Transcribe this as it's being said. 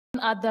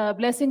are the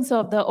blessings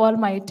of the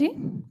Almighty.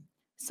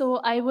 So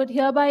I would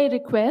hereby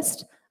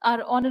request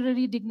our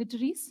honorary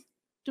dignitaries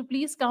to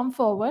please come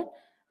forward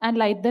and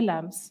light the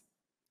lamps.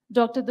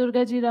 Dr.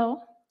 Durgaji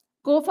Rao,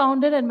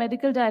 co-founder and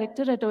medical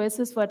director at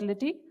Oasis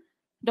Fertility.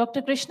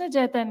 Dr. Krishna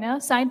Chaitanya,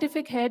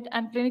 scientific head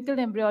and clinical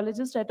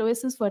embryologist at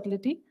Oasis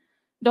Fertility.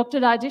 Dr.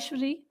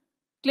 Rajeshwari,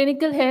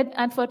 clinical head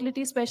and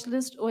fertility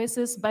specialist,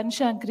 Oasis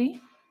Banashankari.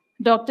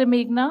 Dr.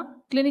 Meghna,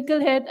 clinical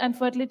head and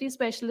fertility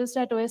specialist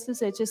at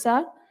Oasis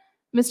HSR.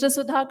 Mr.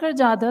 Sudhakar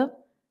Jadhav,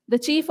 the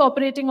chief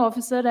operating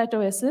officer at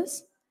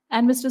Oasis.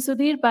 And Mr.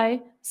 Sudhir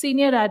Pai,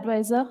 senior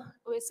advisor,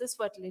 Oasis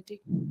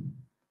Fertility.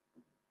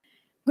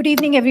 Good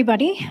evening,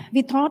 everybody.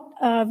 We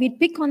thought we'd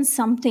pick on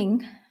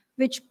something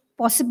which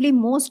possibly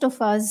most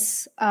of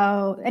us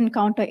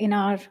encounter in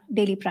our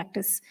daily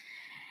practice,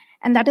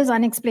 and that is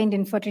unexplained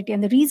infertility.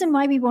 And the reason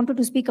why we wanted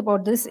to speak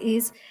about this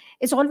is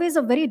it's always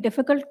a very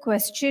difficult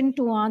question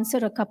to answer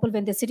a couple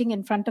when they're sitting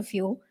in front of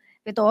you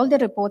with all the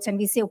reports and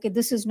we say, okay,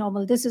 this is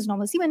normal, this is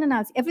normal. See, when an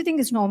ask, everything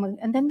is normal.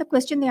 And then the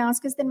question they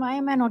ask is, then why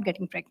am I not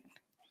getting pregnant?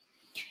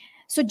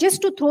 So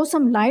just to throw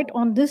some light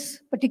on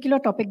this particular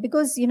topic,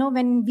 because, you know,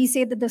 when we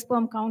say that the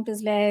sperm count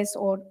is less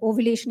or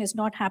ovulation is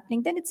not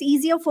happening, then it's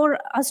easier for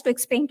us to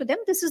explain to them,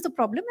 this is the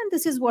problem and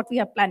this is what we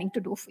are planning to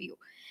do for you.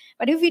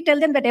 But if we tell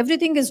them that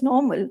everything is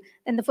normal,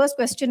 then the first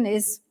question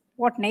is,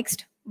 what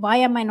next? Why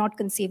am I not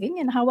conceiving?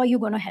 And how are you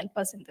going to help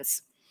us in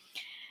this?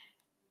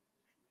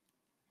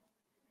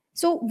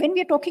 So when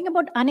we're talking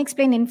about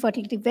unexplained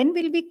infertility, when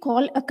will we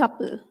call a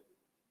couple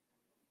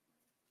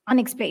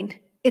unexplained?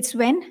 It's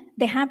when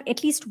they have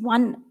at least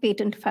one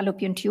patent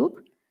fallopian tube,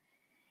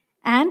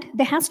 and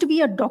there has to be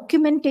a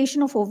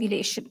documentation of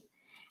ovulation.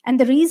 And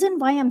the reason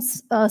why I'm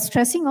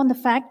stressing on the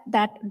fact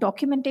that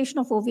documentation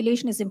of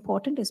ovulation is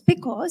important is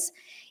because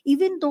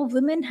even though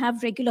women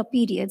have regular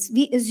periods,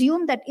 we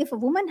assume that if a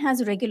woman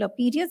has regular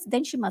periods,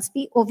 then she must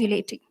be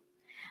ovulating.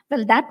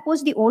 Well, that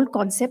was the old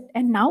concept.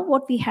 And now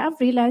what we have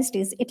realized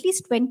is at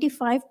least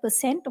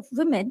 25% of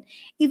women,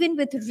 even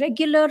with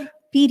regular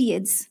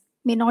periods,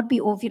 may not be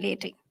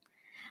ovulating.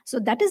 So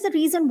that is the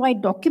reason why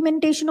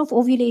documentation of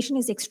ovulation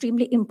is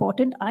extremely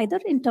important, either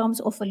in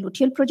terms of a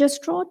luteal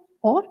progesterone,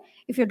 or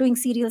if you're doing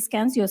serial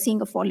scans, you're seeing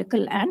a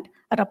follicle and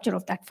a rupture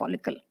of that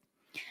follicle.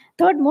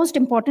 Third most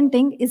important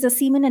thing is a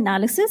semen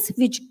analysis,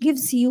 which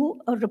gives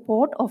you a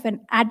report of an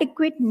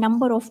adequate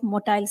number of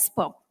motile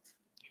sperm.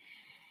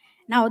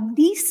 Now,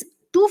 these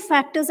two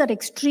factors are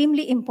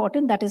extremely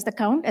important, that is the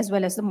count as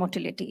well as the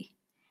motility.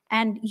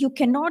 And you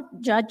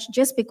cannot judge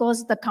just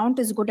because the count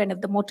is good and if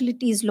the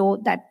motility is low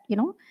that, you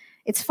know,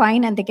 it's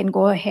fine and they can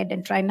go ahead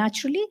and try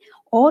naturally,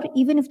 or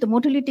even if the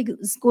motility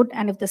is good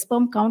and if the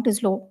sperm count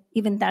is low,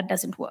 even that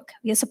doesn't work.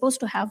 We are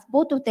supposed to have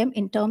both of them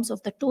in terms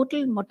of the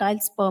total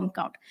motile sperm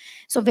count.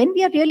 So when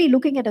we are really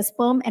looking at a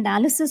sperm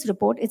analysis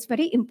report, it's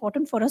very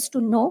important for us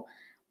to know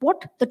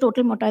what the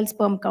total motile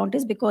sperm count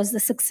is, because the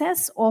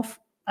success of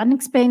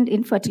unexplained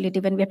infertility,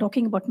 when we're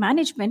talking about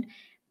management,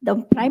 the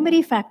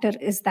primary factor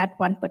is that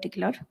one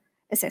particular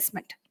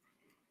assessment.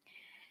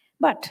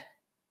 But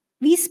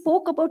we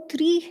spoke about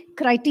 3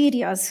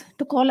 criteria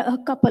to call a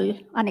couple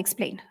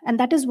unexplained, and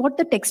that is what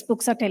the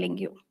textbooks are telling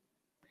you.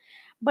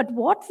 But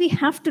what we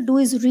have to do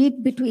is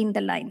read between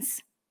the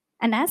lines.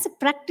 And as a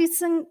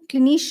practicing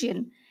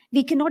clinician,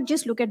 we cannot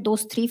just look at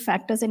those 3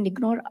 factors and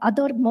ignore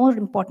other more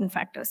important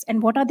factors.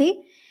 And what are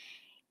they?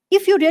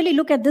 If you really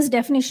look at this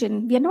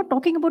definition, we are not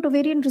talking about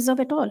ovarian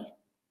reserve at all.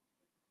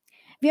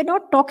 We are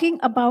not talking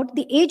about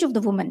the age of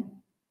the woman.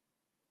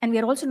 And we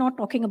are also not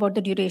talking about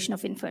the duration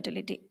of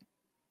infertility.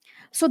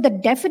 So the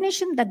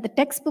definition that the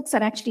textbooks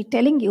are actually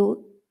telling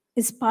you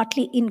is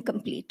partly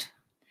incomplete,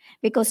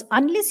 because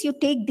unless you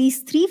take these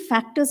 3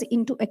 factors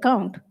into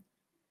account,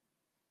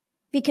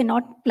 we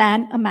cannot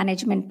plan a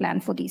management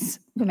plan for these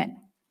women.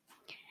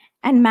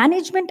 And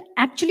management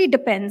actually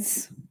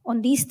depends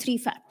on these 3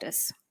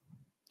 factors.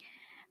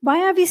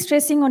 Why are we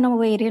stressing on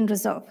ovarian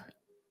reserve?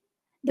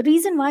 The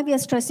reason why we are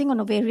stressing on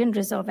ovarian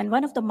reserve, and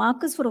one of the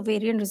markers for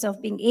ovarian reserve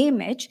being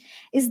AMH,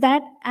 is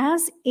that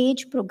as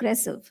age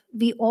progressive,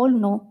 we all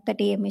know that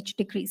AMH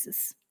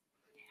decreases.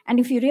 And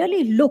if you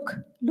really look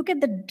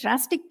at the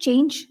drastic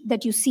change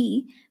that you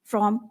see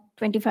from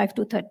 25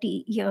 to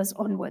 30 years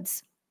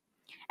onwards.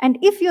 And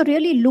if you're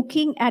really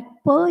looking at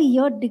per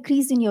year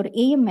decrease in your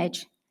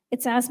AMH,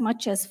 it's as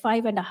much as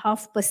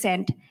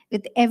 5.5%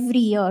 with every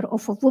year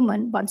of a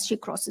woman once she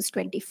crosses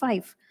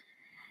 25.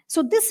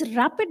 So this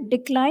rapid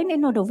decline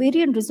in our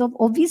ovarian reserve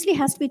obviously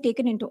has to be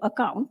taken into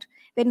account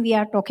when we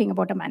are talking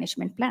about a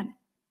management plan.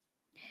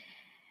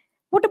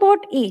 What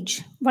about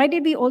age? Why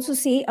did we also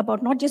say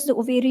about not just the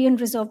ovarian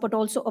reserve, but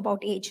also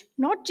about age?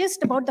 Not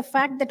just about the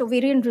fact that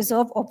ovarian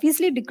reserve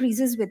obviously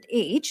decreases with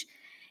age.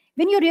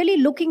 When you're really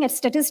looking at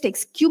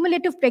statistics,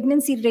 cumulative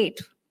pregnancy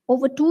rate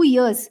over 2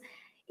 years,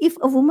 if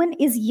a woman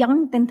is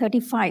young than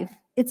 35,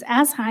 it's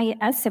as high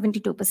as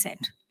 72%.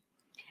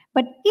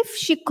 But if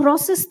she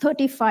crosses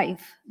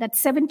 35, that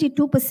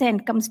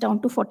 72% comes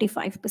down to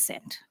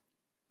 45%.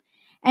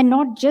 And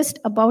not just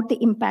about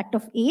the impact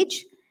of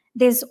age,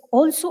 there's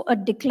also a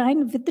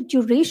decline with the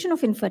duration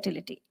of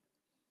infertility.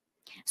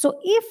 So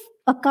if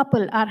a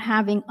couple are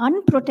having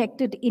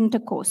unprotected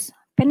intercourse,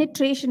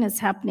 penetration is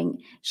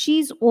happening,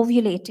 she's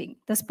ovulating,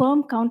 the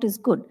sperm count is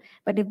good,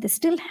 but if they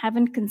still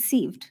haven't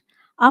conceived,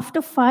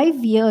 after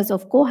 5 years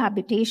of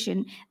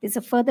cohabitation, there's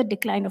a further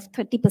decline of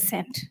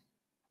 30%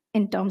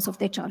 in terms of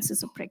their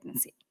chances of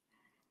pregnancy.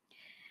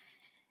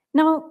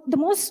 Now, the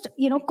most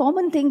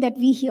common thing that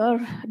we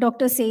hear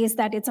doctors say is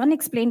that it's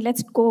unexplained,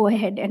 let's go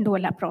ahead and do a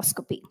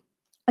laparoscopy.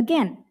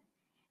 Again,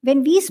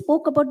 when we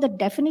spoke about the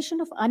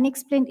definition of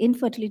unexplained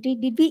infertility,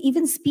 did we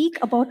even speak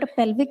about a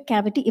pelvic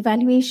cavity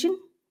evaluation?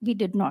 We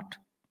did not.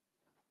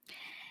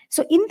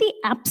 So in the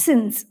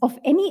absence of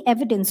any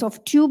evidence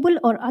of tubal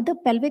or other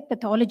pelvic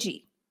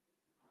pathology,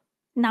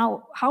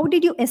 now, how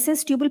did you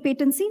assess tubal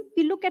patency?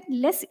 We look at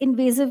less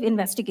invasive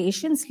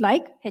investigations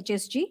like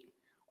HSG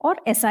or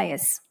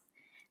SIS.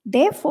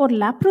 Therefore,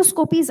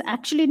 laparoscopy is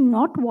actually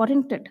not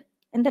warranted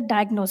in the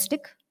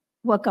diagnostic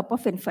workup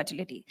of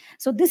infertility.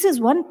 So this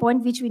is one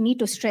point which we need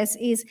to stress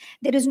is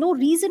there is no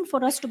reason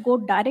for us to go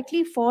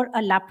directly for a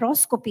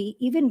laparoscopy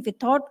even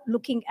without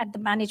looking at the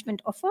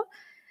management of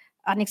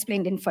a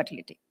unexplained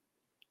infertility.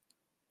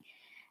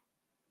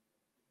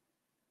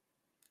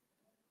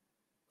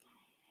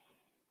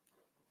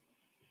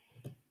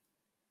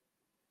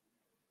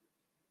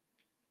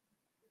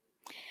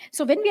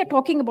 So when we are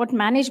talking about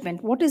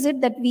management, what is it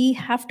that we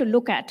have to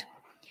look at?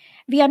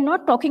 We are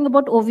not talking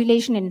about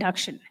ovulation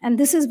induction. And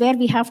this is where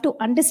we have to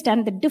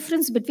understand the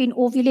difference between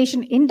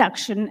ovulation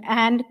induction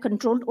and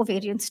controlled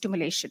ovarian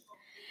stimulation.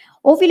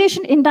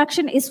 Ovulation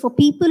induction is for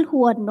people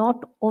who are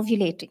not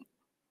ovulating.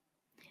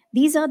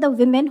 These are the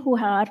women who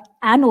are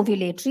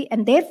anovulatory,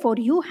 and therefore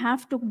you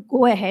have to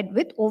go ahead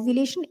with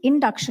ovulation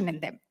induction in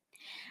them.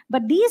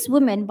 But these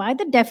women, by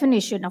the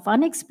definition of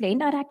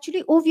unexplained, are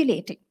actually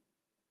ovulating.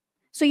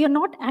 So you're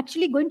not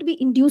actually going to be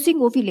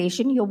inducing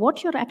ovulation.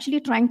 What you're actually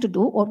trying to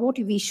do, or what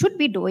we should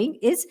be doing,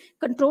 is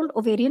controlled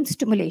ovarian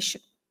stimulation.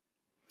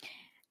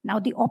 Now,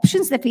 the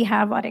options that we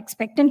have are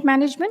expectant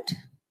management,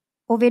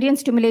 ovarian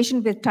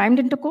stimulation with timed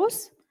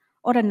intercourse,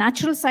 or a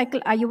natural cycle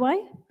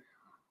IUI,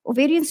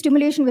 ovarian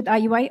stimulation with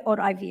IUI or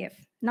IVF.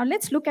 Now,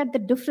 let's look at the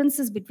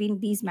differences between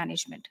these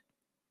management.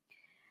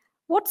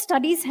 What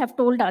studies have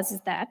told us is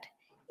that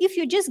if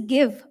you just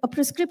give a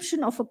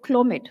prescription of a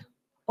Clomid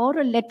or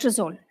a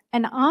letrozole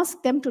and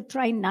ask them to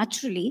try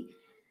naturally,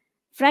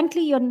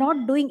 frankly, you're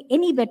not doing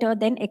any better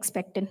than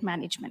expectant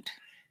management.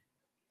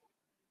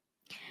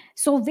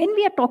 So when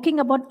we are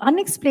talking about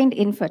unexplained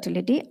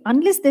infertility,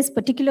 unless there's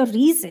particular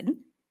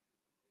reason,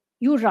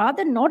 you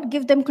rather not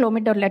give them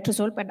Clomid or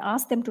letrozole, but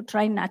ask them to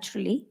try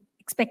naturally,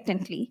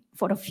 expectantly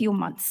for a few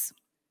months.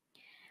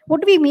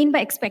 What do we mean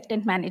by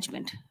expectant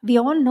management? We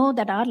all know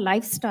that our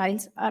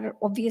lifestyles are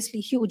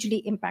obviously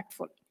hugely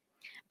impactful.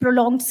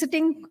 Prolonged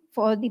sitting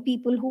for the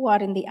people who are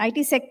in the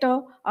IT sector,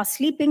 our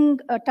sleeping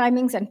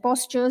timings and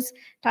postures,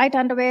 tight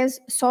underwears,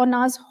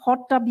 saunas,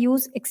 hot tub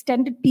use,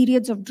 extended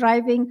periods of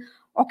driving,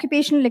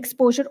 occupational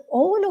exposure,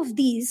 all of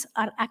these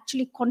are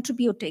actually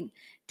contributing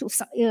to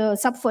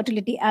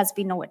subfertility as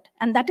we know it.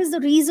 And that is the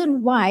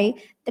reason why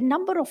the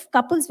number of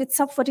couples with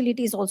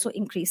subfertility is also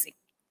increasing.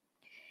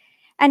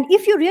 And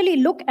if you really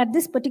look at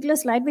this particular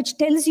slide, which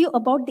tells you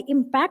about the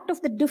impact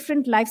of the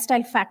different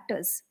lifestyle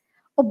factors,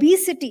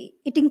 obesity,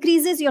 it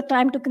increases your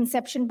time to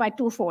conception by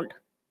 2-fold.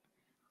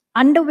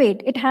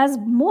 Underweight, it has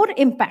more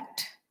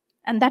impact,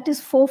 and that is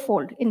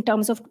 4-fold in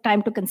terms of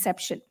time to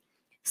conception.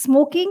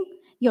 Smoking,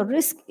 your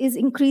risk is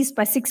increased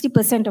by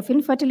 60% of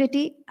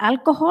infertility.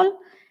 Alcohol,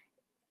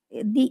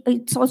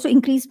 it's also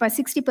increased by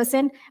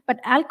 60%, but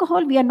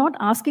alcohol, we are not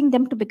asking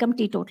them to become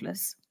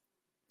teetotalers.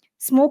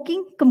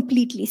 Smoking,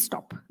 completely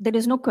stop. There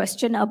is no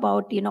question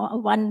about,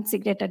 one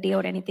cigarette a day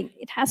or anything.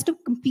 It has to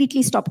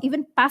completely stop.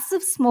 Even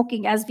passive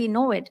smoking, as we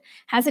know it,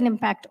 has an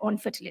impact on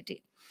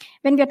fertility.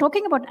 When we are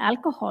talking about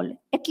alcohol,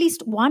 at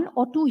least 1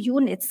 or 2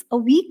 units a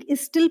week is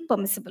still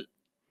permissible.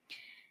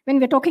 When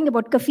we're talking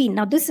about caffeine,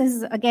 now this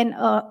is, again,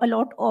 a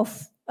lot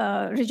of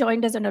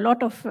rejoinders and a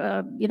lot of,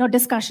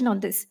 discussion on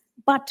this.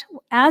 But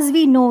as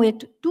we know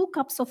it, 2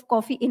 cups of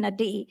coffee in a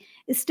day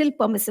is still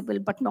permissible,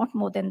 but not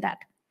more than that.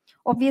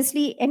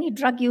 Obviously, any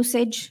drug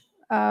usage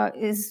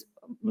is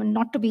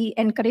not to be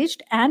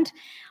encouraged, and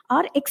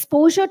our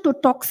exposure to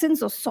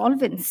toxins or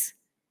solvents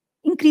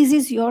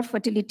increases your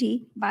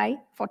fertility by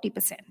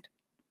 40%.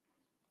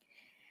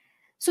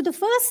 So the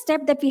first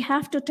step that we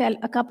have to tell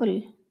a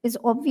couple is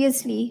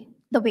obviously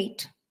the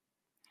weight.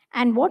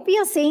 And what we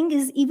are saying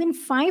is even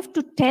 5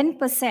 to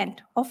 10%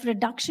 of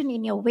reduction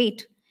in your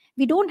weight.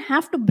 We don't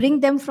have to bring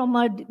them from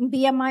a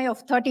BMI of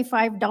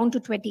 35 down to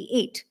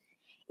 28.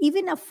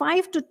 Even a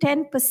 5 to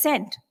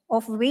 10%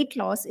 of weight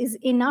loss is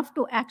enough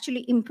to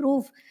actually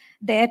improve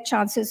their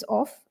chances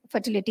of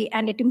fertility,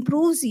 and it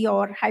improves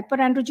your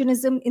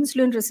hyperandrogenism,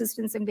 insulin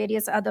resistance, and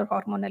various other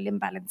hormonal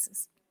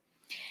imbalances.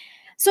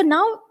 So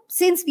now,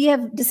 since we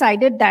have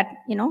decided that,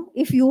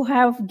 if you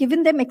have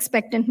given them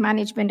expectant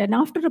management and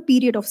after a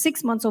period of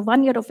 6 months or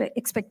 1 year of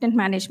expectant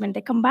management,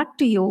 they come back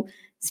to you,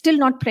 still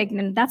not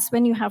pregnant, that's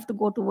when you have to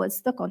go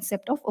towards the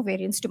concept of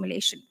ovarian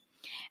stimulation.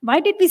 Why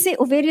did we say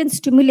ovarian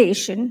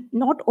stimulation,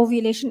 not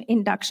ovulation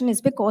induction? Is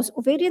because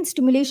ovarian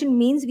stimulation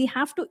means we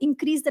have to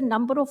increase the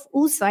number of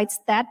oocytes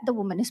that the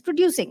woman is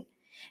producing.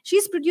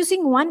 She's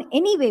producing one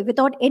anyway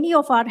without any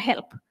of our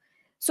help.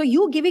 So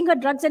you giving her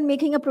drugs and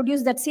making her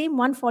produce that same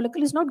one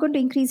follicle is not going to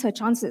increase her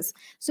chances.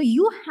 So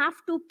you have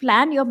to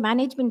plan your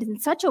management in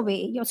such a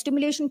way, your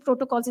stimulation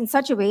protocols in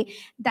such a way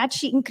that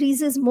she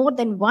increases more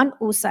than one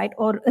oocyte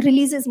or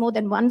releases more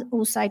than one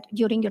oocyte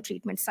during your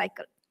treatment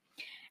cycle.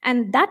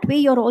 And that way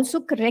you're also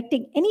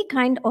correcting any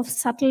kind of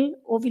subtle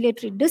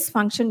ovulatory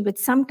dysfunction, which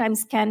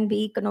sometimes can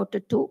be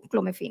connoted to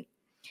clomiphene.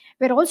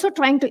 We're also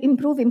trying to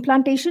improve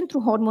implantation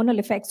through hormonal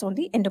effects on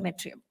the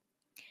endometrium.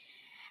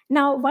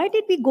 Now, why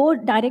did we go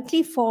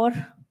directly for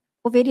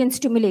ovarian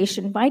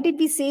stimulation? Why did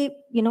we say,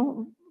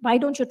 why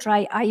don't you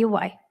try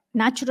IUI,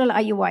 natural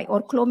IUI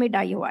or Clomid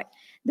IUI?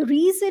 The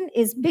reason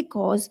is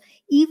because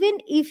even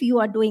if you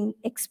are doing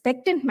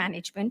expectant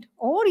management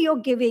or you're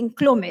giving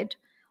Clomid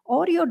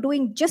or you're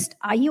doing just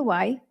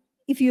IUI,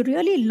 if you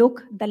really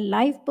look, the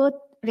live birth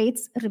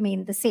rates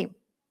remain the same.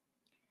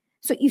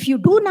 So if you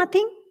do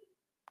nothing,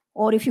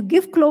 or if you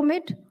give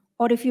Clomid,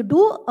 or if you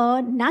do a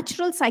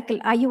natural cycle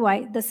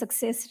IUI, the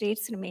success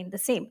rates remain the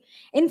same.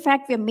 In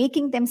fact, we're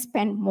making them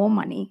spend more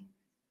money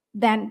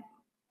than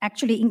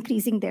actually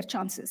increasing their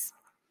chances.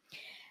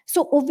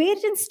 So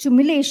ovarian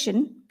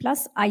stimulation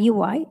plus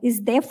IUI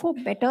is therefore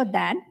better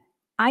than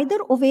either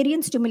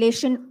ovarian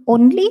stimulation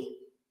only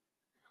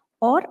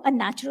or a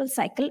natural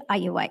cycle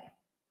IUI.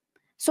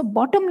 So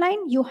bottom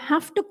line, you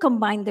have to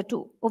combine the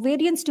two,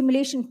 ovarian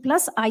stimulation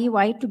plus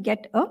IUI, to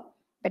get a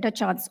better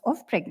chance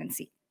of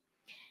pregnancy.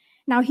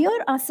 Now, here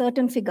are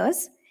certain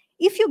figures.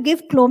 If you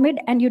give Clomid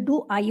and you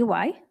do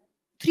IUI,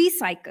 3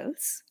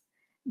 cycles,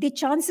 the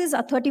chances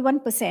are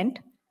 31%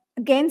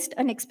 against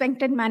an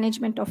expectant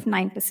management of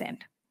 9%.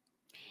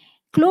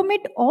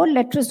 Clomid or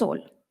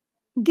letrozole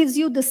gives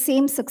you the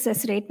same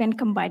success rate when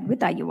combined with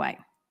IUI.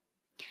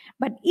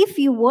 But if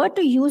you were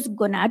to use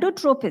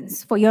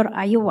gonadotropins for your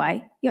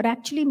IUI, you're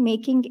actually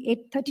making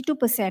it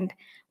 32%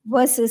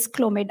 versus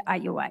Clomid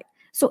IUI.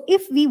 So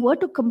if we were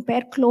to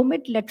compare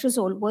Clomid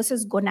letrozole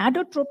versus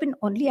gonadotropin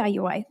only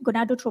IUI,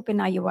 gonadotropin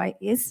IUI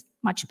is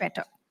much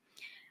better.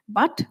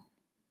 But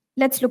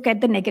let's look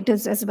at the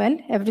negatives as well.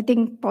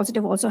 Everything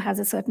positive also has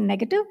a certain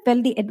negative.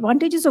 Well, the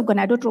advantages of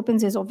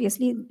gonadotropins is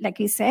obviously, like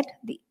we said,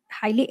 the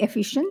highly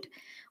efficient.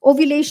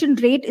 Ovulation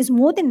rate is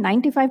more than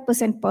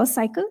 95% per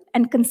cycle,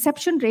 and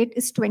conception rate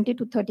is 20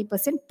 to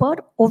 30% per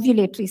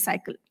ovulatory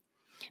cycle.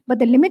 But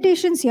the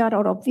limitations here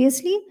are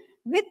obviously,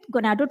 with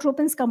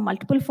gonadotropins come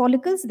multiple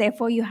follicles,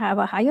 therefore you have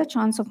a higher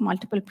chance of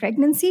multiple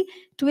pregnancy.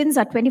 Twins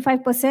are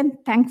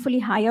 25%, thankfully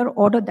higher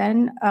order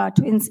than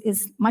twins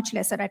is much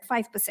lesser at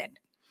 5%.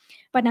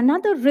 But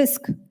another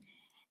risk,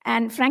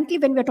 and frankly,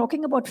 when we're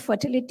talking about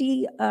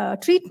fertility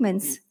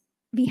treatments,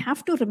 we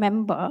have to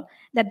remember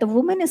that the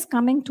woman is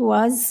coming to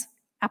us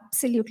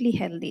absolutely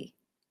healthy.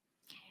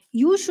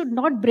 You should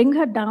not bring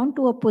her down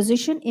to a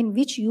position in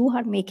which you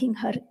are making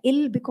her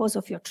ill because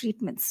of your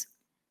treatments.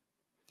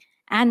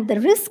 And the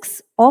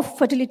risks of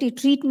fertility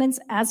treatments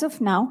as of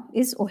now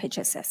is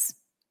OHSS.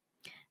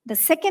 The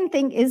second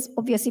thing is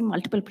obviously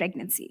multiple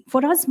pregnancy.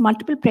 For us,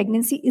 multiple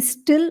pregnancy is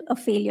still a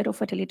failure of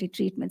fertility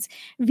treatments.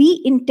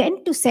 We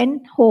intend to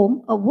send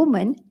home a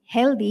woman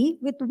healthy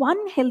with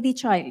one healthy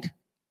child.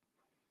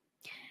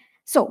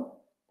 So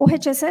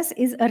OHSS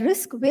is a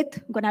risk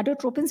with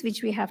gonadotropins,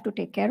 which we have to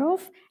take care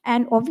of.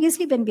 And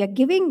obviously, when we are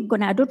giving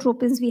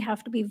gonadotropins, we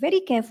have to be very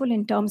careful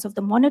in terms of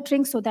the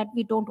monitoring so that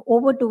we don't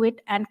overdo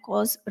it and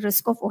cause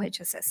risk of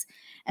OHSS.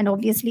 And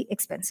obviously,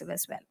 expensive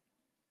as well.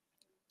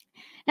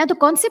 Now, the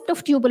concept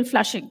of tubal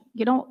flushing,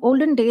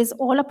 olden days,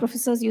 all our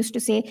professors used to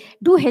say,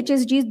 do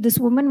HSG, this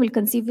woman will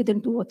conceive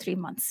within 2 or 3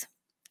 months.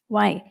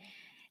 Why?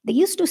 They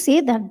used to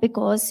say that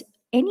because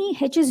any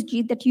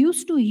HSG that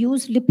used to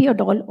use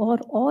lipiodol or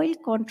oil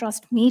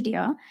contrast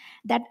media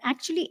that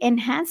actually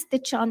enhanced the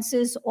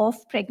chances of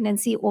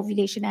pregnancy,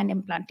 ovulation, and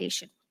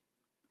implantation.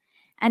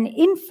 And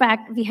in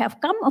fact, we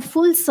have come a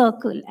full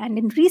circle. And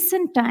in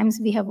recent times,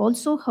 we have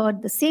also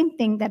heard the same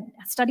thing, that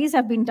studies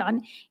have been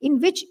done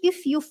in which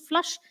if you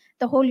flush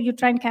the whole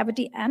uterine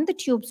cavity and the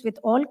tubes with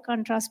all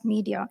contrast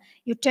media,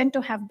 you tend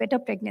to have better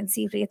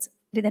pregnancy rates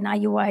with an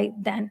IUI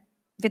than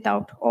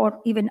without, or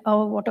even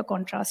a water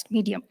contrast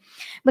medium.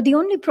 But the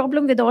only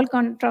problem with all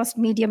contrast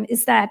medium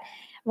is that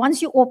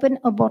once you open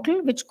a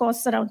bottle, which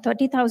costs around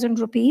 30,000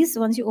 rupees,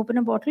 once you open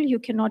a bottle, you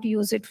cannot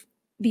use it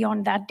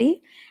beyond that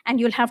day. And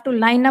you'll have to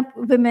line up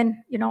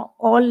women,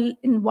 all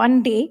in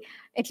one day,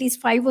 at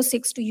least 5 or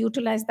 6 to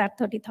utilize that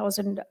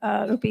 30,000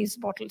 rupees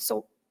bottle.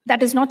 So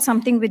that is not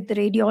something which the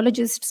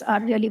radiologists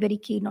are really very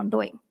keen on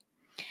doing.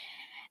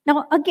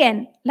 Now,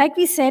 again, like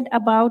we said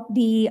about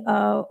the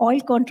oil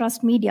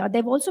contrast media,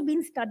 there have also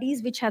been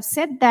studies which have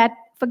said that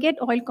forget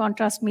oil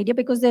contrast media,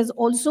 because there's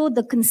also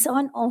the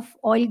concern of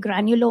oil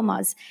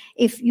granulomas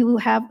if you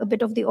have a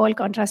bit of the oil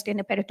contrast in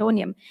a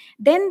peritoneum.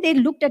 Then they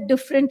looked at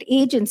different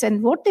agents,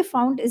 and what they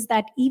found is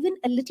that even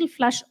a little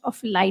flush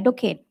of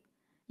lidocaine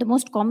the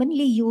most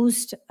commonly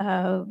used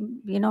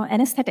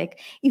anesthetic,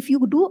 if you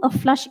do a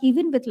flush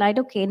even with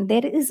lidocaine,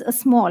 there is a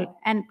small,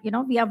 and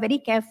we are very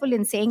careful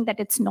in saying that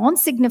it's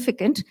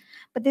non-significant,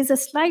 but there's a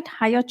slight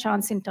higher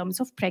chance in terms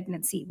of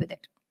pregnancy with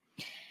it.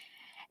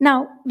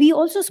 Now, we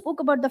also spoke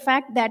about the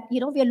fact that we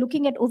are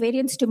looking at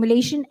ovarian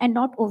stimulation and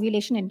not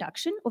ovulation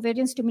induction.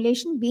 Ovarian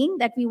stimulation being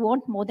that we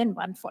want more than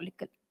one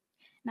follicle.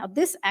 Now,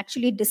 this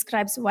actually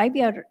describes why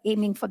we are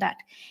aiming for that.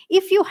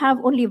 If you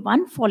have only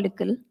one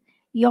follicle,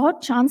 your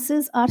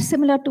chances are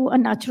similar to a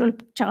natural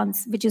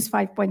chance, which is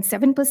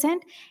 5.7%.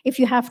 If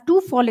you have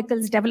 2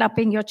 follicles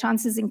developing, your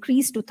chances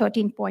increase to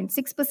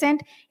 13.6%.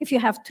 If you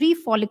have 3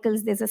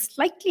 follicles, there's a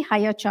slightly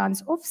higher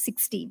chance of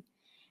 16.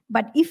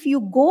 But if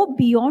you go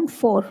beyond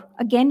 4,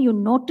 again, you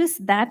notice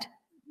that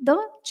the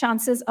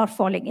chances are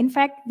falling. In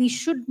fact, we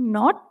should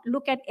not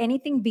look at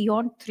anything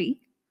beyond 3.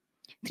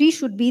 3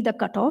 should be the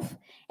cutoff.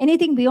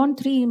 Anything beyond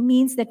 3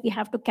 means that we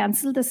have to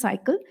cancel the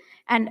cycle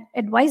and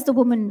advise the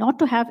woman not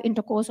to have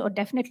intercourse or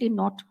definitely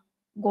not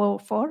go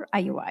for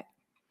IUI.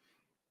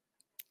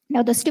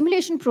 Now, the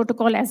stimulation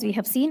protocol, as we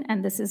have seen,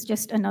 and this is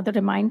just another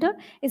reminder,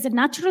 is a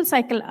natural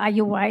cycle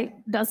IUI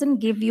doesn't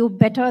give you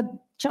better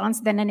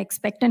chance than an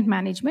expectant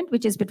management,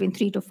 which is between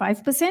 3 to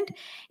 5%.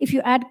 If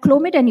you add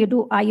Clomid and you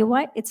do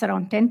IUI, it's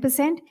around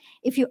 10%.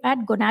 If you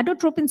add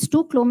gonadotropins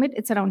to Clomid,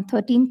 it's around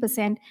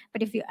 13%.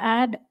 But if you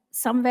add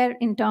somewhere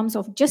in terms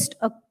of just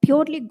a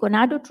purely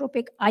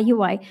gonadotropic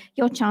IUI,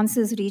 your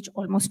chances reach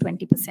almost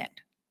 20%.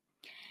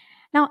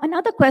 Now,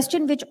 another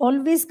question which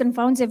always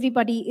confounds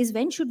everybody is,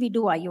 when should we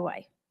do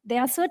IUI? There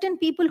are certain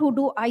people who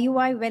do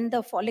IUI when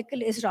the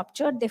follicle is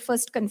ruptured. They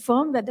first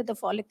confirm whether the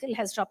follicle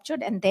has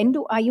ruptured and then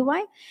do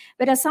IUI.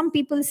 Whereas some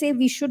people say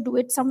we should do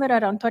it somewhere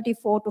around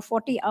 34 to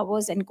 40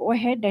 hours and go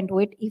ahead and do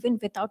it even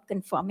without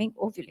confirming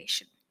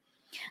ovulation.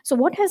 So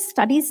what has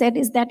study said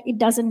is that it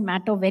doesn't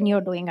matter when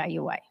you're doing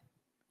IUI.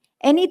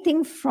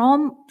 Anything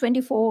from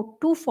 24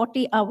 to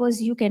 40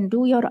 hours, you can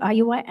do your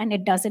IUI and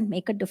it doesn't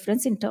make a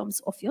difference in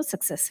terms of your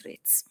success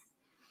rates.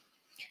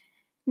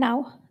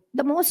 Now,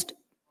 the most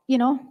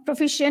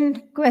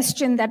proficient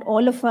question that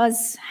all of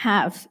us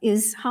have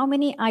is, how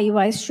many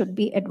IUIs should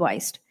be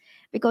advised?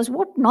 Because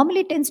what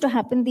normally tends to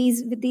happen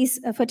with these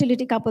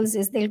fertility couples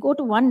is they'll go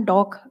to one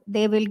doc,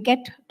 they will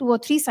get 2 or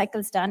 3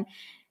 cycles done,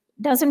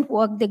 doesn't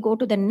work, they go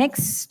to the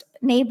next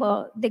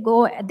neighbor, they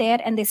go there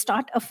and they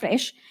start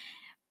afresh.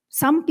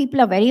 Some people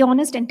are very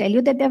honest and tell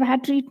you that they've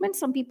had treatment.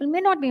 Some people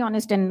may not be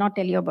honest and not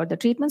tell you about the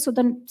treatment. So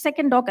the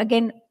second doc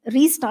again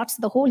restarts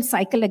the whole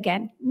cycle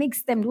again,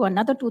 makes them do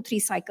another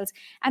 2-3 cycles.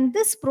 And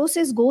this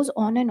process goes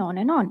on and on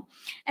and on.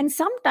 And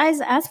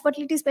sometimes as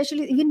fertility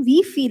specialists, even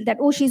we feel that,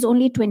 oh, she's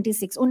only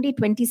 26, only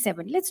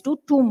 27. Let's do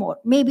 2 more.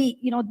 Maybe,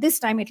 this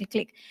time it'll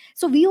click.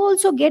 So we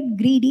also get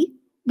greedy,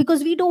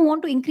 because we don't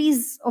want to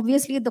increase,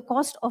 obviously, the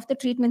cost of the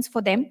treatments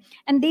for them.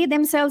 And they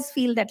themselves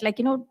feel that,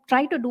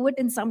 try to do it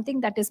in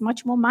something that is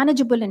much more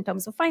manageable in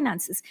terms of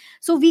finances.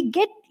 So we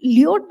get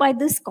lured by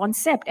this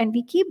concept and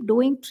we keep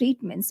doing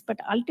treatments, but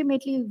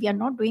ultimately we are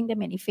not doing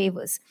them any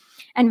favors.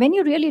 And when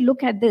you really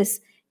look at this,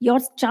 your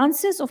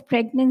chances of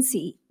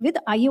pregnancy with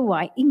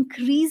IUI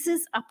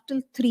increases up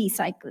till 3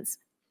 cycles,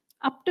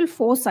 up till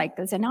 4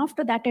 cycles, and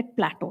after that it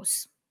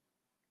plateaus.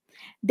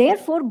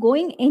 Therefore,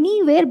 going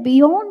anywhere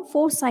beyond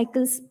 4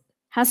 cycles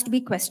has to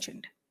be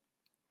questioned.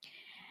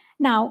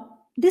 Now,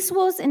 this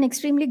was an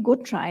extremely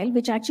good trial,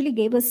 which actually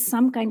gave us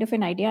some kind of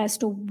an idea as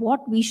to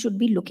what we should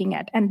be looking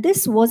at. And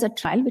this was a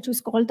trial which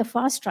was called the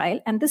FAST trial.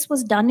 And this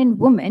was done in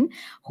women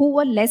who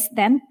were less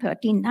than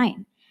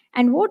 39.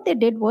 And what they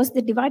did was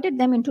they divided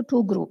them into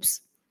 2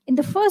 groups. In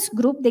the first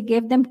group, they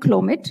gave them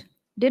Clomid,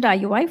 did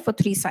IUI for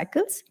 3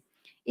 cycles.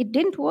 It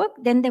didn't work.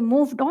 Then they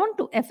moved on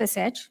to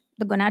FSH,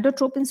 the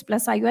gonadotropins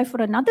plus IUI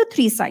for another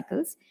 3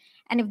 cycles.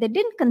 And if they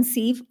didn't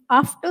conceive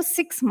after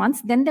 6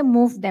 months, then they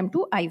moved them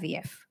to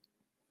IVF.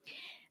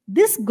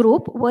 This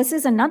group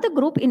versus another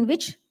group in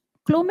which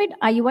Clomid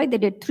IUI, they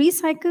did 3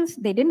 cycles,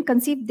 they didn't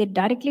conceive, they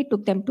directly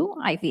took them to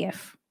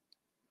IVF.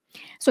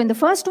 So in the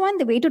first one,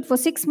 they waited for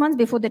 6 months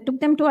before they took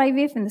them to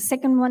IVF. In the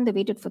second one, they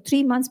waited for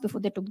 3 months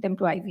before they took them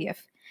to IVF.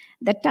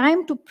 The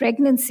time to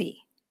pregnancy,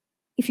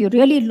 if you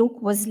really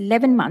look, was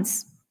 11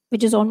 months,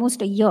 which is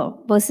almost a year,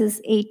 versus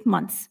 8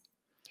 months.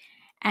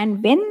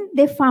 And when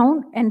they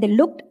found and they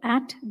looked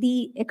at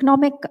the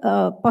economic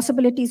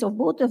possibilities of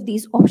both of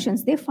these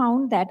options, they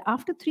found that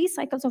after 3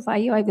 cycles of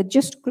IUI with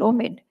just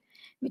Clomid,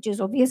 which is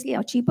obviously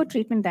a cheaper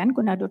treatment than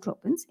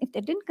gonadotropins, if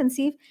they didn't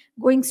conceive,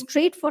 going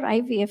straight for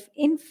IVF,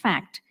 in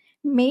fact,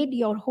 made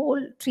your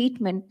whole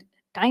treatment,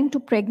 time to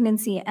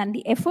pregnancy, and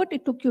the effort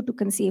it took you to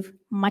conceive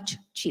much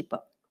cheaper.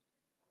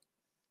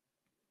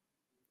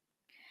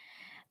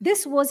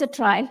 This was a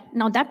trial.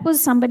 Now, that was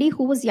somebody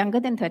who was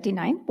younger than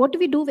 39. What do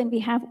we do when we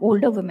have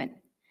older women?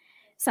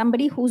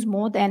 Somebody who's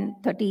more than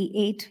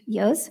 38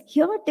 years.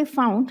 Here they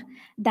found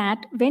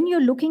that when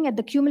you're looking at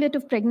the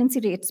cumulative pregnancy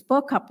rates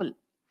per couple,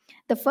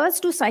 the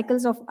first 2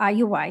 cycles of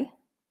IUI,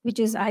 which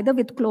is either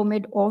with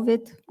Clomid or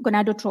with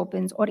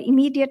gonadotropins or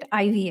immediate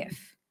IVF,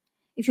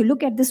 if you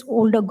look at this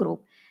older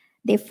group,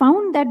 They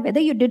found that whether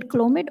you did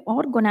Clomid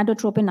or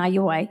gonadotropin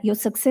IUI, your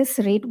success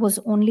rate was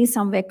only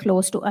somewhere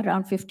close to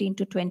around 15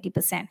 to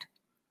 20%.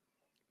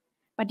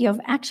 But you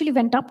have actually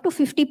went up to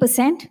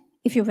 50%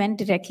 if you went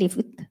directly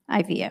with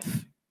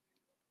IVF.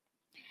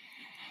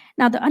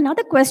 Now,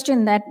 another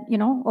question that,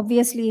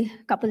 obviously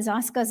couples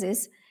ask us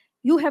is,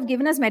 you have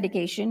given us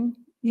medication,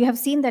 you have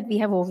seen that we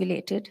have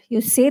ovulated, you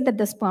say that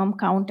the sperm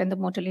count and the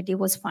motility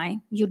was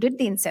fine, you did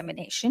the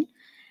insemination,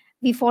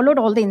 we followed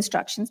all the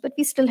instructions, but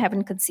we still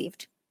haven't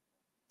conceived.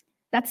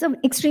 That's an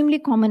extremely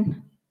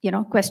common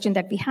question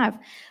that we have.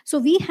 So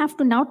we have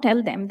to now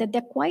tell them that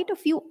there are quite a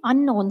few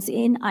unknowns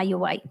in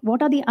IUI.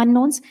 What are the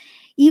unknowns?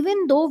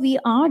 Even though we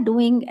are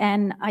doing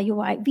an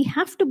IUI, we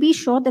have to be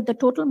sure that the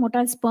total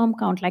motile sperm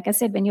count, like I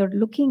said, when you're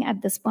looking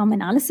at the sperm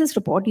analysis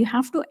report, you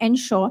have to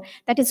ensure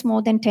that it's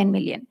more than 10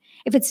 million.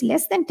 If it's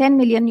less than 10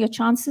 million, your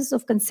chances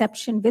of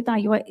conception with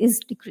IUI is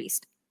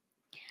decreased.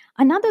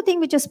 Another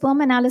thing which a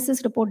sperm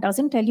analysis report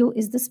doesn't tell you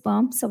is the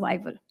sperm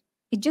survival.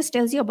 It just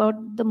tells you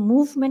about the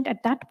movement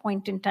at that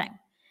point in time.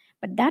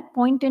 But that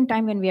point in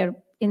time when we are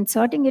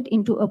inserting it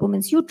into a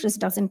woman's uterus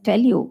doesn't tell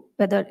you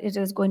whether it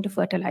is going to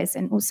fertilize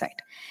an oocyte.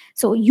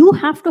 So you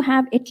have to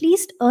have at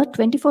least a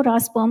 24-hour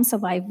sperm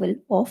survival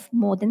of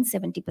more than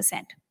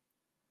 70%.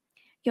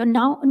 Your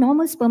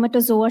normal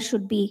spermatozoa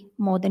should be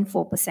more than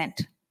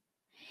 4%.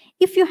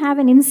 If you have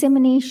an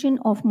insemination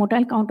of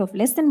motile count of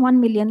less than 1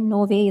 million,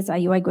 no way is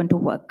IUI going to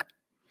work.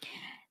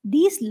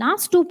 These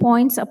last 2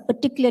 points are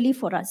particularly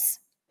for us.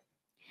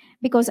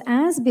 Because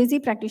as busy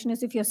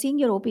practitioners, if you're seeing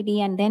your OPD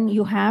and then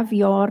you have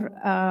your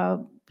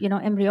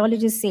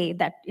embryologist say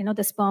that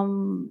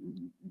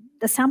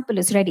the sample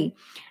is ready,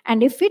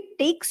 and if it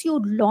takes you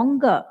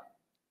longer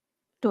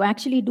to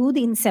actually do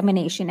the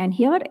insemination, and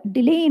here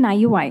delay in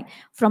IUI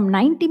from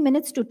 90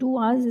 minutes to 2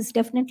 hours is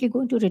definitely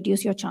going to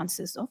reduce your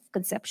chances of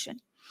conception.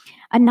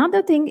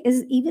 Another thing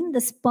is even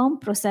the sperm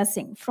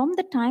processing. From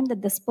the time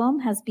that the sperm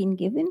has been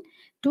given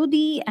to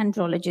the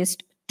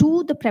andrologist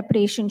to the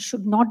preparation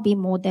should not be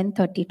more than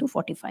 30 to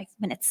 45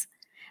 minutes.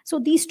 So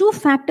these 2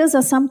 factors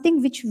are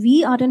something which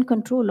we are in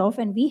control of,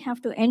 and we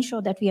have to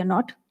ensure that we are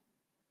not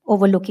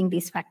overlooking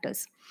these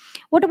factors.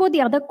 What about the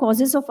other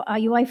causes of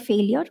IUI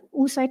failure?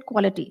 Oocyte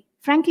quality.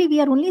 Frankly,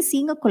 we are only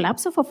seeing a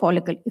collapse of a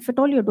follicle. If at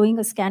all you're doing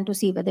a scan to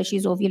see whether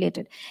she's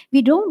ovulated,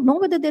 we don't know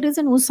whether there is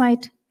an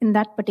oocyte in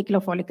that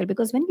particular follicle,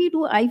 because when we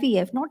do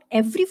IVF, not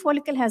every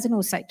follicle has an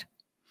oocyte.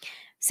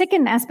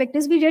 Second aspect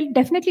is we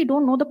definitely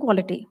don't know the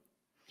quality.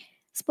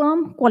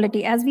 Sperm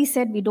quality, as we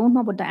said, we don't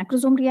know about the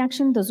acrosome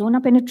reaction, the zona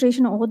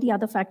penetration, or the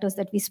other factors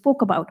that we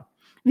spoke about.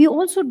 We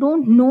also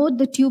don't know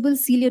the tubal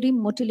ciliary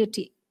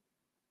motility.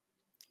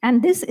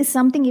 And this is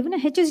something even a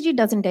HSG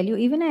doesn't tell you,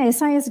 even a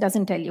SIS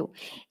doesn't tell you.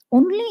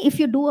 Only if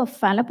you do a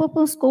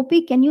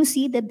phallopoposcopy can you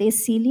see that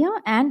there's cilia,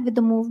 and with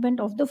the movement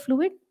of the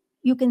fluid,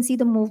 you can see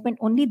the movement.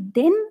 Only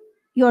then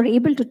you're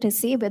able to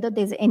say whether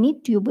there's any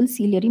tubal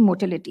ciliary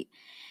motility.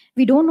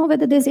 We don't know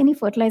whether there's any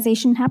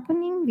fertilization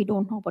happening. We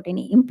don't know about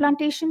any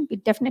implantation. We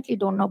definitely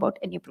don't know about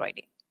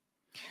aneuploidy.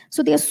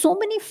 So there are so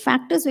many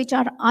factors which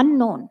are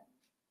unknown.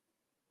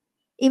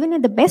 Even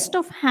in the best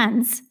of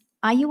hands,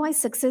 IUI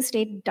success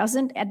rate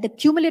doesn't, at the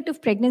cumulative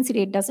pregnancy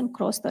rate, doesn't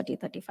cross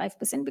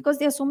 30-35% because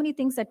there are so many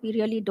things that we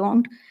really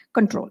don't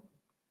control.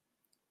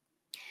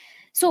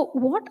 So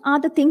what are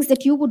the things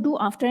that you would do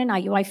after an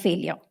IUI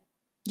failure?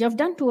 You have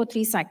done 2 or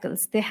 3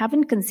 cycles. They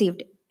haven't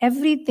conceived.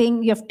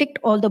 Everything, you have ticked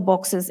all the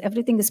boxes.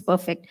 Everything is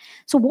perfect.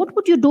 So what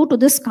would you do to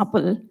this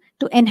couple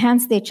to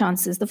enhance their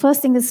chances? The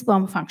first thing is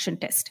sperm function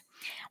test.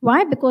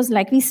 Why? Because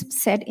like we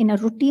said, in a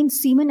routine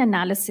semen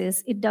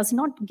analysis, it does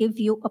not give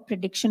you a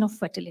prediction of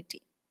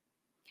fertility.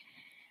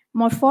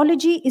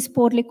 Morphology is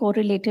poorly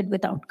correlated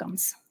with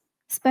outcomes.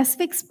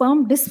 Specific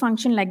sperm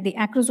dysfunction like the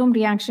acrosome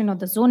reaction or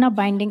the zona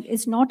binding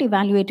is not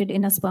evaluated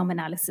in a sperm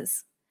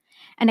analysis.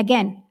 And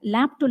again,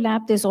 lab to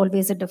lab, there's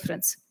always a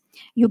difference.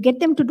 You get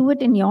them to do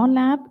it in your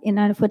lab, in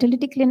a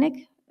fertility clinic,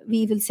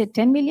 we will say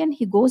 10 million.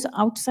 He goes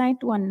outside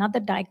to another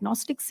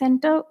diagnostic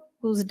center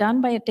who's done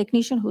by a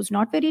technician who's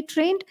not very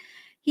trained.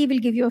 He will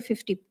give you a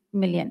 50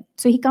 million.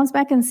 So he comes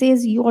back and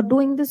says, you are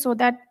doing this so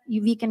that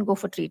we can go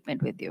for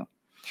treatment with you.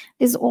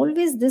 There's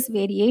always this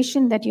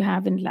variation that you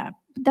have in lab.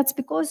 That's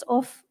because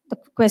of the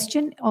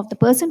question of the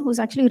person who's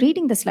actually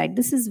reading the slide.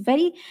 This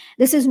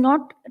is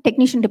not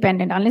technician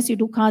dependent unless you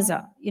do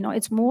CASA.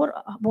 It's more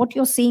what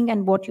you're seeing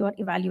and what you're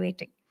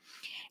evaluating.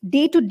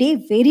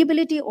 Day-to-day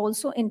variability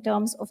also in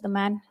terms of the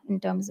man, in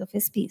terms of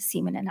his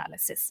semen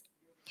analysis.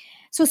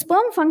 So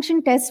sperm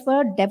function tests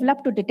were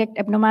developed to detect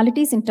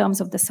abnormalities in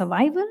terms of the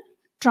survival,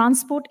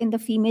 transport in the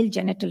female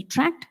genital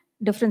tract,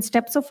 different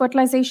steps of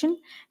fertilization,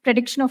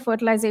 prediction of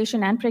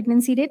fertilization and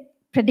pregnancy rate,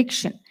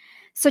 prediction,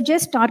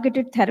 suggest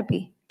targeted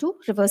therapy to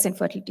reverse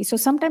infertility. So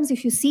sometimes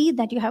if you see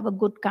that you have a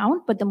good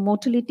count, but the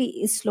motility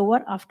is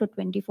slower after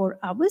 24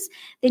 hours,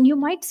 then you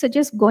might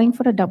suggest going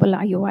for a double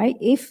IUI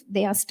if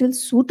they are still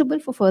suitable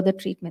for further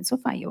treatments of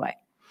IUI.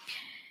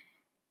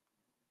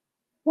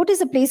 What is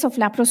the place of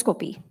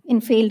laparoscopy in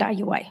failed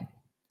IUI?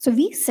 So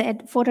we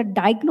said for a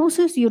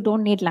diagnosis, you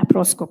don't need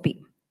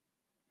laparoscopy.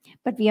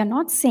 But we are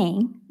not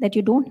saying that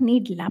you don't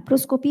need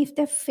laparoscopy if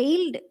they've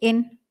failed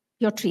in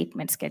your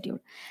treatment schedule.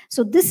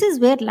 So this is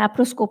where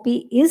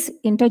laparoscopy is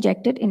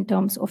interjected in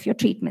terms of your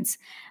treatments.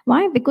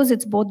 Why? Because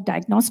it's both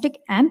diagnostic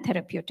and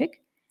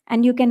therapeutic,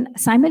 and you can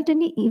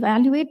simultaneously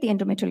evaluate the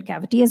endometrial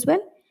cavity as well.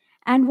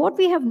 And what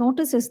we have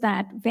noticed is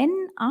that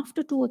when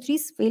after 2 or 3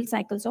 failed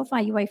cycles of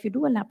IUI, if you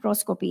do a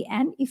laparoscopy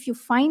and if you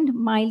find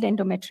mild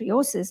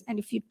endometriosis and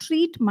if you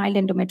treat mild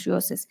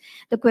endometriosis,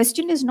 the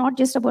question is not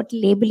just about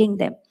labeling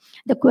them.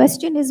 The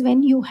question is,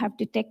 when you have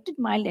detected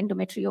mild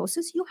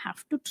endometriosis, you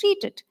have to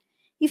treat it.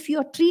 If you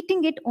are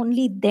treating it,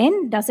 only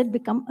then does it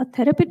become a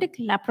therapeutic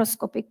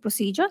laparoscopic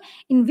procedure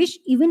in which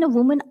even a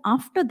woman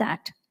after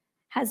that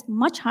has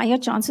much higher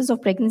chances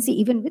of pregnancy,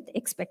 even with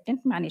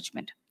expectant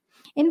management.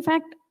 In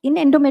fact, in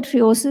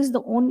endometriosis,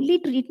 the only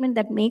treatment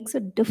that makes a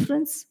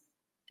difference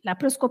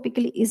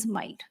laparoscopically is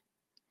mild.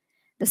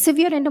 The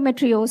severe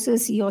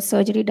endometriosis, your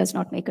surgery does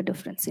not make a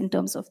difference in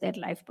terms of their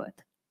live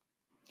birth.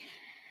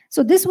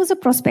 So this was a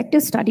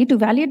prospective study to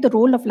evaluate the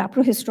role of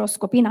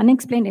laparohysteroscopy in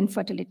unexplained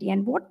infertility.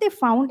 And what they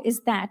found is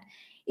that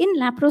in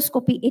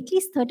laparoscopy, at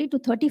least 30 to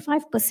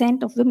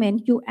 35% of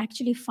women, you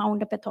actually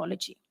found a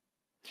pathology.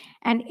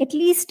 And at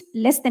least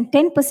less than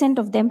 10%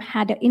 of them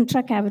had an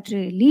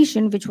intracavitary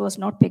lesion, which was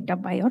not picked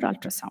up by your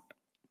ultrasound.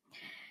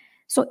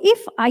 So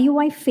if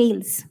IUI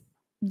fails,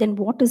 then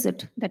what is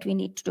it that we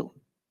need to do?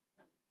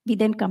 We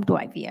then come to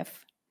IVF.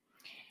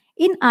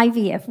 In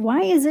IVF,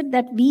 why is it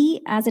that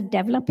we as a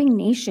developing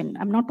nation,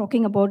 I'm not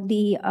talking about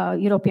the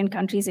European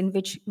countries in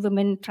which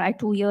women try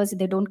 2 years,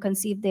 they don't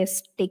conceive, they're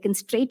taken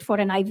straight for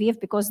an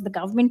IVF because the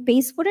government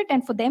pays for it,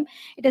 and for them,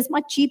 it is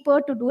much cheaper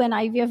to do an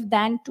IVF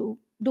than to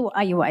do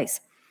IUIs.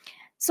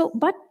 So,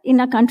 but in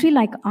a country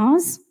like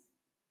ours,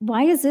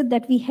 why is it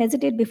that we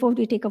hesitate before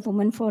we take a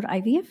woman for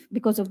IVF?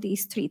 Because of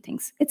these 3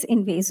 things. It's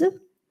invasive,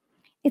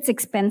 it's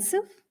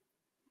expensive,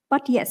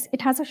 but yes,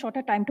 it has a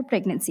shorter time to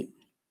pregnancy.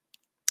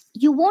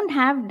 You won't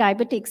have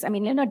diabetics. I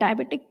mean, a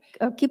diabetic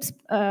keeps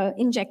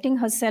injecting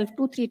herself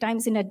 2-3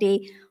 times in a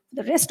day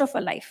for the rest of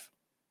her life.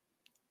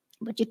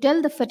 But you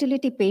tell the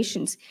fertility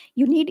patients,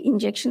 you need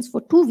injections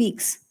for 2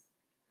 weeks.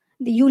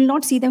 You will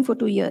not see them for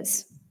 2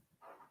 years.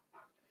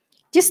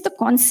 Just the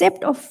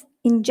concept of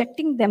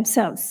injecting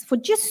themselves for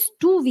just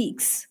 2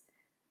 weeks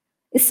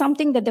is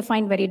something that they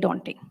find very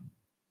daunting.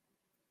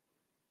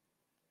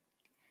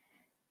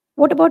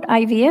 What about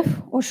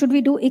IVF, or should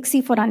we do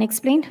ICSI for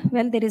unexplained?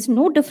 Well, there is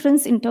no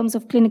difference in terms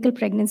of clinical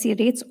pregnancy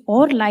rates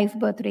or live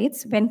birth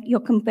rates when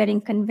you're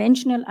comparing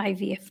conventional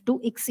IVF to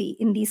ICSI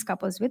in these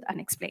couples with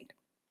unexplained.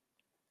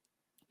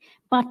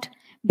 But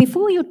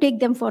before you take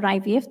them for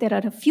IVF, there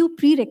are a few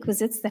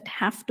prerequisites that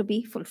have to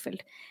be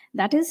fulfilled.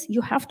 That is,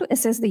 you have to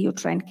assess the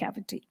uterine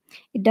cavity.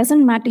 It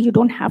doesn't matter, you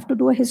don't have to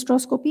do a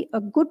hysteroscopy.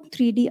 A good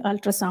 3D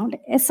ultrasound,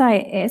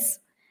 SIS,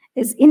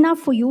 is enough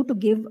for you to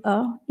give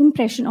an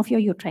impression of your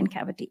uterine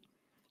cavity.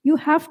 You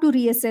have to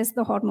reassess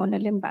the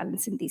hormonal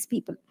imbalance in these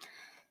people.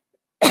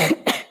 There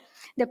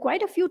are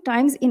quite a few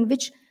times in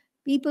which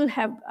people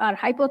are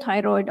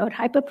hypothyroid or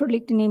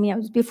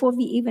hyperprolactinemia before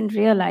we even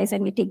realize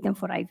and we take them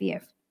for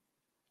IVF.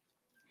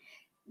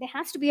 There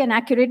has to be an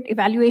accurate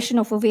evaluation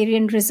of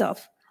ovarian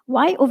reserve.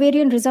 Why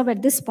ovarian reserve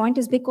at this point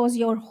is because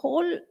your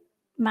whole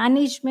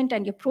management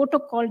and your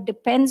protocol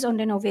depends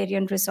on an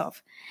ovarian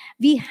reserve.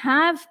 We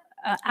have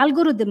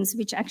algorithms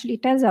which actually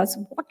tells us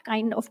what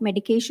kind of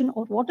medication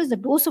or what is the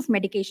dose of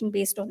medication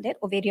based on their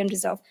ovarian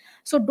reserve.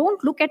 So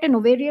don't look at an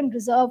ovarian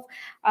reserve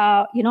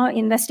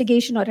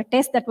investigation or a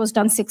test that was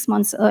done 6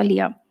 months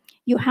earlier.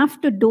 You have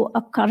to do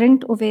a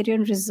current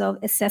ovarian reserve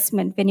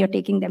assessment when you're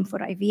taking them for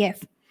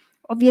IVF.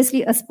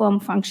 Obviously, a sperm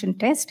function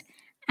test.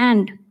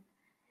 And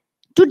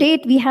to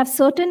date, we have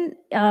certain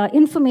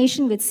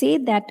information which say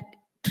that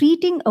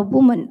treating a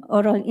woman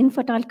or an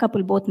infertile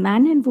couple, both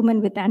man and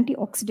woman, with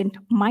antioxidant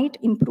might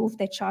improve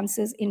their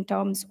chances in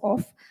terms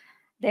of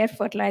their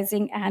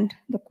fertilizing and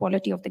the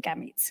quality of the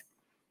gametes.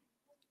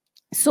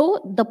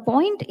 So the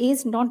point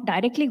is not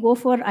directly go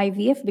for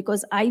IVF,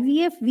 because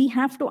IVF, we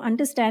have to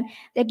understand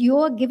that you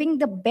are giving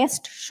the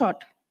best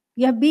shot.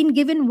 You have been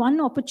given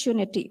one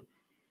opportunity.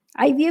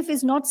 IVF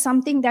is not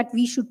something that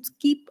we should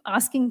keep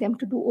asking them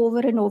to do over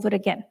and over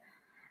again.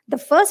 The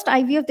first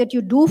IVF that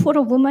you do for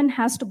a woman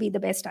has to be the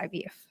best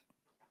IVF.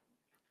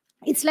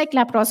 It's like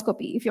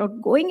laparoscopy. If you're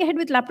going ahead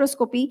with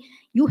laparoscopy,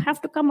 you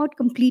have to come out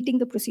completing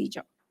the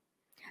procedure.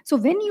 So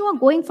when you are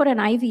going for an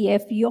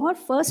IVF, your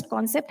first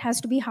concept has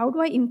to be, how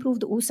do I improve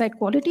the oocyte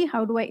quality?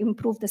 How do I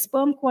improve the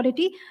sperm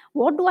quality?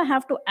 What do I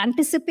have to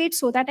anticipate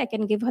so that I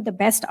can give her the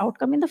best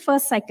outcome in the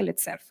first cycle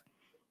itself?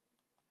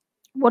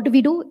 What do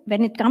we do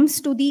when it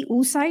comes to the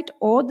oocyte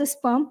or the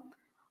sperm?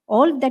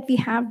 All that we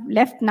have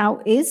left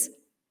now is,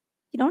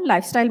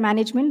 lifestyle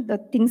management, the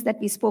things that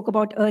we spoke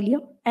about earlier,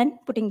 and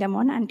putting them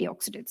on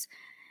antioxidants.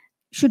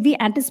 Should we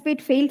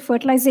anticipate failed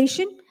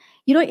fertilization?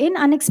 In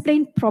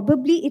unexplained,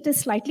 probably it is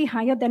slightly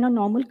higher than a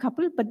normal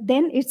couple, but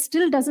then it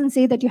still doesn't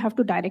say that you have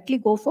to directly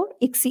go for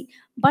ICSI,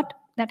 but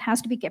that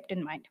has to be kept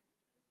in mind.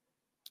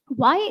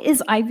 Why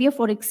is IVF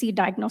or ICSI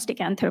diagnostic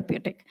and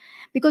therapeutic?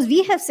 Because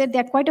we have said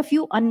there are quite a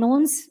few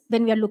unknowns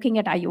when we are looking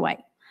at IUI.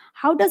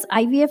 How does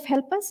IVF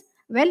help us?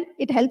 Well,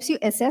 it helps you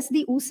assess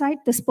the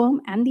oocyte, the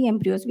sperm, and the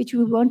embryos, which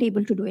we weren't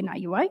able to do in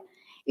IUI.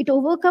 It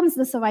overcomes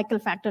the cervical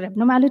factor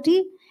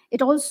abnormality.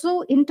 It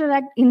also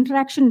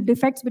interaction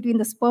defects between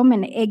the sperm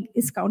and egg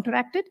is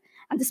counteracted.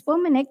 And the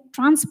sperm and egg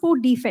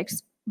transport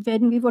defects,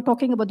 when we were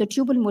talking about the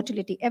tubal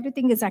motility,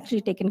 everything is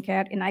actually taken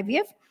care in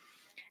IVF.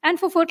 And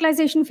for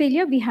fertilization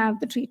failure, we have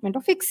the treatment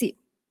of ICSI.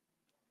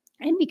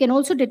 And we can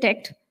also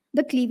detect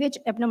the cleavage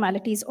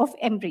abnormalities of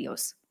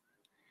embryos.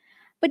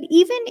 But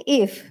even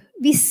if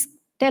we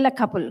tell a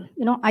couple,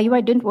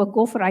 IUI didn't work,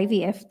 go for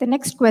IVF, the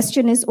next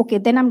question is, okay,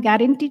 then I'm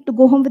guaranteed to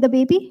go home with a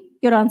baby?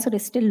 Your answer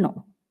is still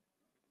no.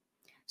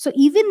 So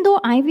even though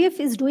IVF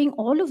is doing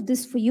all of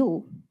this for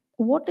you,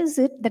 what is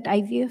it that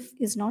IVF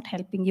is not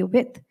helping you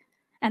with?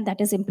 And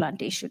that is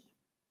implantation.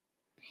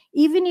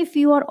 Even if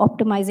you are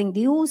optimizing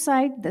the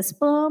oocyte, the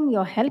sperm,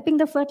 you're helping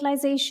the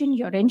fertilization,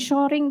 you're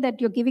ensuring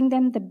that you're giving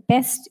them the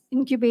best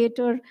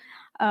incubator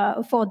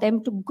for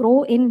them to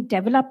grow in,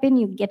 develop in,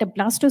 you get a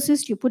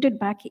blastocyst, you put it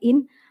back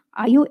in.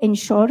 Are you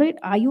ensured?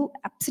 Are you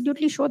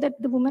absolutely sure that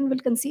the woman will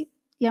conceive?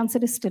 The answer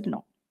is still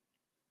no.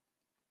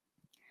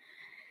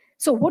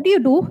 So what do you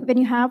do when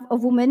you have a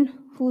woman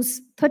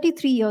who's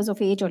 33 years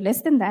of age or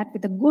less than that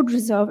with a good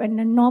reserve and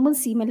a normal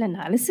semen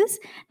analysis?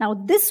 Now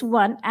this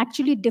one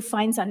actually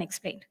defines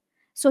unexplained.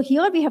 So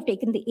here we have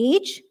taken the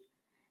age,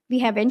 we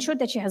have ensured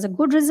that she has a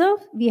good reserve,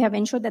 we have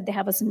ensured that they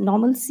have a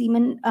normal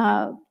semen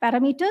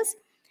parameters,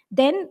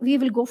 then we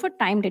will go for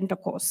timed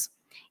intercourse.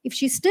 If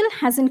she still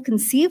hasn't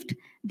conceived,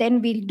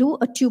 then we'll do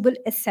a tubal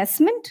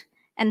assessment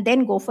and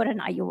then go for an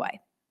IUI.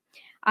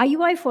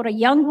 IUI for a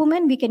young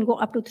woman, we can go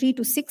up to 3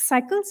 to 6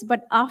 cycles,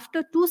 but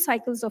after 2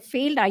 cycles of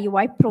failed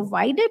IUI,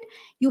 provided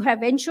you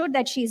have ensured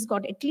that she's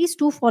got at least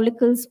 2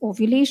 follicles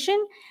ovulation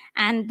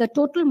and the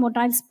total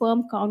motile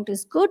sperm count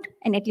is good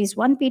and at least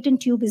 1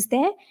 patent tube is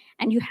there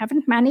and you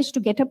haven't managed to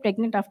get her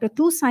pregnant after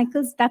 2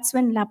 cycles, that's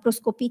when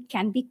laparoscopy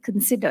can be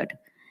considered.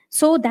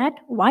 So that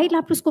why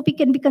laparoscopy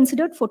can be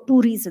considered? For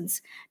 2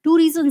 reasons. 2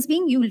 reasons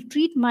being you will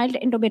treat mild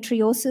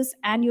endometriosis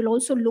and you'll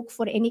also look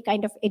for any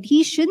kind of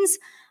adhesions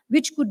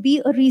which could be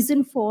a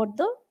reason for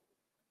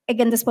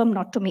the sperm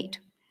not to mate.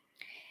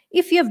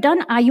 If you have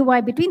done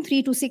IUI between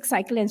 3 to 6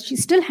 cycles and she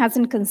still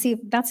hasn't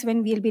conceived, that's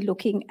when we'll be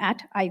looking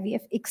at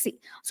IVF ICSI.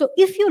 So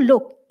if you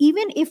look,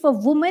 even if a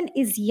woman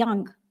is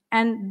young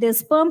and the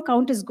sperm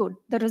count is good,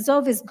 the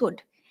reserve is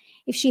good,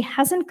 if she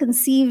hasn't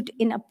conceived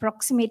in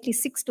approximately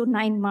 6 to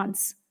 9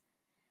 months,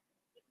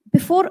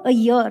 before a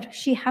year,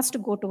 she has to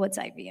go towards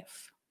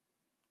IVF.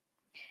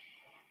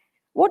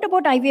 What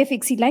about IVF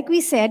ICSI? Like we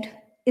said,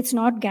 it's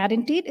not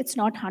guaranteed, it's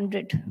not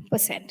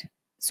 100%.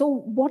 So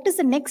what is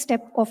the next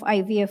step of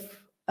IVF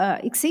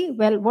ICSI?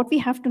 Well, what we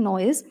have to know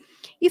is,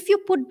 if you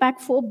put back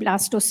 4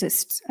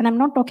 blastocysts, and I'm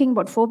not talking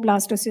about 4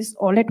 blastocysts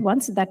all at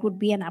once, that would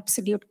be an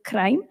absolute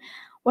crime.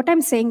 What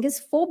I'm saying is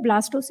 4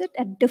 blastocysts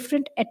at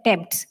different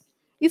attempts.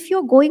 If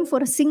you're going for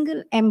a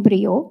single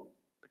embryo,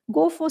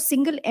 go for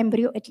single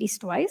embryo at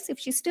least twice. If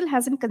she still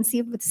hasn't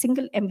conceived with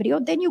single embryo,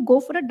 then you go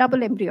for a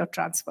double embryo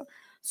transfer.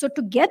 So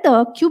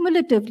together,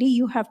 cumulatively,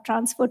 you have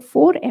transferred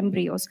 4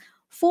 embryos,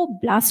 4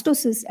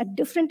 blastocysts at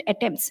different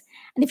attempts.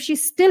 And if she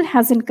still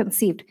hasn't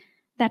conceived,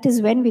 that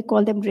is when we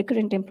call them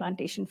recurrent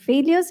implantation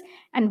failures.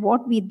 And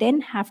what we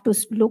then have to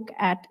look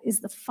at is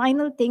the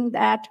final thing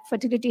that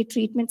fertility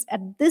treatments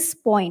at this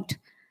point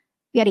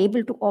we are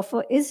able to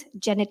offer is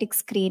genetic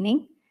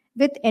screening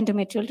with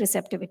endometrial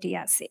receptivity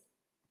assay.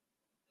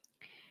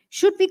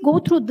 Should we go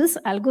through this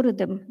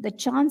algorithm, the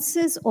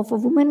chances of a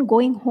woman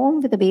going home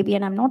with a baby,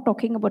 and I'm not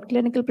talking about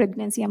clinical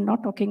pregnancy, I'm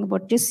not talking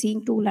about just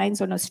seeing 2 lines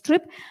on a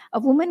strip,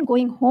 a woman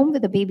going home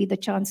with a baby, the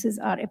chances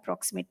are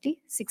approximately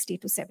 60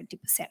 to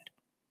 70%.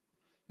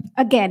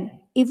 Again,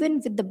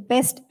 even with the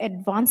best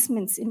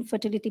advancements in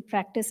fertility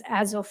practice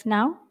as of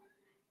now,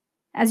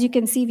 as you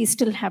can see, we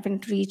still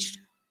haven't reached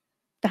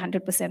the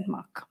 100%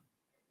 mark.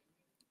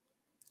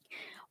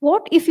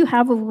 What if you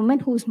have a woman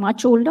who's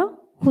much older,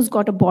 who's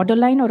got a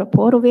borderline or a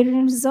poor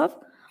ovarian reserve,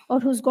 or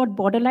who's got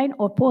borderline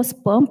or poor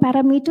sperm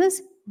parameters?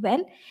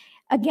 Well,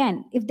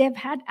 again, if they've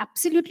had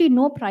absolutely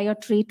no prior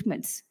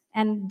treatments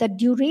and the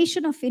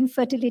duration of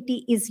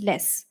infertility is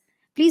less,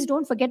 please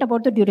don't forget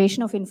about the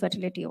duration of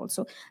infertility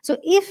also. So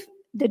if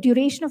the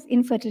duration of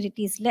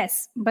infertility is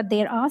less, but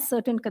there are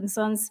certain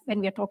concerns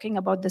when we are talking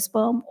about the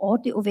sperm or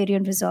the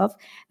ovarian reserve,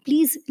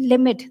 please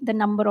limit the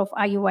number of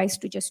IUIs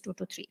to just 2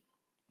 to 3.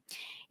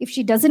 If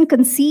she doesn't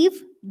conceive,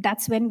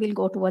 that's when we'll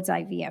go towards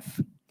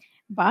IVF.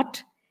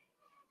 But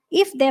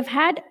if they've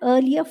had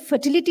earlier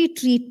fertility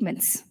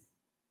treatments,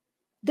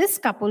 this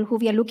couple who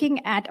we are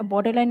looking at a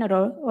borderline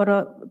or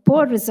a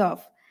poor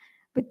reserve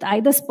with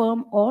either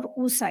sperm or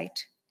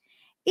oocyte,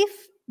 if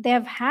they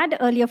have had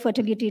earlier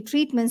fertility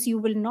treatments, you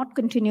will not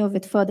continue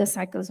with further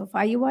cycles of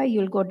IUI,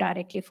 you'll go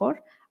directly for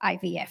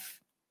IVF.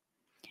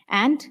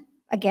 And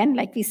again,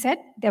 like we said,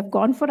 they've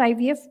gone for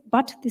IVF,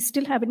 but they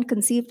still haven't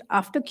conceived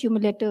after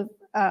cumulative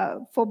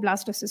 4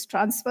 blastocyst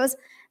transfers.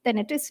 then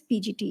it is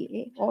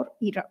PGTA or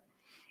ERA.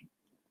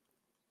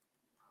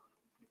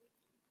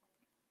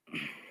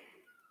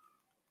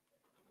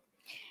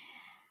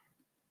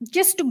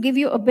 Just to give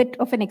you a bit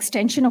of an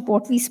extension of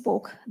what we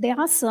spoke, there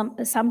are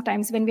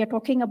sometimes when we are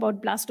talking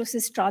about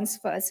blastocyst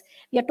transfers,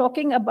 we are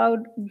talking about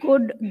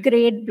good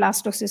grade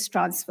blastocyst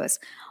transfers.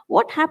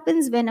 What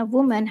happens when a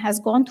woman has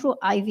gone through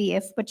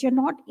IVF, but you're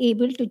not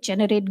able to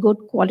generate good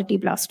quality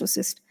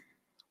blastocyst?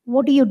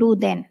 What do you do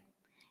then?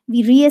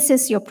 We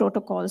reassess your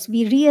protocols.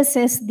 We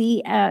reassess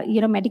the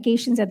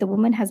medications that the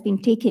woman has been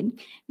taking.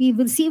 We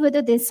will see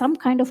whether there's some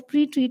kind of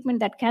pre-treatment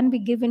that can be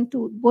given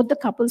to both the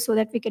couples so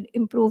that we can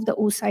improve the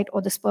oocyte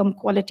or the sperm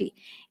quality.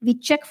 We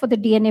check for the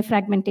DNA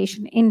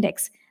fragmentation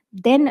index,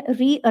 then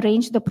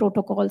rearrange the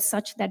protocol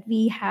such that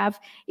we have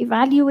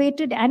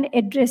evaluated and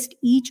addressed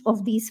each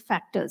of these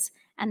factors.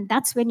 And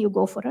that's when you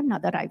go for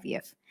another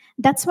IVF.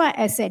 That's why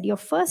I said your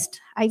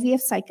first IVF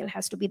cycle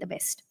has to be the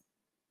best.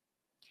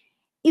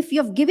 If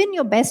you've given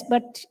your best,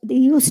 but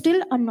you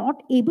still are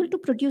not able to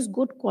produce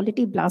good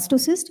quality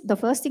blastocyst, the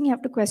first thing you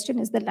have to question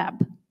is the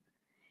lab.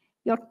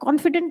 You're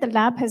confident the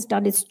lab has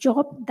done its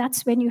job.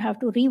 That's when you have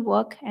to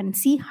rework and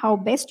see how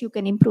best you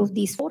can improve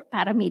these 4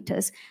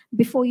 parameters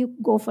before you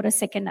go for a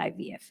second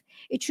IVF.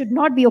 It should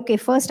not be, okay,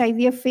 first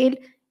IVF failed,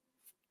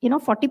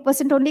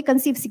 40% only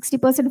conceive,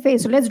 60% fail,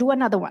 so let's do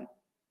another one.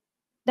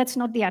 That's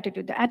not the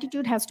attitude. The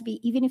attitude has to be,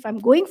 even if I'm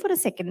going for a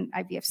second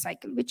IVF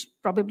cycle, which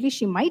probably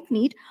she might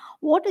need,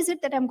 what is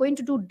it that I'm going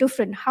to do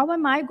different? How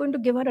am I going to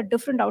give her a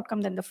different outcome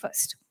than the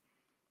first?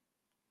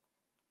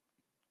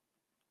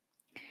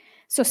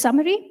 So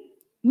summary,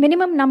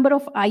 minimum number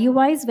of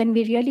IUIs, when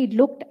we really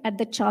looked at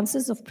the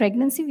chances of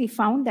pregnancy, we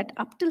found that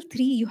up till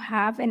 3, you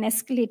have an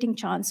escalating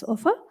chance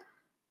of a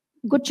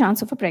good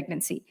chance of a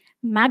pregnancy.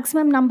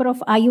 Maximum number of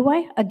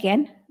IUI,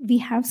 again, we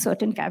have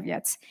certain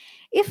caveats.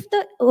 If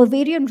the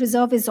ovarian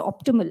reserve is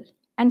optimal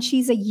and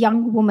she's a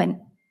young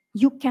woman,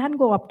 you can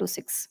go up to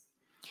 6.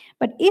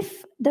 But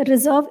if the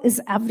reserve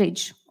is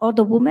average or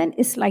the woman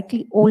is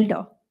slightly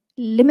older,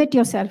 limit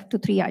yourself to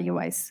 3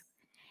 IUIs.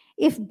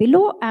 If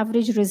below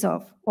average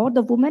reserve or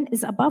the woman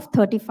is above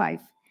 35,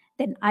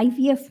 then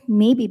IVF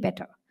may be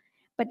better.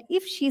 But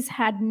if she's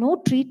had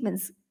no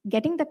treatments,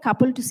 getting the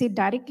couple to say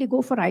directly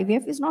go for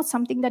IVF is not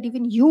something that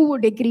even you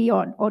would agree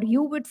on or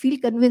you would feel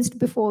convinced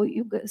before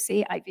you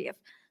say IVF.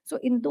 So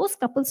in those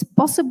couples,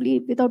 possibly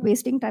without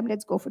wasting time,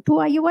 let's go for 2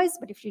 IUIs.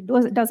 But if she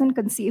doesn't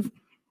conceive,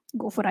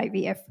 go for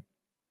IVF.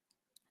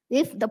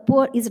 If the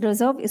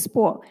reserve is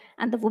poor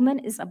and the woman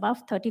is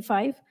above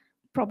 35,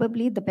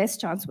 probably the best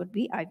chance would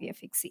be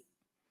IVF-ICSI.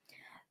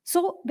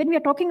 So when we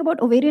are talking about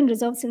ovarian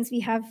reserve, since we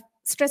have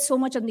stressed so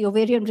much on the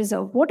ovarian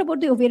reserve, what about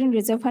the ovarian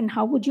reserve and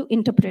how would you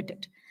interpret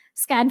it?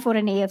 Scan for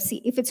an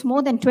AFC. If it's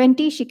more than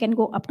 20, she can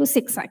go up to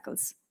 6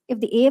 cycles. If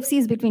the AFC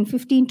is between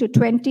 15 to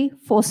 20,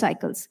 4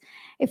 cycles.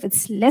 If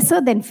it's lesser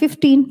than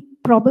 15,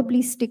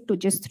 probably stick to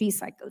just 3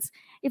 cycles.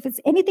 If it's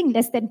anything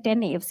less than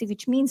 10 AFC,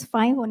 which means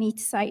 5 on each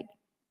side,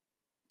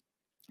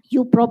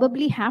 you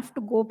probably have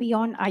to go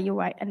beyond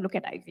IUI and look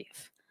at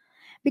IVF.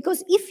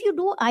 Because if you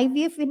do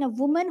IVF in a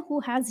woman who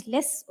has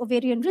less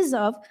ovarian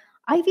reserve,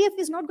 IVF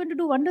is not going to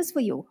do wonders for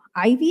you.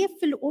 IVF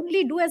will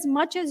only do as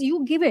much as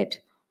you give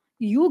it.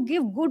 You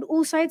give good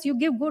oocytes, you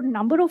give good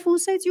number of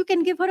oocytes, you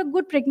can give her a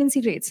good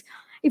pregnancy rates.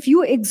 If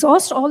you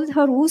exhaust all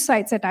her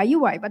oocytes at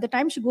IUI, by the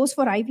time she goes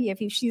for IVF,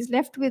 if she's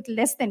left with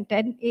less than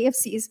 10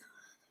 AFCs,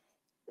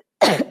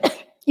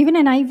 even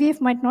an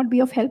IVF might not be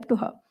of help to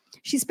her.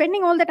 She's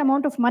spending all that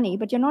amount of money,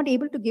 but you're not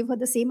able to give her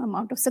the same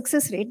amount of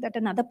success rate that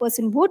another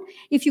person would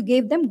if you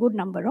gave them good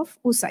number of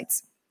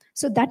oocytes.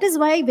 So that is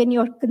why when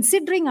you're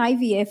considering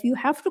IVF, you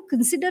have to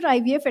consider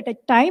IVF at a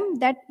time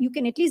that you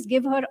can at least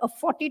give her a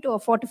 40 to a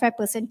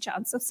 45%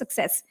 chance of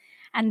success.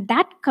 And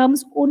that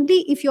comes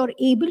only if you're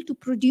able to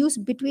produce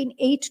between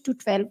 8 to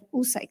 12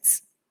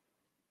 oocytes.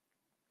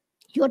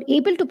 You're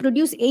able to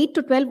produce 8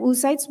 to 12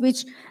 oocytes,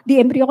 which the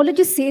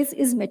embryologist says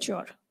is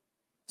mature.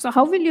 So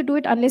how will you do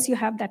it unless you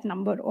have that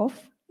number of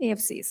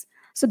AFCs?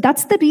 So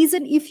that's the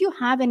reason if you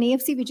have an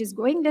AFC which is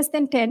going less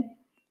than 10,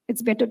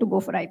 it's better to go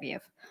for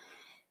IVF.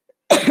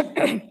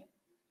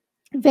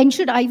 When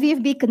should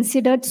IVF be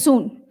considered?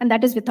 Soon, and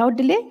that is without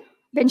delay.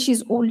 When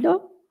she's older,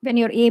 when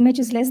your AMH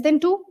is less than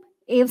 2,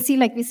 AFC,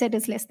 like we said,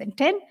 is less than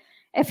 10,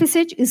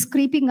 FSH is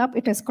creeping up,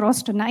 it has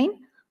crossed 9,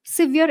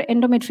 severe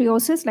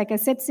endometriosis, like I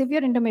said,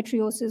 severe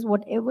endometriosis,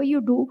 whatever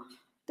you do,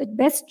 the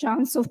best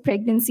chance of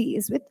pregnancy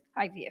is with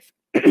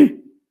IVF.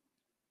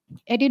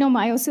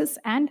 Adenomyosis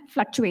and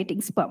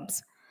fluctuating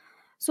sperms.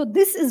 So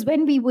this is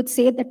when we would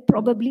say that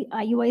probably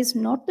IUI is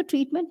not the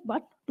treatment,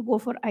 but to go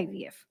for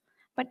IVF.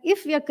 But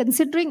if we are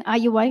considering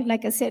IUI,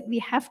 like I said, we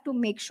have to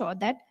make sure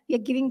that we are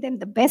giving them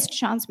the best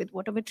chance with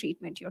whatever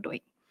treatment you're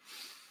doing.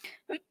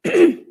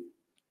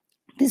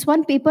 This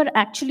one paper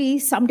actually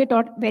summed it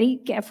out very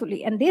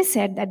carefully, and they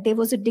said that there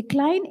was a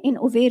decline in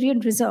ovarian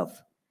reserve,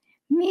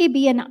 may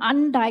be an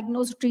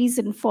undiagnosed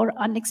reason for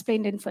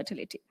unexplained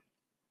infertility.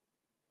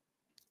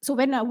 So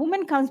when a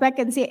woman comes back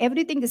and say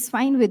everything is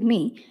fine with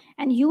me,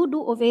 and you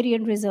do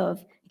ovarian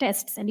reserve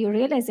tests and you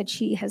realize that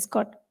she has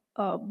got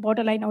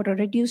borderline or a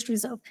reduced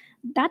reserve,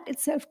 that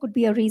itself could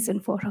be a reason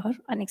for her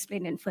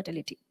unexplained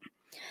infertility.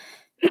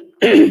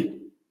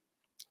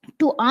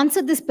 To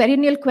answer this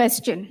perennial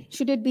question,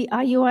 should it be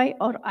IUI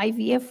or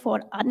IVF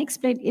for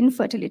unexplained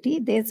infertility,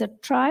 there's a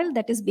trial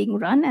that is being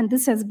run, and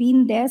this has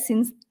been there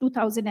since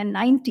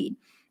 2019.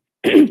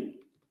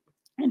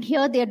 And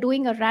here they are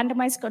doing a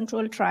randomized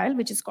control trial,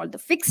 which is called the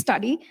FIX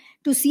study,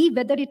 to see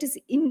whether it is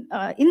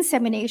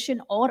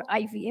insemination or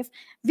IVF,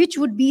 which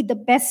would be the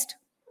best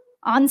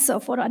answer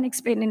for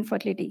unexplained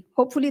infertility.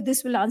 Hopefully,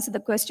 this will answer the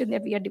question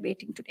that we are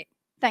debating today.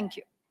 Thank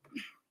you.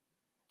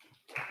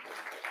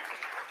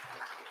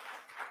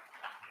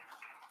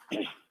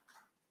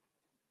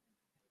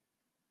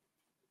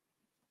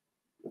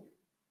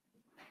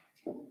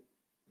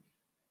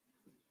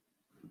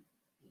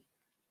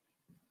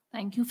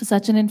 Thank you for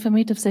such an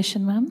informative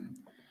session, ma'am.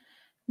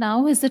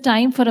 Now is the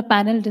time for a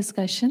panel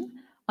discussion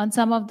on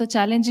some of the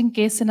challenging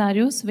case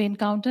scenarios we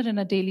encounter in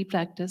our daily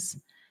practice.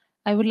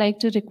 I would like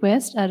to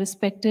request our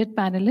respected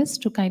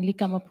panelists to kindly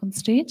come up on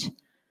stage.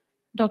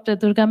 Dr.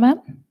 Durga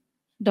ma'am,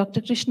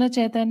 Dr. Krishna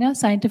Chaitanya,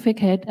 Scientific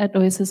Head at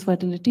Oasis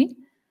Fertility,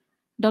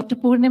 Dr.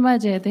 Purnima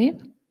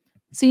Jayadev,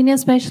 Senior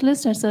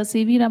Specialist at Sir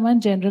C.V.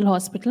 Raman General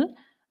Hospital,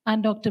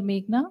 and Dr.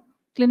 Meghna,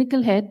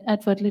 Clinical Head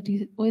at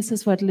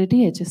Oasis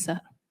Fertility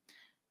HSR.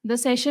 The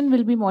session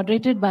will be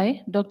moderated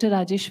by Dr.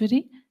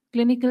 Rajeshwari,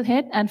 Clinical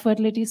Head and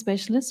Fertility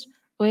Specialist,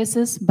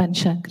 Oasis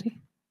Banashankari.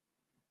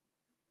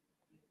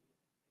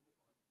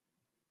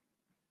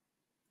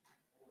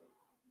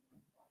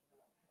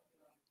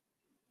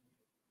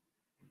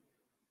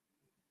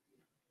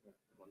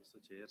 Once the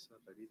chairs are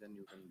ready, then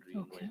you can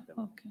re-invite them.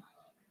 Okay.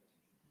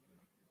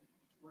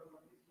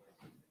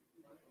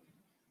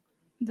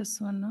 This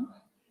one, no?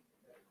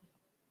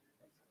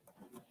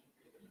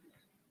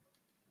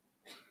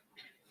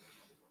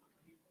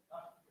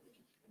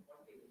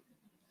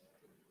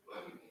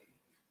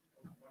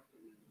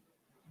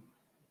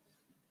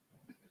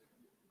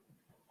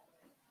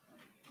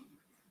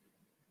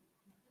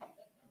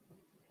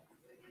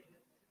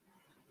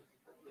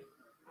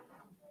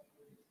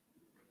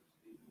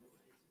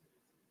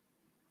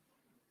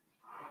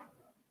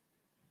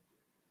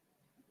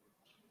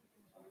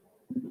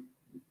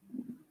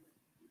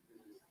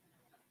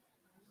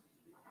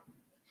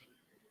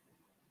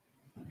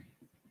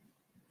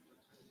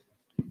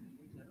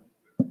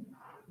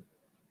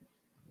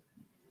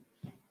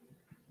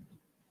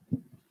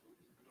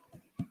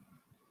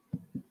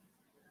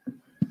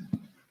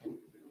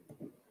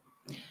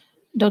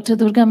 Dr.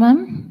 Durga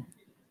ma'am,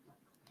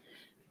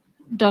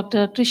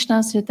 Dr.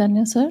 Krishna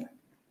Chaitanya sir,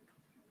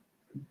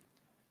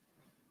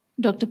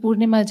 Dr.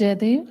 Purnima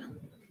Jayadev,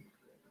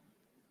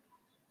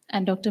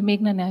 and Dr.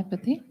 Meghna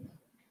Nyapati.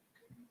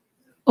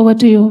 Over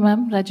to you,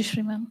 ma'am,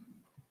 Rajeshwari ma'am.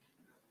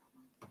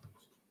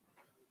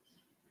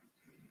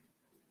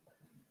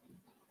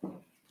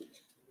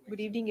 Good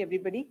evening,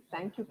 everybody.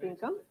 Thank you,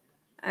 Prinkam.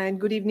 And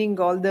good evening,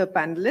 all the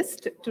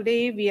panelists.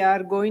 Today, we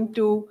are going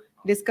to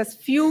discuss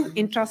few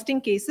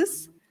interesting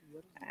cases,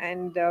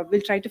 and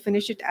we'll try to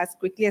finish it as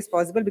quickly as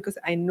possible because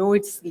I know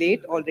it's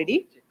late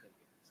already.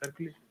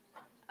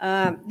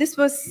 This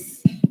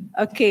was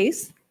a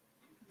case,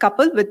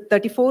 couple with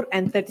 34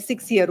 and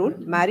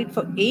 36-year-old, married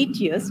for 8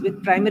 years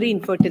with primary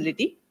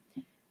infertility.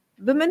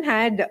 Women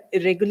had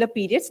irregular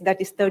periods,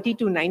 that is 30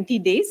 to 90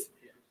 days,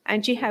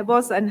 and she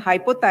was on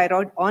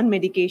hypothyroid on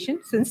medication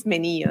since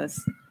many years.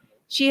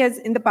 She has,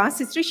 in the past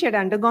history, she had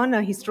undergone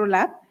a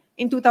hysterolab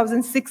in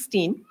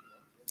 2016.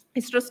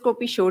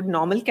 Hysteroscopy showed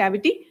normal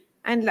cavity,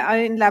 and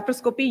in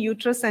laparoscopy,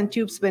 uterus and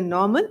tubes were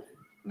normal.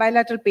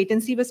 Bilateral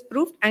patency was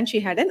proved, and she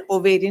had an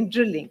ovarian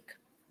drilling.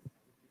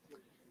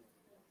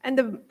 And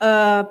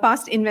the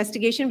past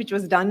investigation, which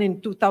was done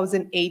in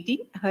 2018,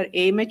 her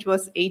AMH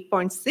was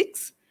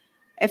 8.6,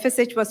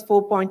 FSH was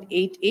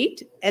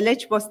 4.88,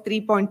 LH was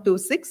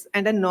 3.26,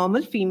 and a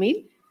normal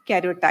female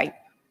karyotype.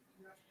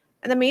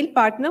 And the male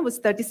partner was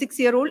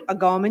 36-year-old, a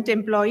government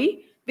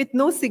employee with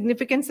no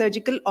significant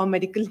surgical or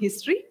medical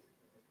history.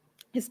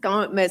 His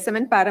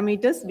 7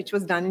 parameters, which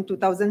was done in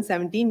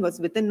 2017, was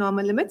within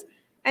normal limits,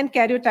 and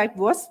karyotype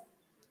was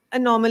a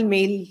normal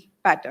male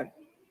pattern.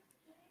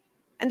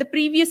 And the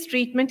previous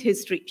treatment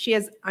history, she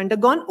has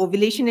undergone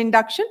ovulation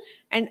induction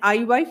and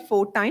IUI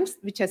 4 times,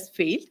 which has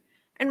failed.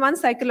 And 1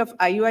 cycle of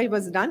IUI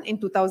was done in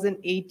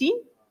 2018.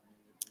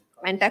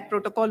 Antac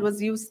protocol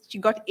was used. She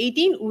got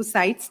 18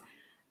 oocytes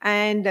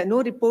and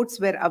no reports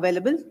were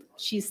available.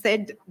 She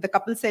said, the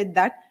couple said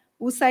that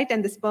oocyte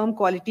and the sperm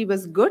quality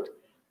was good,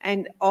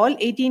 and all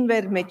 18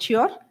 were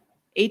mature.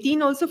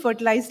 18 also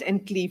fertilized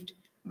and cleaved.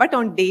 But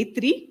on day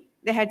 3,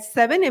 they had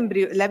 11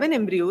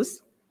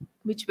 embryos,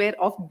 which were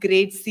of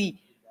grade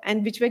C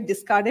and which were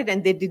discarded,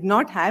 and they did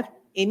not have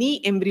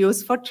any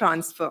embryos for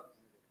transfer.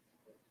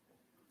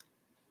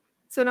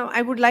 So now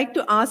I would like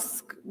to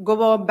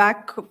go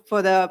back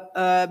for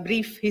the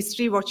brief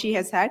history, what she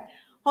has had.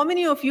 How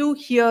many of you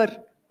here,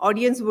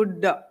 audience,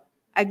 would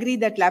agree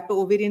that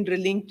lapo-ovarian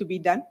drilling to be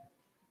done?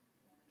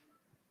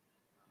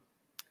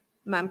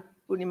 Ma'am,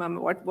 Purnima,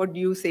 what do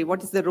you say?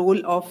 What is the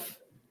role of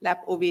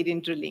lapo-ovarian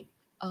drilling?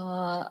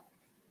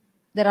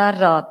 there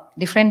are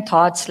different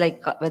thoughts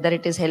like whether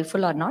it is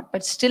helpful or not,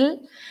 but still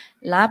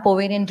lap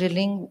ovarian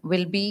drilling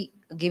will be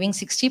giving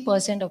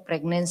 60% of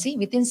pregnancy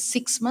within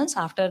 6 months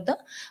after the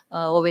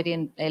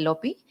ovarian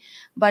LOP.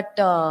 But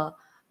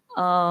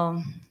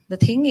the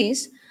thing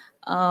is,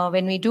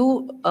 when we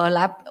do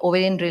lap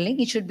ovarian drilling,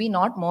 it should be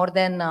not more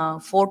than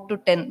 4 to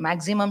 10,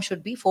 maximum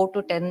should be 4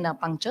 to 10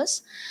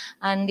 punctures.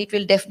 And it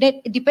will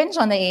definitely, it depends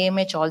on the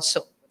AMH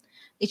also.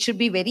 It should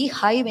be very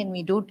high when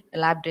we do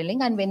lab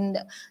drilling, and when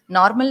the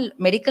normal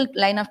medical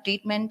line of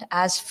treatment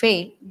has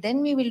failed,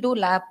 then we will do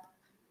lab.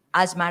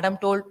 As madam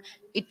told,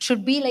 it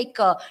should be like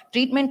a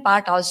treatment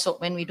part also.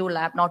 When we do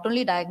lab, not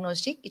only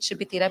diagnostic, it should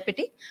be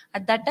therapeutic.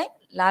 At that time,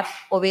 lab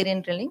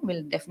ovarian drilling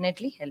will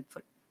definitely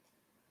helpful.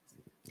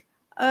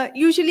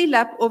 Usually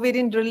lab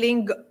ovarian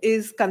drilling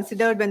is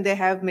considered when they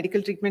have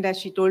medical treatment, as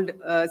she told,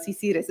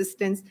 CC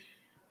resistance,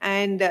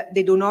 and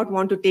they do not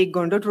want to take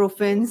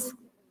gonadotrophins,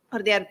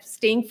 or they are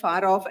staying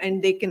far off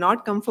and they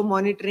cannot come for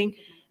monitoring.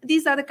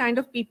 These are the kind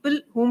of people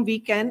whom we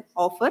can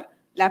offer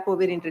lap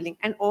ovarian drilling.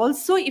 And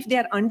also, if they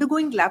are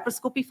undergoing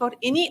laparoscopy for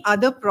any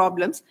other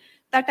problems,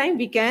 that time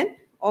we can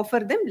offer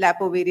them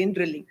lap ovarian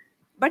drilling.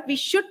 But we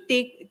should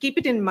keep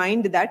it in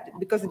mind that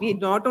because we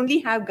not only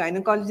have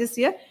gynecologists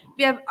here,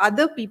 we have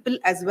other people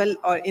as well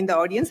in the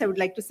audience. I would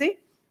like to say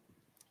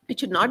it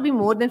should not be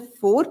more than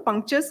 4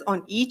 punctures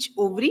on each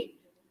ovary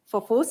for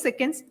 4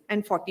 seconds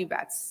and 40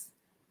 watts.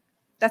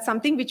 That's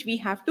something which we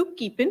have to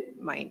keep in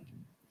mind.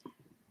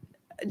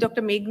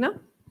 Dr.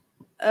 Meghna,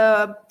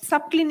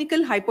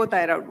 subclinical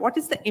hypothyroid, what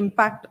is the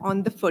impact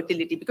on the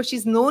fertility? Because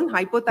she's known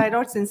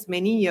hypothyroid since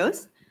many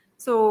years.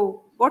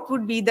 So what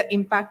would be the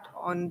impact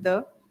on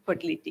the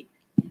fertility?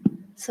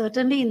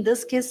 Certainly in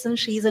this case, since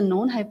she is a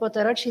known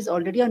hypothyroid, she's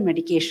already on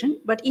medication.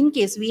 But in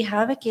case we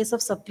have a case of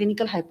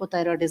subclinical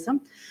hypothyroidism,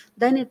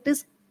 then it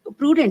is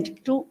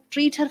prudent to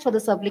treat her for the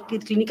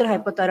subclinical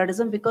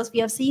hypothyroidism, because we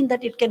have seen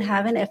that it can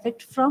have an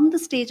effect from the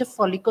stage of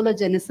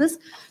folliculogenesis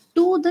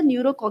to the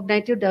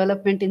neurocognitive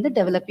development in the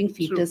developing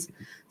fetus. True.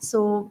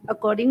 So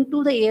according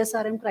to the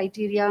ASRM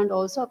criteria and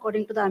also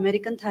according to the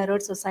American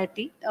Thyroid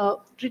Society,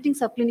 treating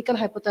subclinical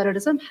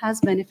hypothyroidism has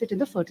benefit in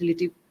the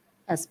fertility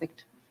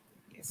aspect.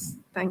 Yes,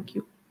 thank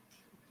you.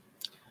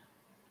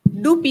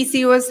 Do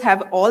PCOS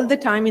have all the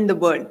time in the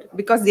world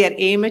because their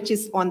AMH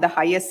is on the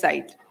higher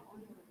side?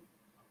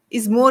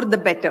 Is more the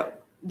better?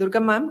 Durga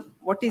ma'am,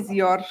 what is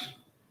your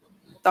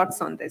thoughts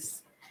on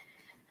this?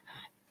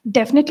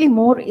 Definitely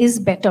more is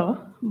better,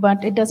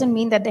 but it doesn't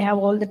mean that they have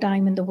all the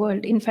time in the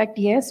world. In fact,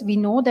 yes, we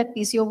know that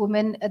PCO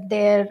women,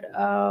 their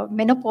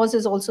menopause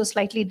is also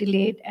slightly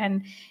delayed,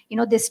 and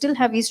they still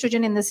have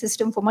estrogen in the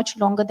system for much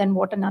longer than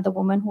what another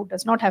woman who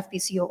does not have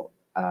PCO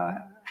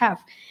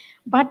have.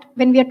 But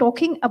when we are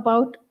talking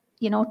about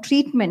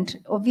treatment,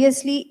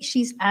 obviously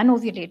she's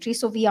anovulatory,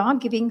 so we are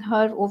giving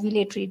her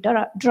ovulatory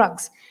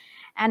drugs.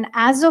 And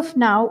as of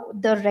now,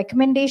 the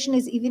recommendation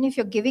is even if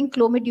you're giving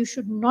Clomid, you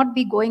should not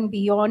be going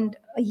beyond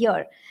a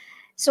year.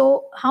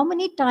 So how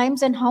many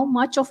times and how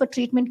much of a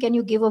treatment can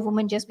you give a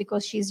woman just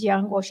because she's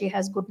young or she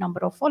has good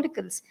number of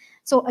follicles?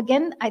 So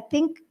again, I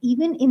think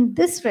even in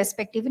this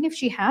respect, even if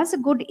she has a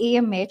good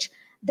AMH,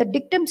 the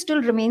dictum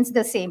still remains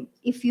the same.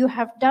 If you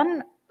have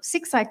done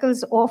 6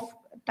 cycles of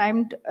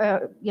timed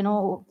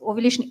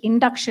ovulation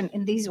induction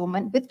in these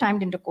women with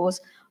timed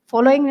intercourse,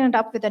 following it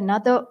up with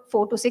another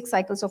 4 to 6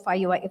 cycles of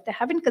IUI, if they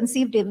haven't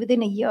conceived it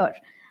within a year,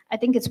 I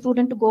think it's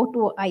prudent to go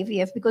to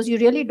IVF, because you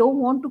really don't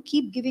want to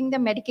keep giving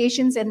them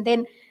medications and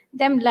then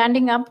them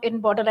landing up in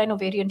borderline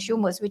ovarian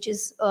tumors, which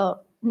is a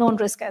known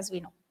risk, as we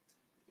know.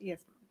 Yes,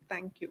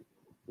 thank you.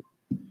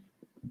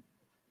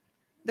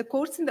 The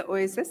course in the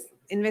OSS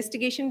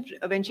investigation,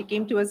 when she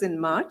came to us in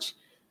March,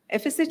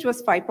 FSH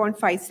was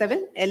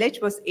 5.57,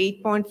 LH was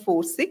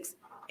 8.46,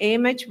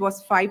 AMH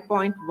was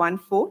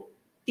 5.14,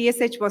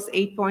 TSH was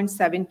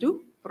 8.72,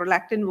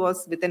 prolactin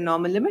was within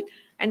normal limit,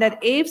 and her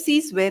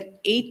AFCs were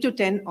 8 to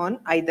 10 on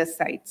either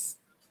sides.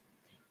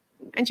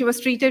 And she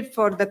was treated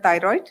for the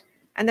thyroid,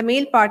 and the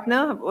male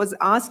partner was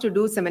asked to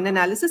do semen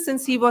analysis.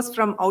 Since he was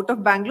from out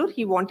of Bangalore,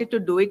 he wanted to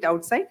do it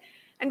outside,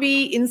 and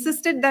we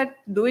insisted that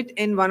do it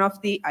in one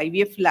of the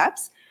IVF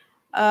labs.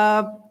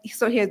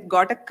 So he had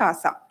got a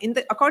CASA.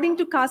 According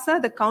to CASA,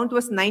 the count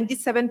was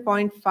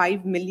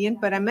 97.5 million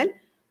per ml.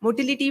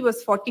 Motility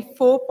was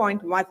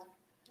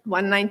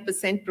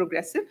 44.19%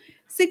 progressive,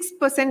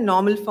 6%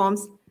 normal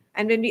forms.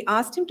 And when we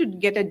asked him to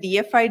get a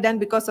DFI done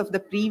because of the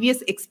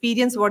previous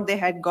experience what they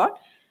had got,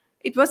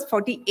 it was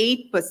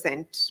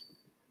 48%.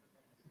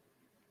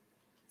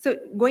 So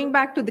going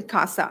back to the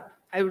CASA,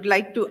 I would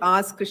like to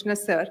ask Krishna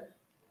sir,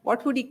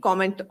 what would he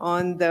comment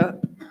on the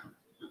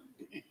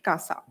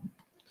CASA?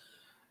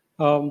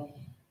 Well,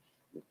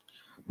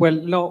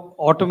 no,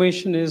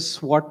 automation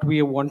is what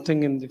we are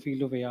wanting in the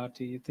field of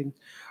ART. I think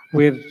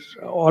we're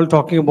all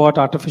talking about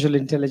artificial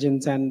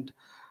intelligence, and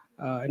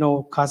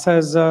CASA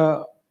is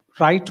a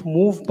right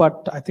move,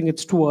 but I think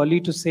it's too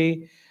early to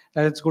say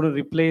that it's going to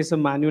replace a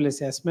manual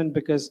assessment,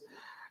 because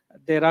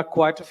there are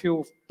quite a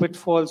few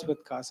pitfalls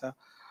with CASA.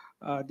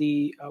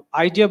 The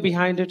idea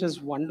behind it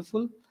is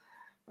wonderful,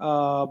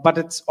 but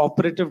it's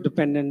operative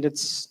dependent.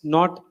 It's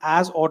not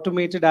as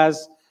automated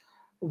as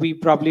we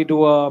probably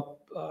do a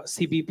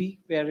CBP,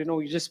 where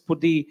you just put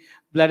the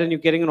blood and you're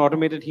getting an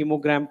automated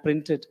hemogram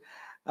printed.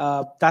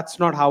 That's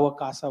not how a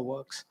CASA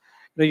works.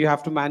 You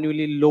have to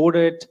manually load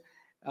it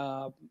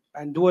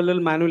and do a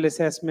little manual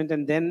assessment,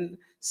 and then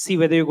see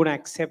whether you're going to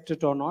accept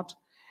it or not.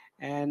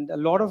 And a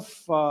lot of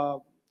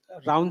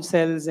round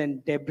cells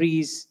and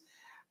debris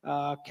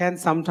can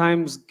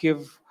sometimes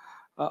give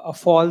a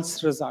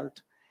false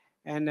result.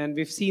 And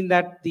we've seen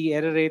that the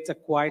error rates are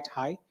quite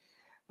high.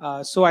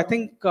 So I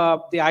think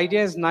the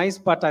idea is nice,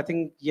 but I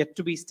think yet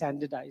to be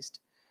standardized.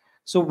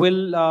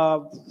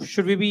 So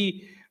should we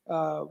be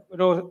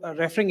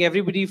referring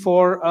everybody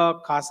for a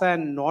CASA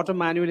and not a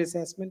manual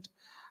assessment?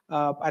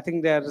 I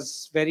think there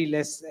is very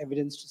less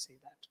evidence to say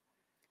that.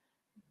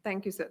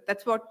 Thank you, sir.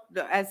 That's what,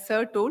 as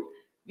sir told,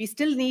 we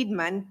still need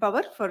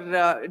manpower for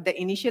the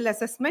initial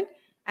assessment,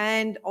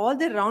 and all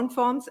the round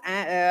forms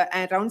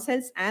and round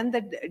cells and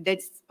the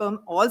dead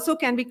sperm also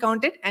can be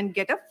counted and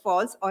get a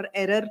false or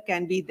error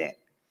can be there.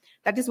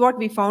 That is what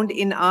we found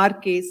in our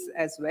case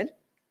as well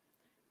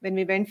when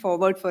we went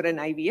forward for an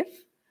IVF.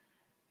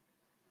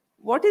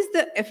 What is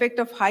the effect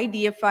of high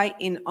DFI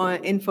in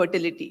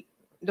infertility?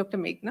 Dr.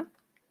 Meghna?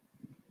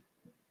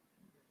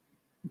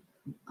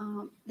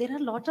 There are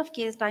a lot of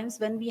times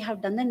when we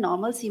have done a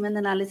normal semen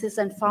analysis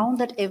and found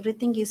that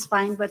everything is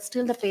fine, but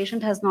still the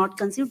patient has not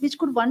conceived, which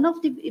could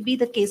be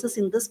the cases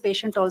in this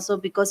patient also,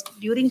 because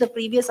during the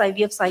previous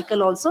IVF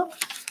cycle also,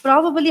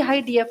 probably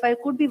high DFI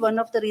could be one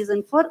of the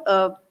reasons for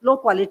low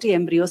quality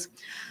embryos.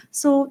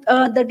 So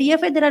the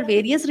DFI, there are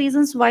various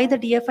reasons why the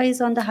DFI is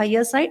on the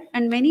higher side,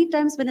 and many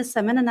times when a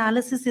semen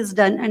analysis is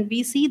done and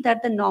we see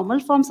that the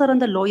normal forms are on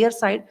the lower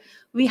side,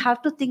 we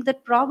have to think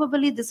that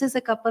probably this is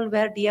a couple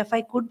where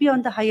DFI could be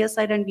on the higher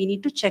side, and we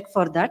need to check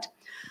for that.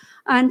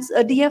 And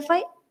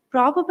DFI,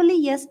 probably,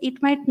 yes,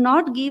 it might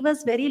not give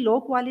us very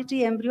low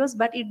quality embryos,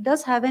 but it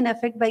does have an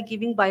effect by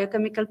giving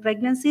biochemical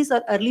pregnancies,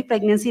 or early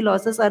pregnancy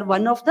losses are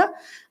one of the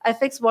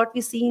effects what we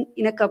see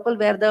in a couple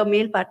where the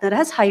male partner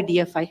has high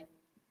DFI.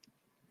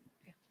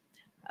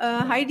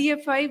 High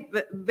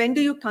DFI, when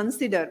do you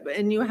consider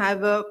when you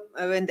have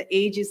when the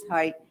age is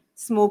high,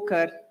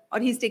 smoker, or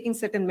he's taking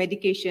certain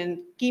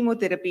medication,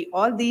 chemotherapy,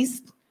 all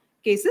these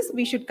cases,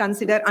 we should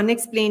consider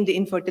unexplained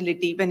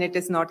infertility when it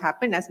has not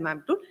happened, as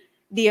ma'am told.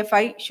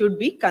 DFI should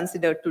be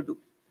considered to do.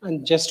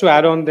 And just to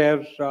add on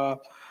there,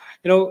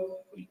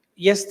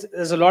 yes,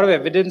 there's a lot of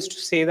evidence to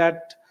say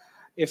that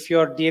if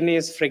your DNA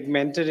is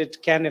fragmented,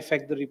 it can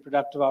affect the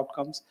reproductive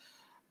outcomes.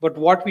 But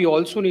what we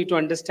also need to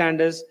understand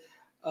is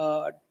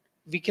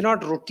we cannot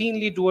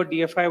routinely do a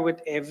DFI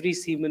with every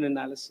semen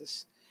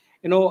analysis.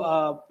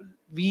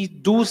 We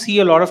do see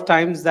a lot of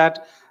times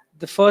that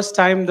the first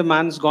time the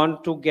man's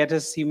gone to get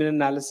his semen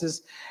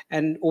analysis,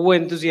 and over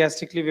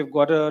enthusiastically we've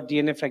got a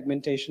DNA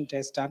fragmentation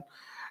test done.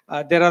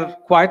 There are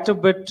quite a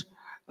bit,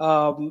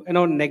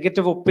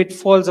 negative or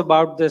pitfalls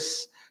about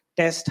this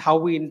test, how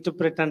we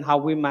interpret and how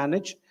we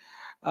manage.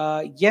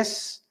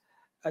 Yes,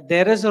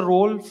 there is a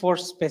role for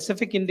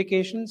specific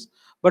indications,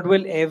 but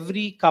will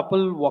every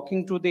couple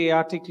walking to the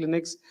ART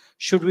clinics,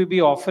 should we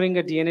be offering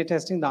a DNA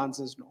testing? The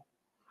answer is no.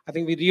 I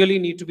think we really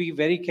need to be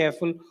very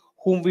careful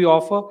whom we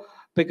offer,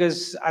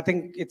 because I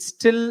think it's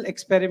still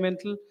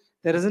experimental.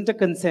 There isn't a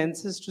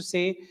consensus to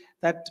say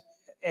that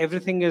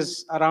everything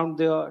is around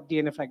the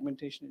DNA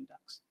fragmentation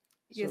index.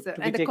 Yes, sir.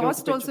 And the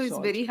cost also is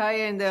very high,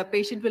 and the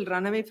patient will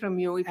run away from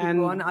you if you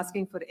go on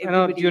asking for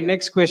everybody. Your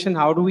next question,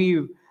 how do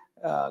we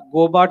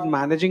go about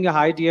managing a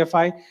high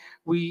DFI?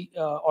 We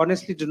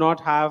honestly do not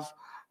have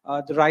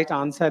the right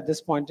answer at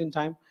this point in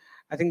time.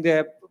 I think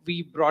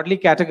we broadly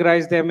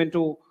categorize them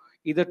into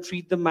either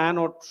treat the man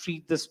or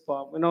treat the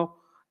sperm.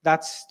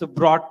 That's the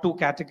broad two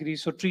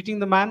categories. So treating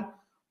the man,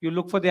 you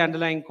look for the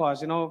underlying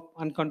cause,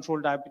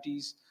 uncontrolled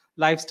diabetes,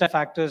 lifestyle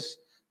factors,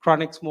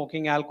 chronic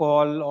smoking,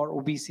 alcohol, or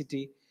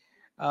obesity.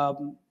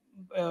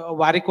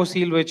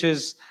 Varicocele, which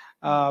is,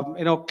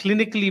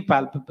 clinically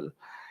palpable.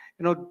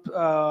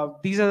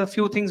 These are the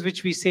few things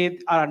which we say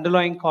are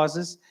underlying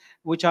causes,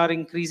 which are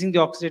increasing the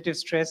oxidative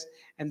stress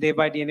and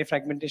thereby DNA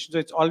fragmentation. So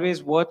it's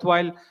always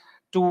worthwhile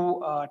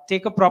to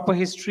take a proper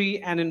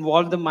history and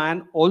involve the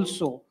man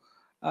also,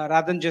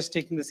 rather than just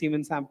taking the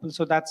semen sample.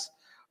 So that's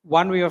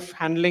one way of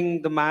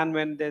handling the man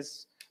when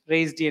there's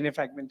raised DNA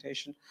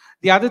fragmentation.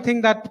 The other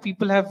thing that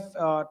people have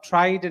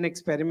tried and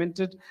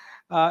experimented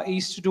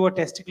is to do a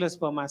testicular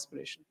sperm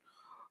aspiration.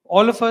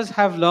 All of us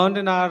have learned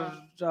in our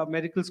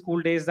medical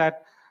school days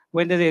that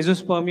when there's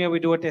azoospermia, we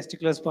do a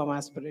testicular sperm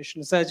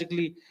aspiration,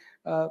 surgically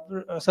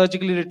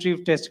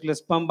retrieved testicular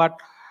sperm. But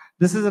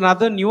this is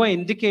another newer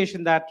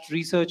indication that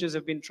researchers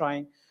have been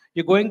trying.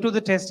 You're going to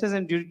the testes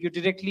and you're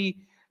directly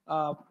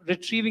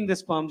retrieving the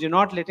sperms. You're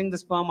not letting the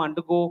sperm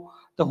undergo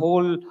the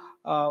whole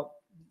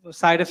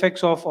side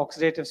effects of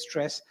oxidative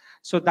stress.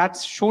 So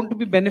that's shown to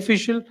be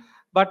beneficial,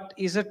 but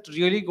is it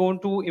really going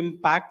to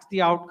impact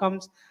the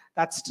outcomes?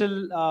 That's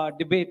still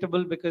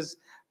debatable, because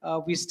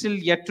we still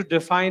yet to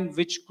define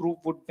which group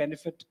would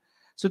benefit.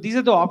 So these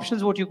are the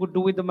options what you could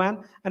do with the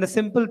man, and a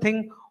simple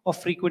thing of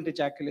frequent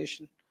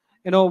ejaculation.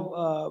 You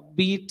know,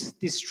 be it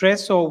the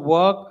stress or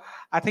work,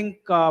 I think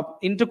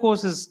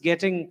intercourse is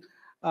getting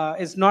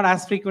is not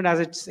as frequent as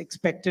it's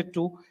expected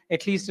to,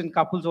 at least in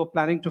couples who are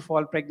planning to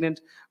fall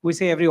pregnant. We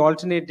say every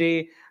alternate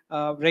day,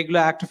 regular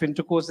act of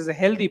intercourse is a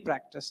healthy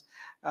practice.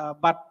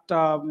 But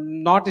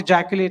not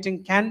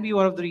ejaculating can be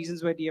one of the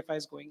reasons why DFI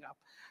is going up.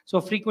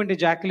 So frequent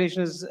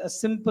ejaculation is a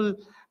simple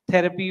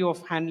therapy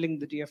of handling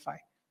the DFI.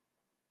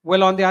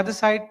 Well, on the other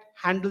side,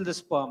 handle the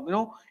sperm. You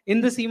know,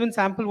 in the semen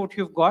sample, what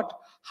you've got,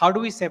 how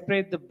do we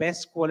separate the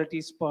best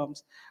quality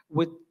sperms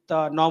with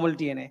normal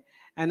DNA?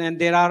 And then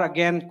there are,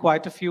 again,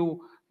 quite a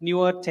few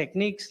newer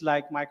techniques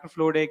like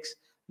microfluidics,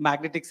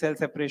 magnetic cell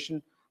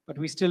separation, but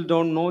we still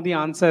don't know the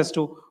answer as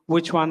to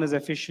which one is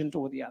efficient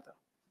over the other.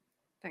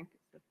 Thank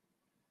you,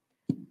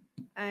 sir.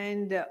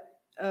 And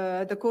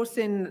the course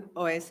in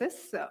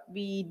OSS,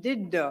 we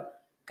did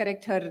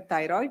correct her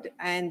thyroid,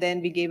 and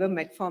then we gave her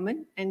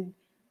metformin. And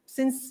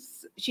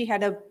since she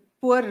had a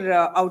poor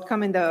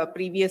outcome in the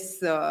previous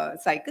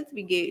cycles,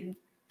 we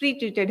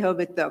pre-treated her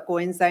with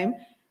coenzyme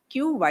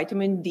Q,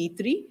 vitamin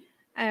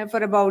D3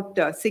 for about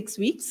 6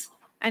 weeks.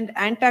 And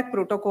ANTAC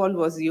protocol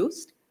was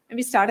used. And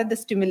we started the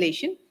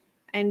stimulation.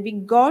 And we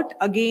got,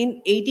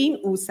 again,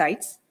 18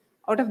 oocytes.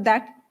 Out of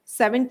that,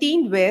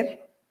 17 were...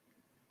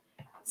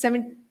 Sorry.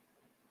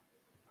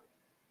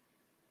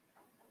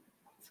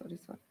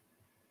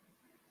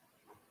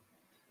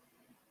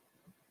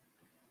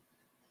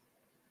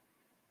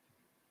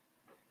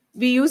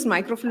 We used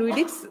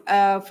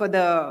microfluidics for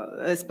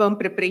the sperm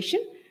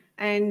preparation,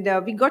 and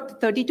we got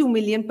 32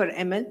 million per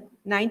ml,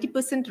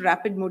 90%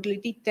 rapid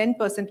motility,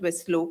 10%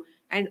 was slow,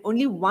 and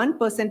only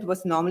 1%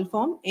 was normal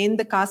form. In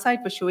the CASA, it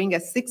was showing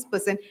as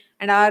 6%,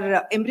 and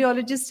our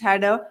embryologist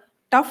had a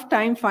tough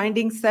time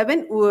finding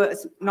 7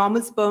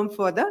 normal sperm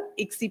for the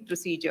ICSI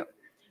procedure.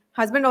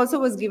 Husband also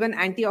was given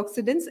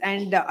antioxidants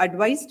and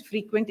advised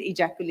frequent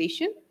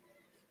ejaculation.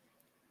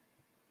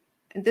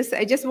 And this,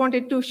 I just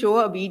wanted to show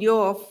a video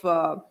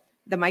of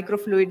the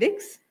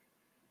microfluidics.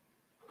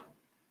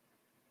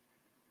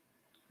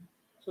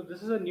 So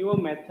this is a newer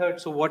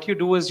method. So what you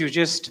do is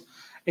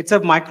it's a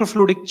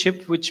microfluidic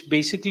chip which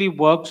basically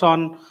works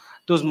on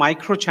those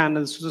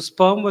microchannels. So the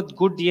sperm with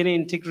good DNA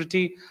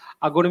integrity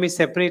are going to be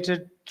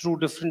separated through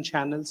different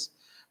channels.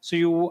 So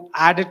you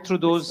add it through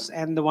those,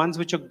 and the ones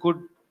which are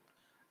good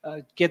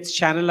gets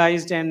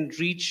channelized and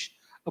reach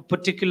a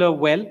particular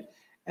well,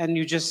 and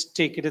you just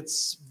take it.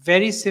 It's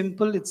very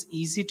simple. It's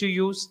easy to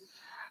use.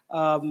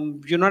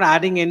 You're not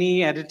adding any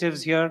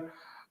additives here.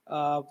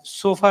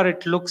 So far,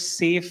 it looks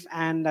safe,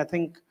 and I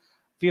think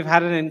we've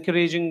had an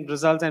encouraging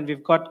result, and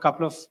we've got a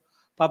couple of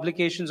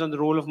publications on the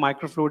role of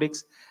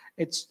microfluidics.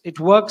 It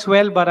works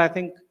well, but I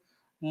think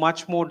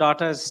much more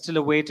data is still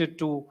awaited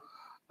to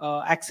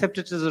accept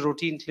it as a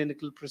routine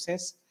clinical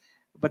process.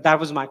 But that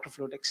was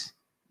microfluidics.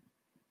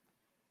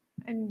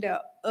 And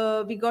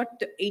we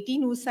got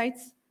 18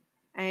 oocytes,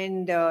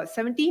 and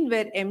 17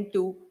 were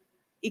M2.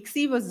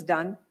 ICSI was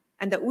done,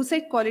 and the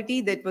oocyte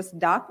quality, that was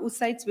dark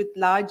oocytes with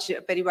large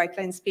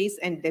perivitelline space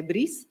and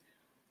debris.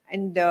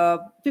 And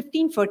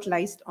 15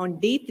 fertilized. On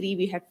day 3,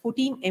 we had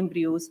 14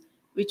 embryos,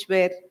 which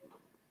were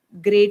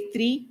grade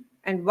 3,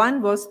 and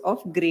 1 was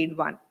of grade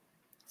 1.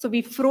 So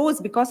we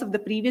froze, because of the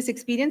previous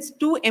experience,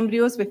 2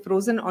 embryos were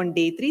frozen on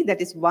day 3,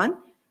 that is 1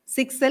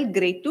 6-cell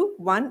grade 2,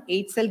 1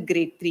 8-cell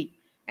grade 3.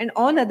 And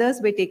all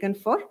others were taken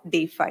for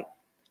day 5.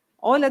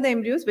 All other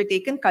embryos were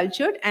taken,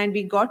 cultured, and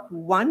we got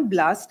 1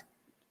 blast,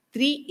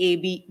 3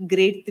 AB,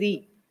 grade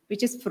 3,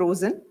 which is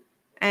frozen,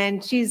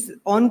 and she's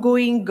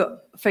ongoing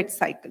FET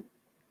cycle.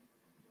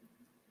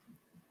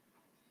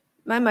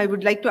 Ma'am, I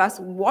would like to ask,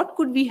 what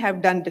could we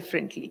have done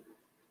differently?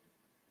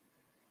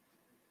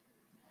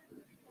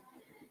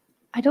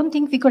 I don't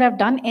think we could have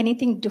done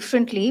anything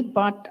differently,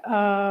 but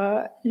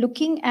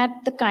looking at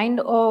the kind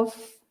of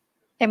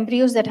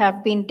embryos that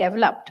have been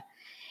developed,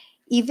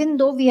 even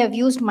though we have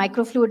used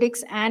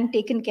microfluidics and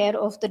taken care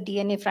of the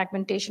DNA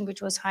fragmentation,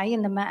 which was high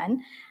in the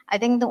man, I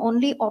think the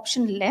only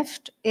option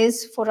left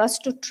is for us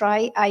to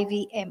try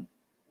IVM.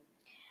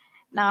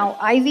 Now,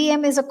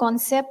 IVM is a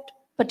concept,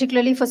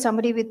 particularly for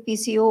somebody with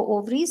PCO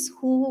ovaries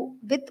who,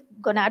 with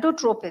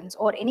gonadotropins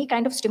or any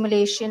kind of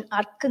stimulation,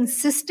 are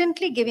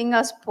consistently giving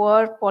us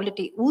poor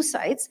quality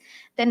oocytes.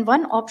 Then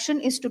one option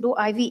is to do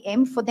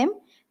IVM for them,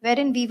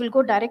 wherein we will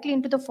go directly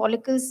into the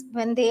follicles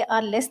when they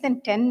are less than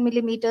 10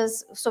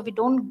 millimeters. So we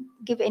don't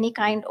give any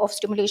kind of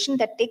stimulation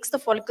that takes the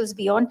follicles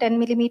beyond 10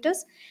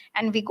 millimeters.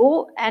 And we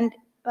go and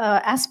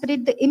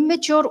aspirate the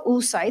immature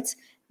oocytes,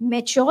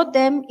 mature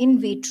them in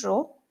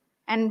vitro.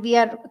 And we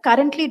are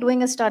currently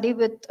doing a study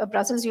with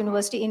Brussels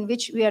University in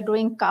which we are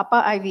doing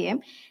kappa IVM.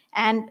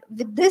 And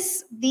with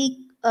this, the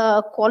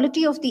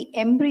quality of the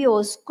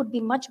embryos could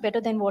be much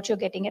better than what you're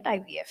getting at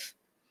IVF.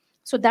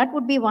 So that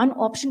would be one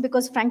option,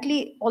 because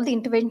frankly, all the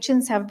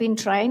interventions have been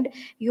tried.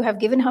 You have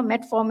given her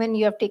metformin,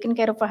 you have taken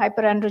care of her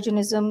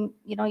hyperandrogenism,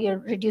 you're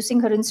reducing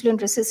her insulin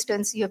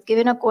resistance, you have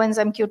given her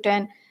coenzyme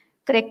Q10,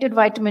 corrected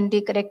vitamin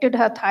D, corrected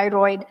her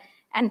thyroid,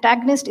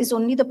 Antagonist is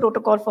only the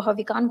protocol for her.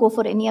 We can't go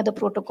for any other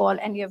protocol.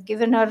 And you have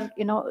given her,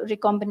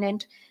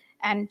 recombinant,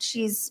 and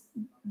she's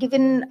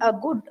given a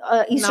good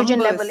estrogen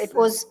level. It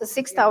was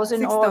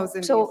 6,000 or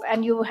 6,000, so, yes.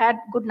 and you had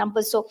good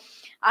numbers. So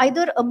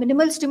either a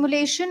minimal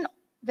stimulation,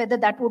 whether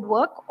that would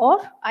work, or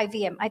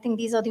IVM. I think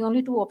these are the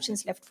only two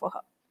options left for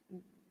her.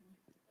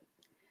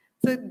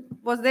 So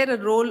was there a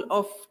role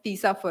of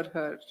TISA for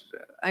her?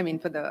 I mean,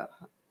 for the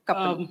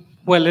couple?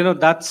 Well,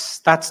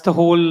 that's the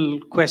whole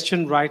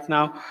question right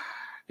now.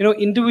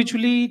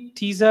 Individually,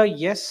 TISA,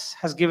 yes,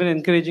 has given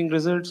encouraging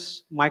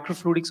results.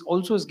 Microfluidics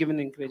also has given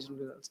encouraging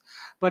results.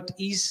 But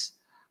is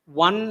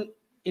one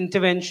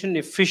intervention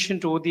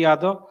efficient over the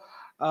other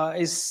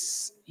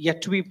is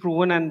yet to be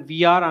proven, and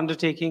we are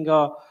undertaking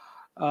a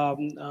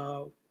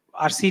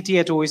RCT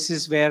at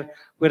Oasis where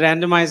we're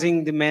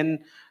randomizing the men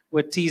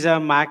with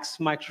TISA, max,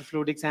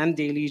 microfluidics, and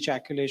daily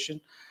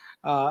ejaculation.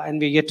 And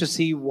we're yet to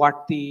see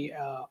what the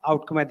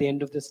outcome at the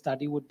end of the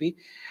study would be.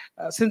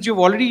 Since you've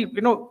already,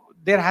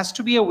 there has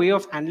to be a way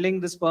of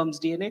handling the sperm's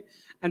DNA,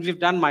 and we've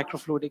done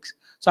microfluidics.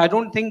 So I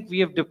don't think we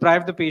have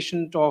deprived the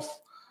patient of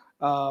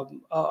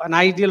an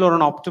ideal or an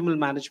optimal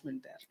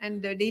management there.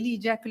 And daily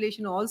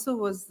ejaculation also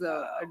was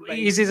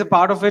advised. Is a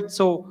part of it.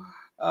 So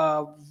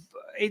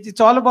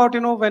it's all about,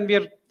 when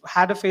we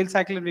had a failed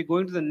cycle and we're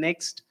going to the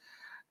next,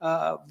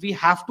 we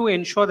have to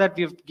ensure that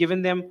we've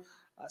given them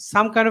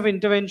some kind of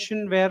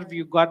intervention where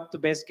we've got the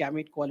best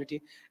gamete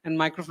quality, and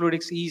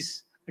microfluidics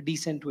is a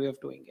decent way of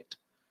doing it.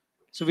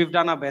 So we've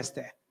done our best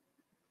there.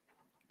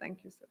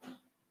 Thank you, sir.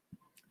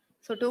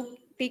 So to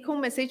take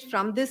home message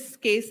from this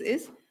case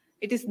is,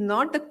 it is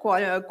not the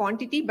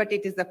quantity, but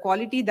it is the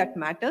quality that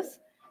matters.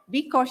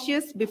 Be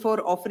cautious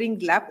before offering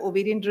lap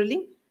ovarian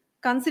drilling.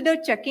 Consider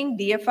checking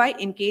DFI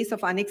in case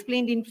of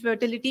unexplained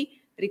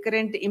infertility,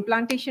 recurrent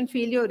implantation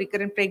failure,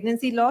 recurrent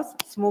pregnancy loss,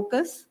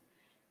 smokers.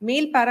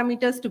 Male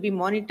parameters to be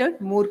monitored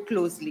more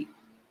closely.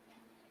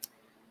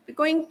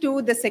 Going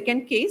to the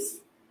second case,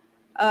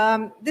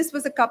 this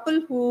was a couple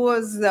who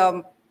was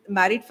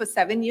married for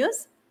 7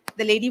 years.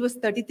 The lady was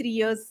 33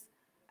 years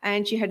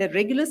and she had a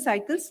regular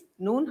cycles,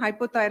 known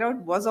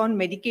hypothyroid, was on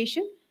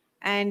medication,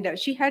 and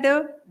she had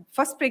a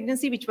first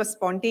pregnancy which was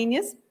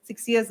spontaneous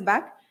 6 years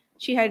back.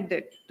 She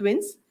had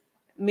twins,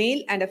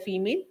 male and a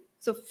female.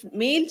 So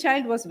male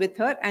child was with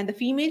her, and the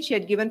female she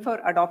had given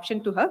for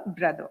adoption to her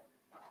brother.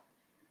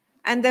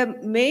 And the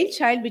male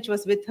child which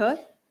was with her,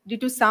 due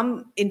to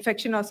some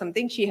infection or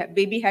something,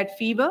 baby had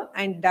fever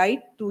and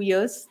died 2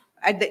 years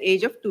at the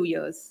age of 2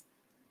 years.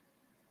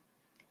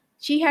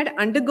 She had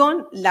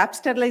undergone lap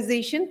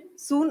sterilization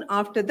soon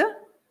after the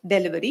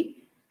delivery,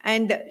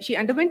 and she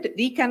underwent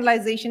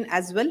recanalization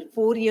as well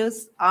 4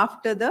 years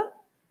after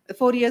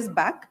 4 years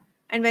back.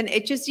 And when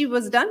HSG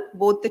was done,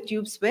 both the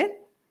tubes were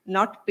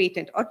not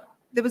patent, or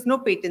there was no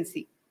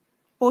patency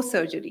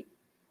post-surgery.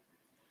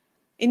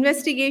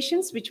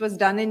 Investigations, which was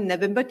done in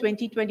November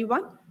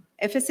 2021,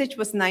 FSH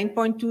was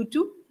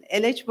 9.22,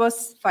 LH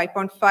was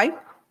 5.5,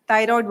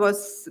 thyroid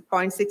was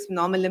 0.6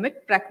 normal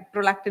limit,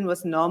 prolactin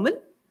was normal.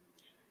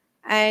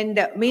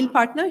 And male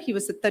partner, he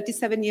was a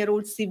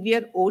 37-year-old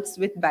severe oats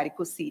with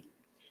varicocele.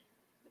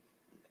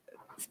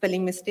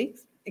 Spelling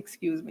mistakes,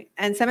 excuse me.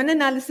 And semen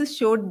analysis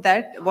showed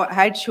that,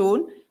 had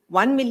shown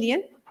 1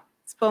 million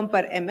sperm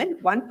per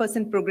ml,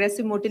 1%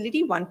 progressive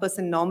motility,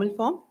 1% normal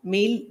form,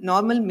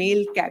 normal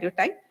male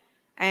karyotype.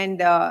 And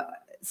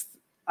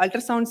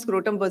ultrasound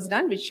scrotum was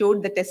done, which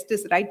showed the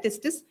testis, right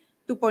testis,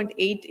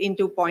 2.8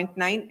 into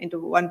 0.9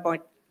 into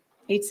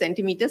 1.8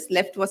 centimeters.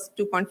 Left was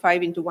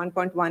 2.5 into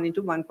 1.1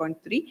 into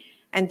 1.3.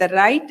 And the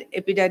right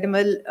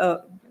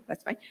epididymal,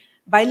 that's fine.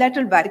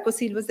 Bilateral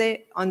varicocele was there.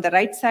 On the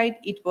right side,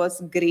 it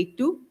was grade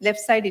 2. Left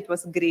side, it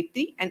was grade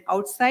 3. And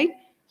outside,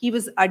 he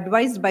was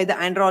advised by the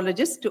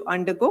andrologist to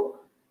undergo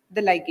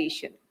the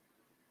ligation.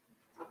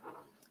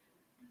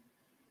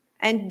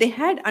 And they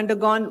had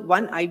undergone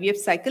one IVF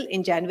cycle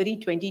in January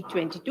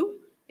 2022.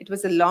 It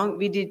was a long,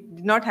 we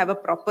did not have a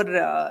proper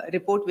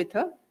report with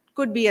her.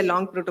 Could be a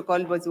long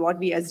protocol was what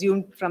we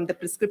assumed from the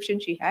prescription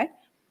she had.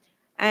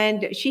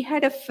 And she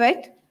had a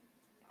FET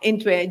in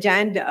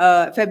Jan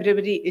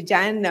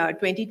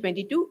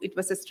 2022. It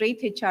was a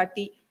straight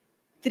HRT,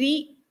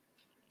 3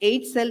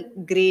 8-cell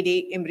grade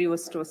A embryo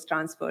was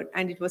transferred,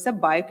 and it was a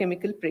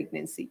biochemical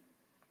pregnancy.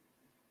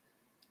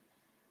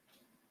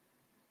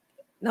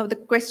 Now the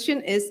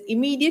question is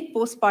immediate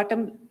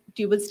postpartum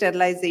tubal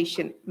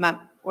sterilization.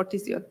 Ma'am, what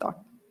is your thought?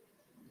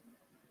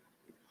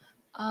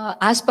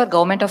 As per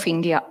Government of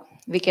India,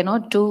 we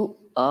cannot do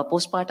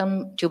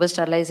postpartum tubal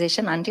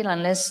sterilization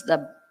unless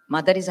the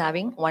mother is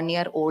having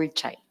 1-year-old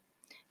child.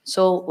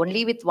 So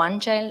only with one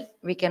child,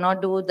 we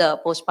cannot do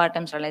the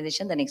postpartum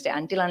sterilization the next day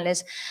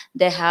unless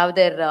they have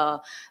their,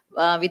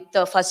 with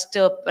the first,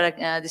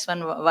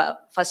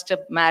 first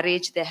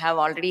marriage, they have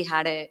already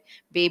had a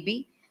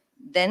baby.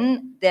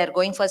 Then they are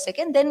going for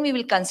second, then we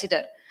will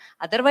consider.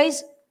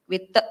 Otherwise,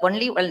 with the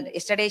only, well,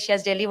 yesterday she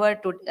has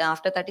delivered to,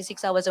 after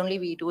 36 hours only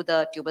we do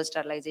the tubal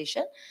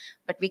sterilization,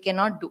 but we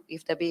cannot do,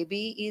 if the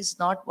baby is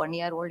not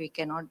 1-year-old, we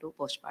cannot do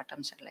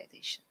postpartum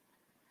sterilization.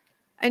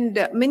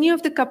 And many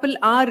of the couple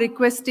are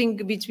requesting,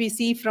 which we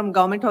see from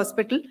government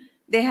hospital,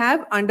 they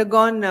have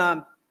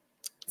undergone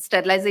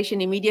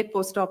sterilization immediate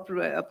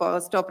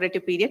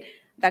post-operative period.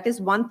 That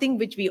is one thing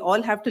which we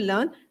all have to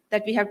learn,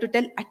 that we have to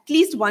tell at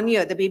least 1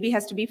 year. The baby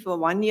has to be for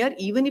 1 year,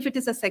 even if it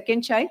is a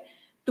second child,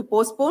 to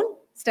postpone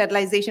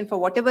sterilization for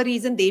whatever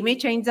reason. They may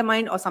change their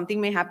mind or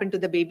something may happen to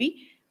the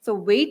baby. So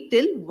wait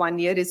till 1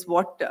 year is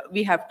what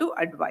we have to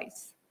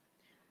advise.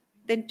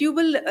 Then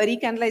tubal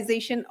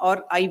recanalization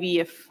or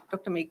IVF.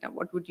 Dr. Meghna,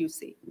 what would you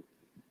say?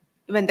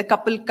 When the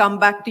couple come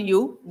back to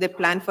you, they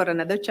plan for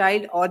another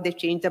child, or they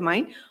change their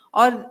mind,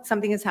 or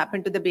something has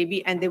happened to the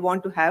baby and they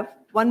want to have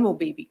one more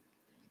baby.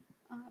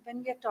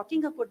 When we are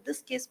talking about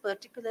this case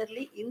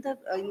particularly, in the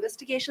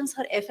investigations,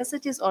 her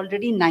FSH is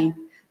already 9.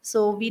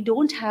 So we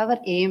don't have her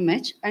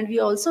AMH, and we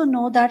also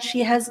know that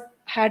she has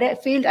had a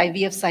failed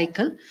IVF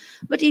cycle.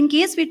 But in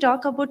case we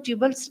talk about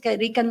tubal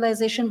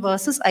recanalization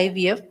versus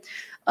IVF,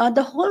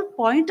 the whole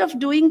point of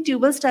doing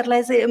tubal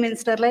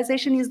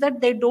sterilization is that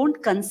they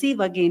don't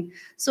conceive again.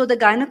 So the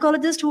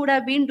gynecologist who would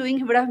have been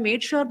doing would have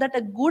made sure that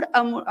a good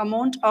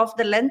amount of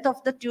the length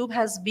of the tube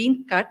has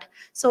been cut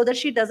so that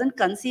she doesn't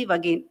conceive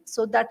again.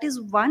 So that is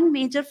one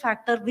major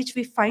factor which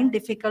we find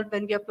difficult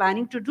when we are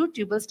planning to do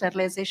tubal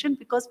sterilization,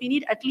 because we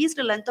need at least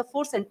a length of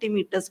 4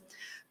 centimeters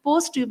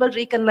post-tubal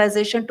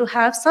recanalization to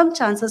have some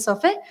chances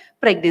of a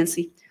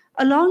pregnancy.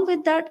 Along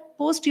with that,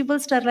 post-tubal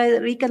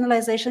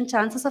recanalization,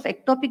 chances of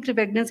ectopic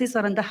pregnancies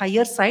are on the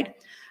higher side.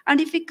 And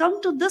if we come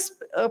to this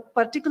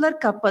particular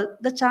couple,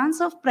 the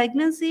chance of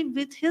pregnancy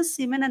with his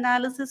semen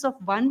analysis of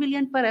 1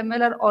 million per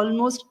ml are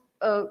almost,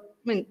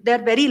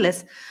 they're very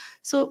less.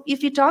 So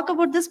if you talk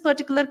about this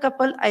particular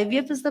couple,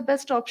 IVF is the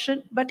best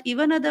option. But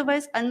even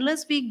otherwise,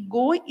 unless we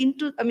go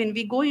into,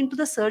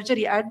 the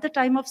surgery, at the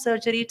time of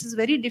surgery, it is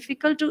very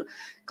difficult to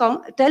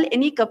tell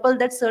any couple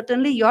that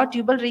certainly your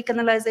tubal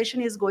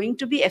recanalization is going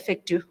to be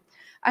effective.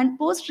 And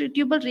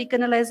post-tubal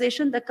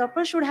recanalization, the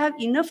couple should have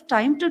enough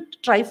time to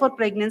try for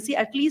pregnancy,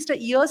 at least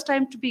a year's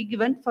time to be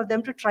given for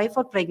them to try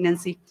for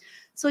pregnancy.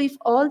 So if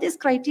all these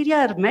criteria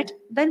are met,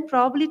 then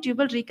probably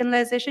tubal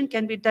recanalization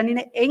can be done in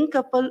a young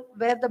couple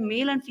where the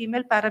male and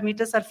female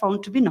parameters are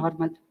found to be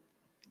normal.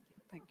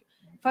 Thank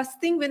you.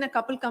 First thing, when a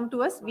couple come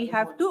to us, we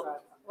have to...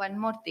 One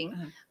more thing.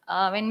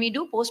 When we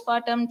do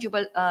postpartum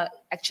tubal,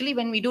 actually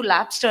when we do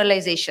lap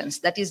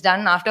sterilizations, that is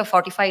done after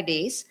 45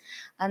 days,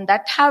 and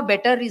that have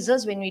better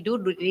results when we do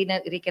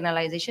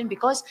recanalization,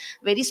 because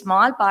very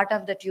small part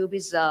of the tube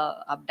is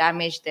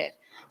damaged there.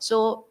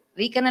 So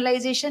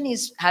recanalization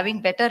is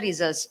having better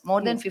results, more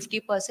than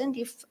 50%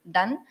 if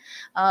done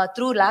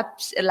through lap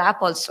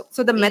also.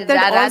 So the method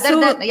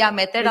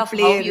method of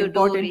how you do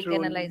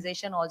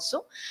recanalization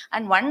also.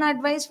 And one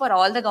advice for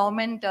all the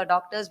government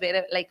doctors,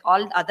 where like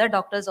all other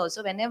doctors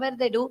also, whenever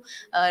they do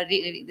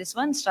this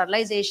one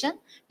sterilization,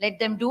 let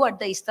them do at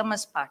the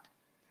isthmus part,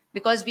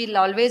 because we'll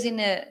always in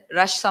a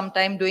rush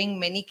sometime doing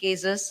many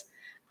cases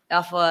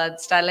of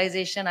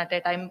sterilization at a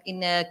time.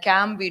 In a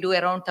camp, we do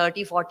around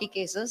 30-40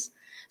 cases.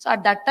 So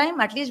at that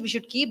time, at least we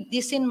should keep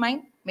this in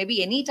mind.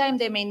 Maybe anytime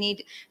they may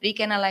need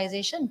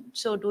recanalization,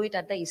 so do it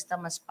at the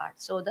isthmus part.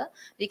 So the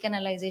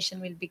recanalization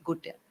will be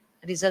good.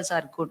 Results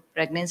are good.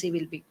 Pregnancy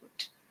will be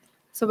good.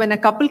 So when a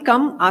couple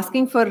come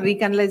asking for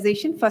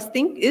recanalization, first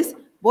thing is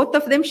both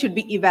of them should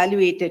be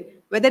evaluated,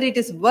 whether it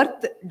is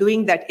worth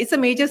doing that. It's a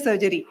major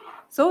surgery.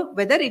 So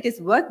whether it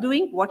is worth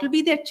doing, what will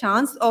be their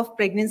chance of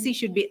pregnancy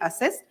should be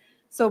assessed.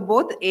 So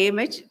both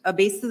AMH, a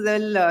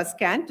basal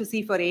scan to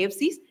see for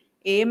AFCs,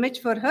 AMH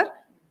for her,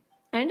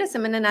 and a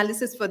semen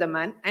analysis for the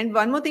man. And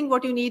one more thing,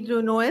 what you need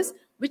to know is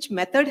which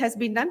method has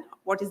been done,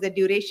 what is the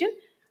duration,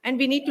 and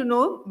we need to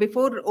know,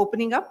 before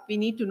opening up, we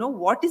need to know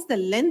what is the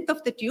length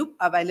of the tube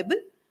available,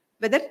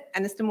 whether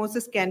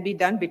anastomosis can be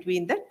done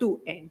between the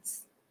two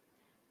ends.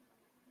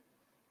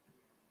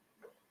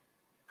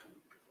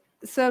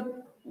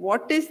 So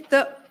what is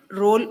the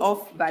role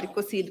of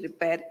varicocele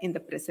repair in the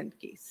present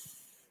case?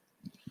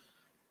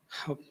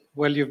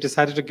 Well, you've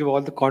decided to give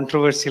all the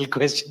controversial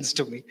questions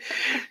to me.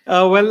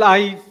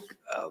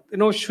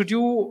 Should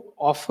you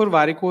offer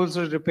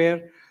varicocele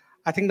repair?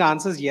 I think the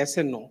answer is yes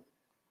and no.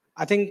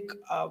 I think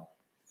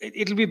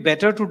it'll be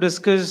better to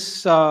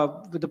discuss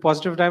with the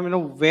positive time,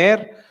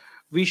 where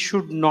we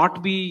should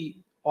not be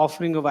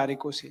offering a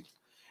varicocele.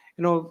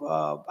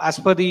 As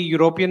per the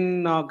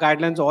European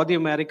guidelines or the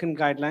American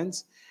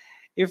guidelines,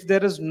 if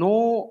there is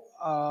no,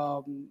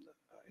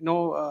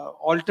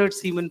 altered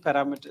semen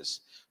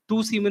parameters,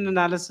 2 semen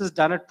analysis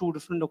done at 2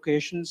 different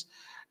occasions,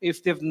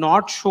 if they've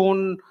not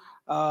shown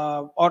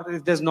or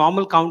if there's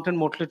normal count and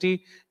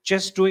motility,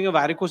 just doing a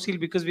varicocele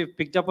because we've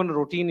picked up on a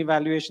routine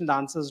evaluation, the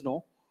answer is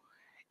no.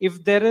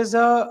 If there is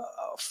a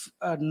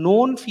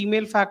known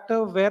female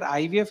factor where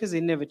IVF is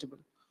inevitable,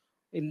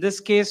 in this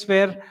case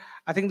where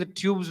I think the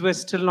tubes were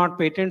still not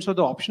patent, so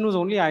the option was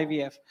only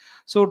IVF.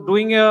 So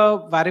doing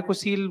a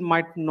varicocele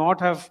might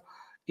not have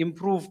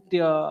improved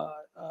the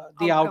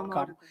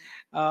outcome.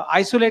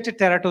 Isolated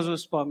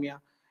teratozospermia.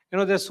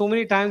 There's so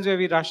many times where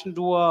we rush and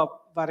do a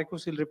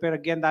varicocele repair.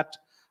 Again, that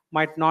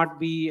might not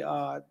be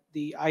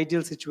the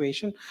ideal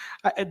situation.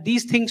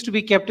 These things to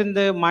be kept in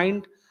the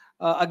mind.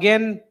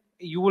 Again,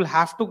 you will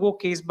have to go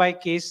case by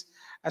case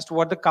as to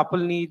what the couple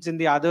needs and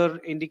the other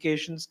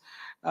indications.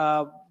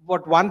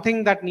 But one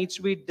thing that needs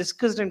to be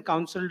discussed and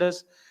counseled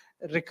is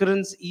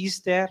recurrence is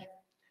there.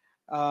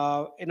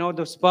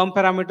 The sperm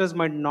parameters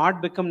might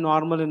not become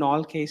normal in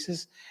all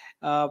cases.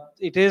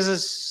 It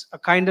is a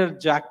kind of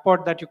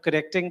jackpot that you're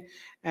correcting,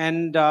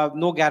 and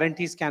no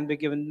guarantees can be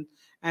given.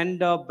 And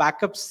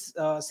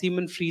backups,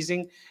 semen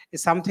freezing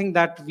is something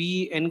that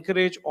we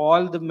encourage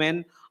all the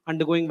men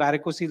undergoing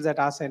varicoceles at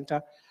our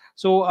center.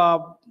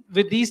 So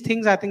with these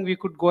things, I think we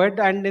could go ahead.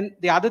 And then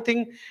the other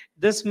thing,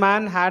 this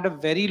man had a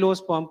very low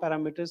sperm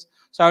parameters.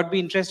 So I would be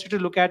interested to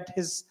look at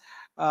his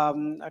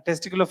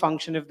testicular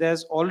function. If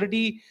there's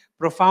already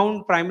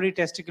profound primary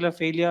testicular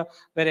failure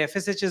where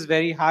FSH is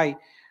very high,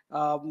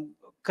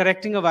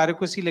 correcting a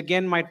varicocele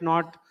again might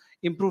not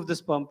improve the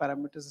sperm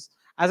parameters.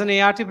 As an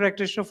ART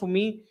practitioner, for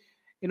me,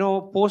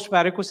 post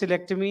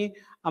varicocelectomy,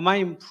 am I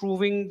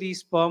improving the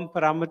sperm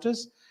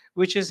parameters,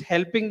 which is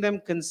helping them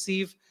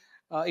conceive,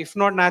 if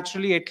not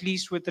naturally, at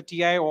least with a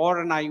TI or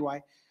an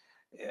IUI.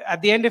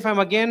 At the end, if I'm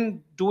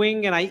again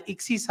doing an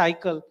ICSI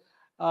cycle,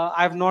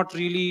 I've not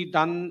really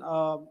done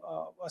a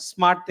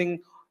smart thing,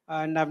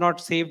 and I've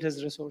not saved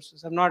his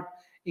resources. I've not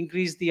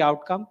increased the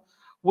outcome.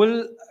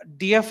 Will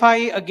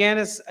DFI again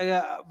is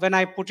when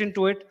I put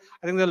into it,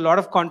 I think there's a lot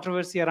of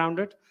controversy around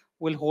it.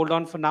 We'll hold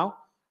on for now.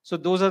 So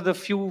those are the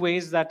few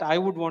ways that I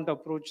would want to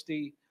approach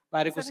the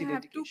varicocele Sir, I have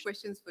indication. 2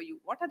 questions for you.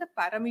 What are the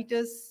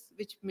parameters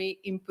which may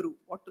improve?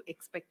 What to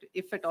expect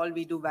if at all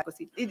we do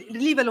varicocele?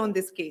 Leave alone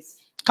this case.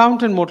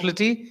 Count and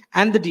motility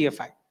and the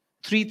DFI.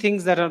 3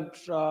 things that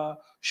are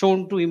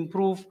shown to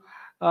improve,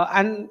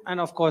 and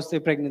of course the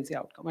pregnancy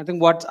outcome. I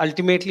think what's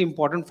ultimately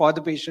important for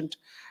the patient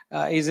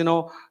is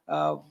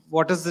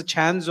what is the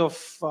chance of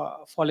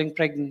falling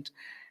pregnant,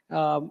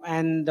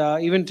 and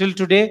even till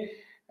today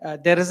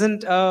there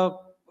isn't a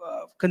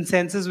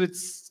consensus which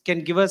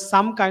can give us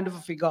some kind of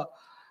a figure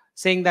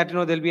saying that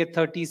there'll be a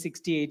 30,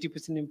 60,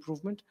 80%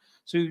 improvement.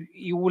 So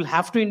you will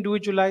have to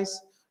individualize,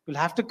 you'll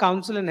have to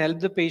counsel and help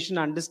the patient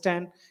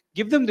understand,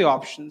 give them the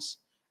options,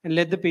 and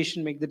let the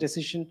patient make the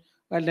decision.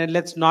 Well, then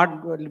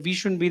we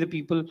shouldn't be the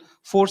people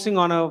forcing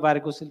on a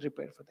varicocele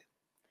repair for them.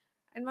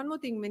 And one more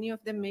thing, many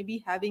of them may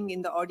be having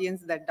in the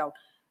audience that doubt.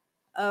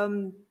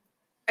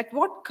 At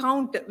what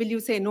count will you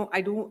say, no,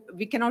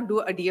 we cannot do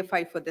a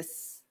DFI for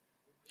this?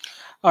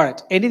 All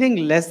right,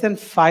 anything less than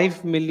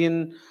 5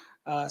 million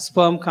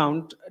sperm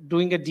count,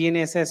 doing a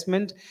DNA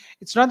assessment,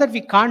 it's not that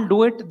we can't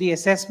do it, the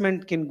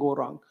assessment can go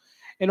wrong.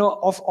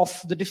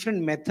 Of the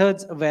different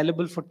methods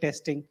available for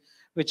testing,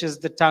 which is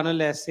the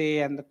tunnel assay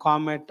and the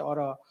COMET or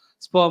a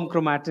sperm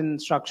chromatin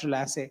structural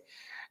assay,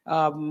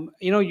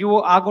 you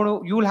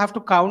will have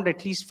to count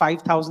at least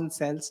 5,000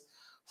 cells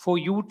for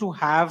you to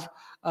have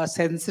a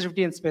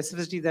sensitivity and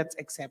specificity that's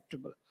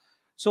acceptable.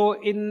 So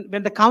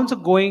when the counts are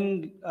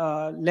going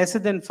lesser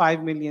than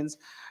 5 millions,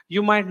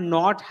 you might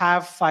not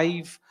have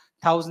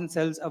 5,000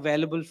 cells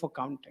available for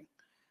counting.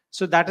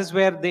 So that is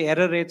where the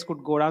error rates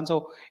could go down.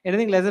 So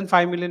anything less than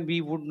 5 million,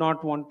 we would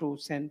not want to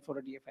send for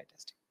a DFI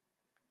testing.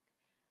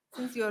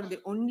 Since you're the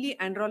only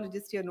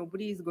andrologist here,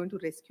 nobody is going to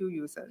rescue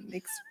you, sir.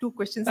 Next 2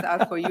 questions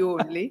are for you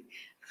only.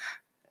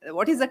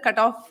 What is the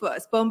cutoff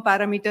sperm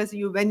parameters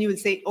when you will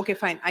say, okay,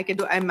 fine, I can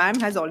do, and ma'am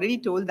has already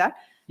told that,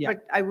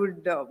 but I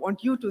would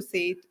want you to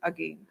say it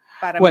again.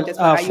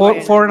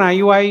 Parameters for an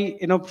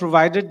IUI,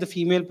 provided the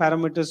female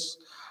parameters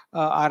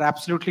are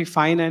absolutely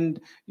fine, and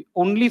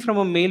only from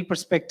a male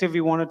perspective,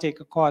 we want to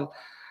take a call.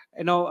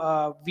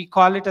 We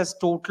call it as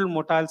total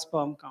motile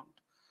sperm count.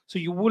 So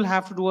you will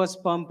have to do a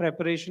sperm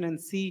preparation and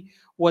see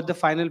what the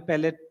final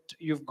pellet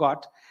you've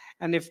got.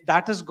 And if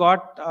that has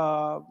got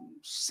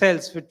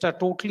cells which are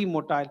totally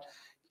motile,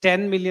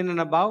 10 million and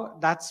above,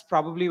 that's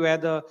probably where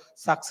the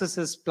success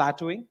is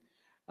plateauing.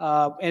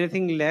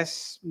 Anything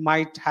less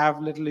might have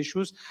little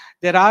issues.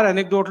 There are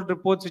anecdotal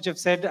reports which have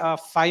said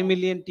 5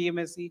 million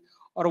TMSE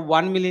or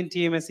 1 million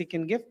TMSE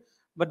can give.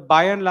 But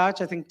by and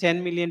large, I think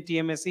 10 million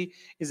TMSE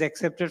is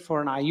accepted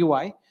for an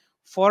IUI.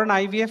 For an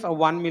IVF, a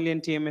 1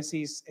 million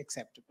TMSE is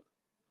acceptable.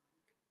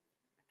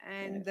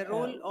 And the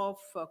role of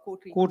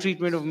co-treatment.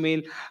 Co-treatment of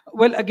male.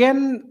 Well,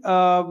 again,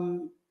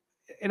 the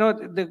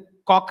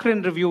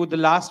Cochrane review, the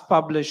last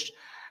published,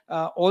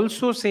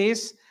 also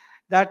says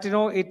that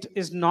it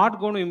is not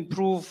going to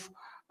improve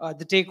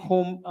the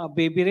take-home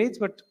baby rates,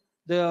 but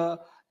the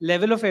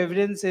level of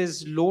evidence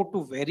is low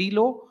to very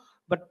low.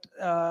 But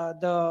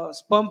the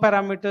sperm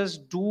parameters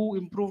do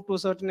improve to a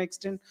certain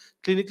extent.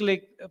 Clinical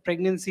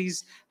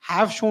pregnancies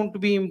have shown to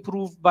be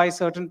improved by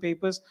certain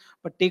papers,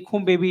 but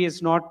take-home baby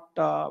is not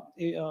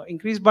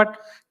increased. But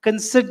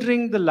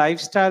considering the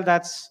lifestyle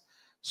that's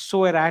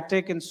so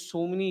erratic and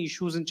so many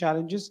issues and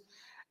challenges,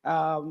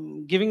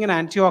 giving an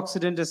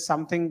antioxidant is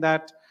something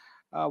that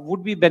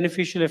would be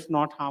beneficial if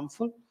not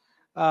harmful.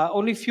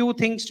 Only few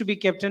things to be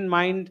kept in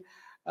mind.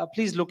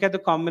 Please look at the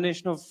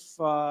combination of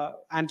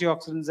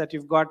antioxidants that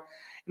you've got.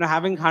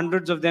 Having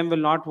hundreds of them will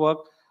not work.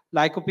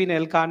 lycopene,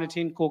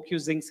 L-carnitine, CoQ,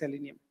 zinc,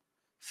 selenium.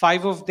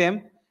 5 of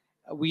them,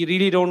 we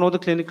really don't know the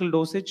clinical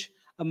dosage,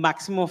 a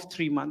maximum of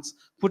 3 months.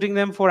 Putting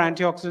them for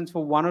antioxidants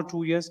for 1 or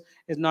 2 years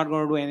is not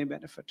going to do any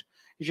benefit.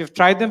 If you've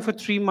tried them for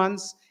 3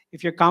 months,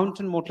 if your count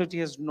and motility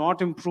has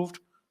not improved,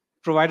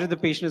 provided the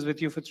patient is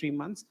with you for 3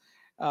 months,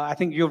 I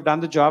think you've done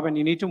the job and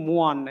you need to move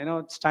on.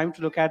 It's time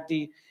to look at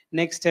the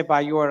next step,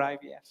 IU or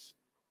IVF.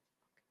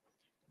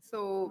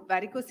 So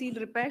varicocele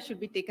repair should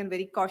be taken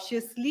very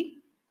cautiously.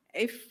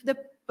 If the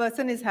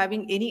person is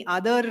having any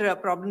other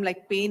problem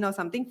like pain or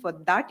something, for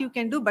that you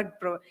can do. But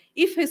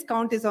if his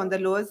count is on the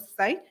lower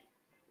side,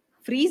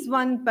 freeze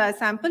one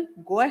sample,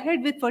 go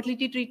ahead with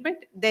fertility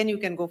treatment, then you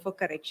can go for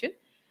correction.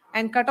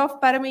 And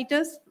cutoff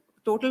parameters,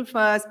 total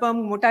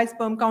motile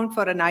sperm count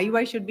for an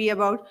IUI should be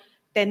about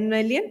 10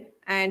 million,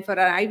 and for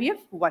an IVF,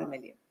 1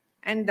 million.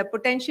 And the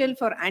potential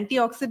for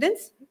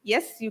antioxidants,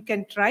 yes, you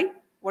can try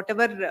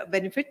whatever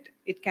benefit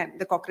it can.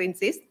 The Cochrane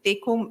says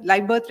take home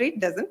live birth rate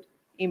doesn't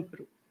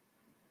improve.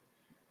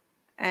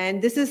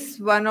 And this is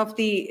one of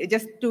the,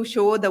 just to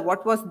show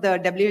what was the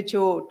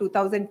WHO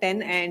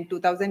 2010 and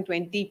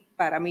 2020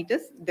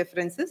 parameters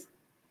differences.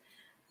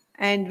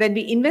 And when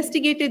we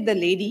investigated the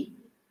lady,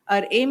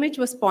 her AMH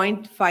was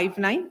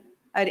 0.59.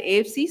 Her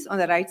AFCs on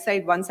the right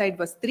side, one side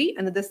was 3,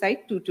 another side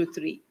 2 to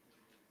 3.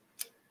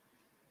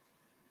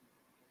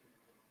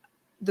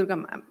 Durga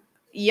ma'am,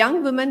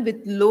 young women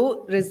with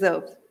low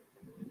reserves.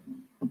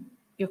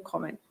 Your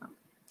comment, ma'am.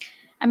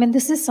 I mean,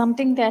 this is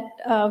something that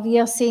we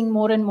are seeing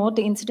more and more.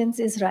 The incidence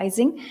is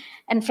rising.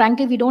 And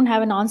frankly, we don't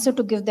have an answer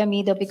to give them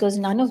either, because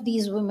none of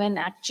these women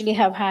actually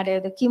have had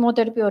either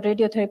chemotherapy or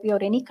radiotherapy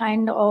or any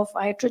kind of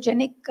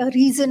iatrogenic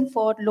reason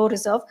for low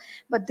reserve.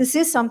 But this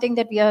is something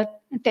that we are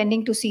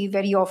tending to see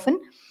very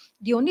often.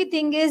 The only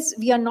thing is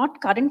we are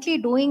not currently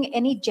doing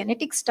any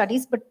genetic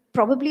studies, but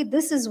probably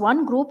this is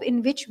one group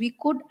in which we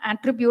could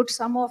attribute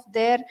some of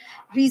their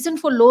reason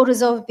for low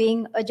reserve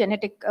being a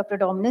genetic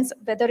predominance,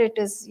 whether it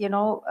is,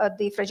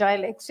 the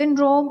Fragile X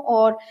syndrome,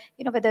 or,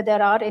 whether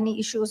there are any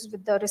issues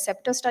with the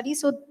receptor study.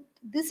 So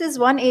this is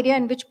one area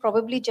in which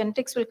probably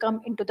genetics will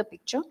come into the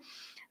picture.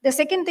 The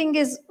second thing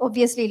is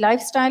obviously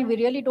lifestyle. We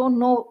really don't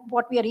know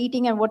what we are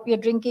eating and what we are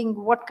drinking,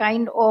 what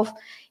kind of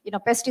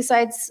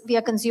pesticides we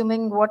are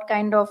consuming, what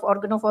kind of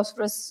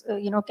organophosphorus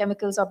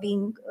chemicals are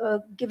being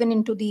given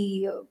into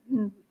the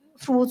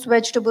fruits,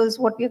 vegetables,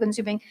 what we are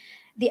consuming.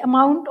 The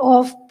amount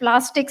of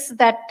plastics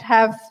that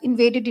have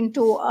invaded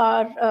into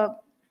our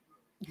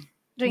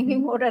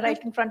drinking water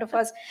right in front of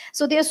us.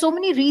 So there are so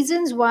many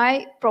reasons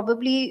why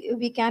probably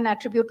we can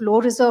attribute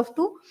low reserve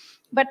to.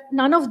 But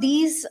none of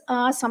these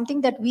are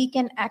something that we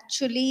can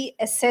actually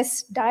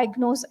assess,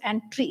 diagnose,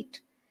 and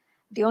treat.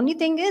 The only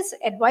thing is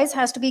advice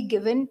has to be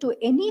given to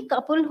any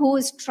couple who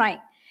is trying.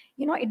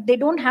 They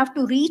don't have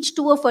to reach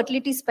to a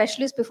fertility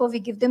specialist before we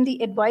give them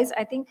the advice.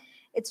 I think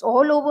it's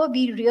all over.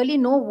 We really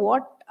know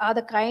what are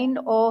the kind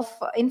of,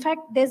 in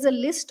fact, there's a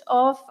list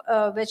of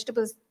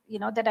vegetables,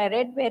 that I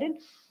read wherein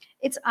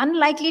it's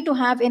unlikely to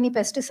have any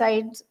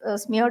pesticides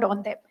smeared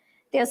on them.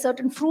 There are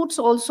certain fruits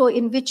also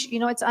in which,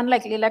 it's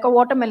unlikely, like a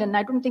watermelon.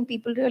 I don't think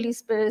people really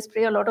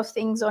spray a lot of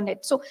things on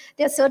it. So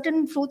there are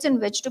certain fruits and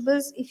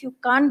vegetables, if you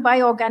can't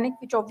buy organic,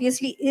 which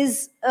obviously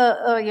is,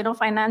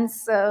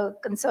 finance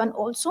concern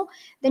also,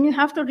 then you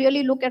have to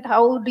really look at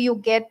how do you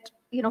get,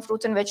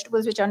 fruits and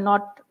vegetables which are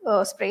not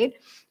sprayed.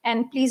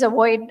 And please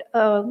avoid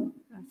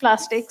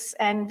plastics.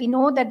 And we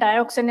know that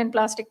dioxin in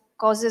plastic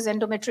causes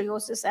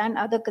endometriosis and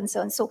other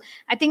concerns. So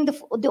I think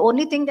the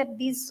only thing that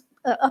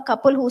a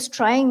couple who's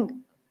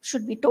trying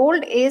should be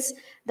told is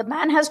the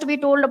man has to be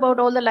told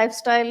about all the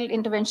lifestyle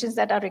interventions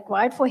that are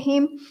required for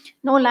him.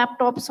 No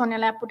laptops on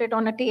your lap, put it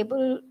on a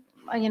table,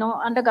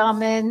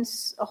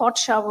 undergarments, hot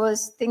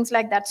showers, things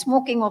like that.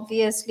 Smoking,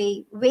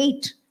 obviously,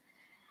 weight.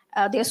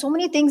 There are so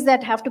many things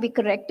that have to be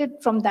corrected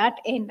from that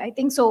end. I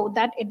think so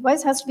that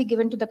advice has to be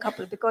given to the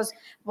couple, because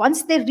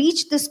once they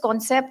reach this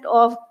concept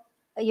of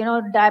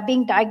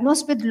being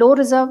diagnosed with low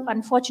reserve,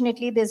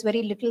 unfortunately, there's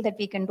very little that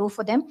we can do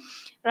for them.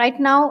 Right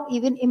now,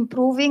 even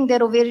improving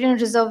their ovarian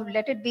reserve,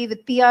 let it be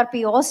with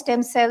PRP or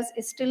stem cells,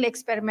 is still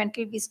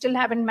experimental. We still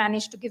haven't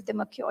managed to give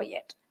them a cure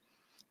yet.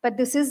 But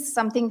this is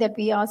something that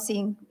we are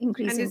seeing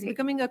increasingly. And it's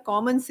becoming a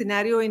common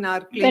scenario in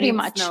our clinics very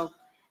much now.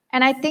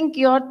 And I think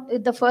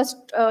the first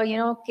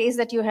case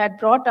that you had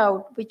brought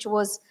out, which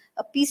was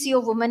a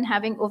PCO woman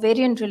having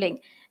ovarian drilling.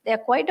 There are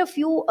quite a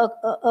few,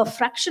 a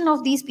fraction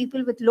of these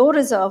people with low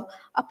reserve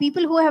are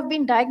people who have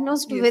been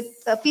diagnosed with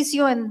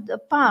PCO in the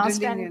past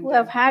drilling and who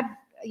have had,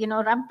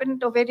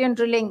 rampant ovarian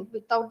drilling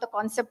without the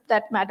concept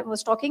that Madam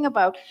was talking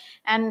about,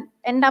 and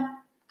end up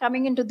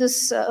coming into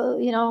this,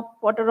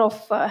 quarter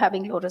of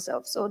having low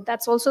reserve. So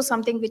that's also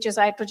something which is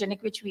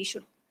iatrogenic, which we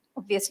should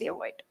obviously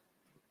avoid.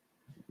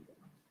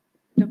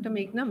 Dr.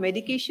 Meghna,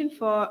 medication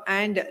for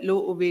and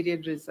low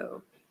ovarian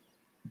reserve.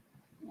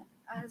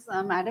 As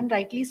Madam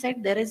rightly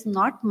said, there is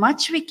not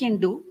much we can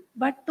do,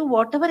 but to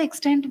whatever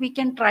extent we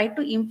can try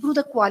to improve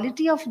the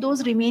quality of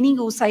those remaining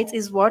oocytes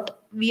is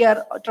what we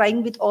are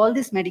trying with all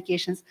these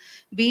medications,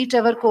 be it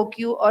our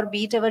CoQ or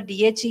be it our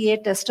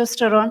DHEA,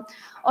 testosterone,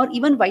 or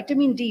even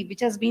vitamin D, which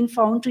has been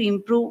found to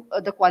improve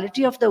the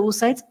quality of the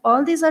oocytes.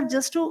 All these are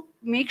just to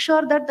make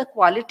sure that the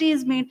quality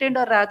is maintained,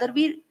 or rather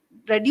we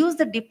reduce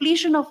the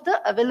depletion of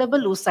the available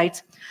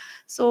oocytes.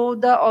 So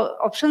the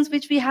options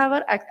which we have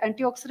are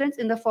antioxidants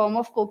in the form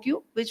of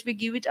CoQ, which we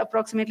give it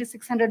approximately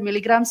 600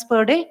 milligrams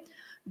per day,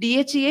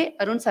 DHEA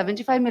around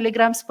 75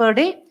 milligrams per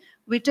day,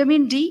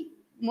 vitamin D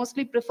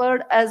mostly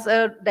preferred as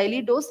a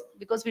daily dose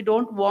because we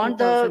don't want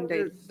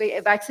the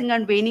waxing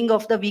and waning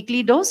of the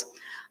weekly dose,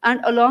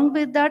 and along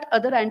with that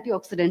other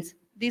antioxidants.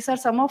 These are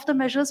some of the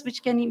measures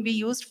which can be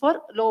used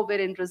for low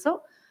ovarian reserve.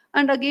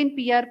 And again,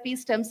 PRP,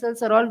 stem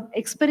cells are all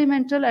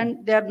experimental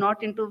and they are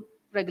not into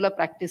regular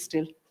practice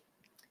still.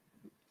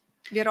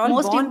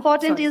 Most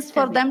important is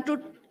for them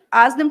to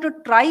ask them to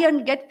try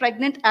and get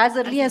pregnant as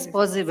early as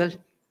possible.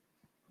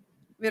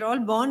 We're all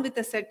born with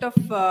a set of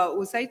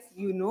oocytes.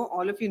 You know,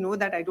 all of you know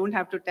that. I don't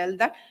have to tell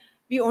that.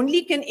 We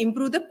only can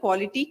improve the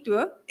quality to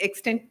an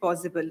extent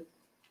possible.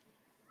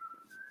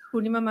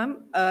 Purnima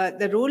ma'am,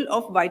 the role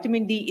of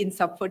vitamin D in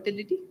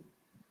subfertility?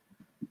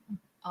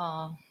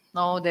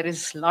 Now there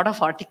is a lot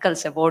of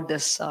articles about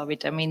this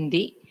vitamin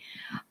D.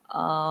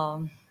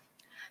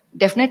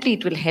 Definitely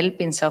it will help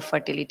in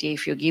subfertility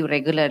if you give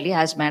regularly.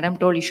 As madam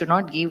told, you should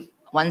not give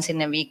once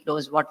in a week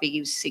dose, what we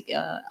give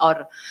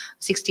or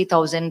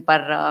 60,000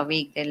 per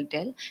week, they'll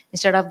tell.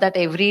 Instead of that,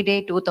 every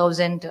day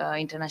 2,000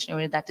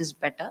 international, that is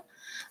better.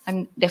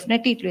 And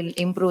definitely it will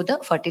improve the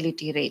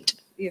fertility rate.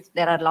 Yes.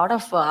 There are a lot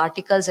of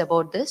articles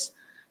about this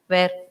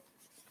where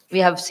we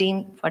have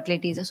seen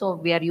fertility, so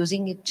we are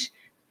using it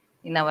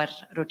in our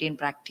routine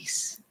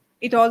practice.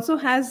 It also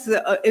has,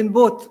 in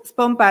both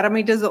sperm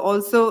parameters,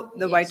 also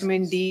the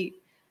vitamin D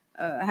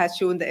has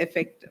shown the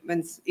effect.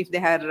 If they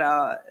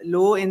are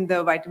low in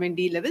the vitamin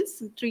D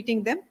levels,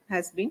 treating them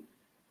has been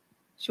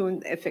shown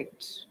the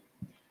effect.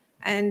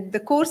 And the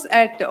course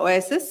at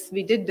OSS,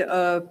 we did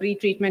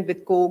pre-treatment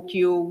with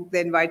CoQ,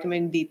 then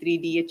vitamin D3,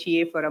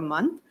 DHEA for a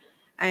month.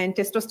 And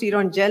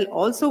testosterone gel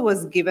also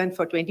was given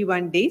for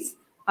 21 days.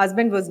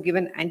 Husband was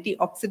given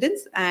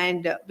antioxidants,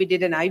 and we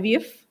did an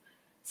IVF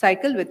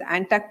cycle with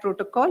ANTAC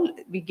protocol.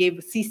 We gave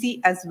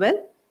CC as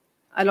well,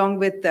 along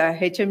with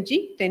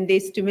HMG, 10-day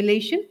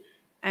stimulation.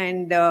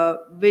 And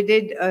we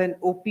did an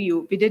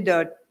OPU. We did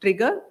a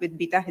trigger with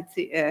beta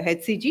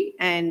HCG,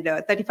 and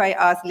 35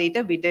 hours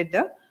later, we did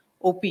the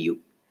OPU.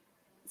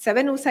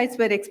 7 oocytes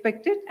were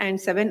expected and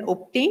 7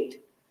 obtained.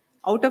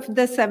 Out of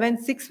the 7,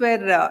 6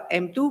 were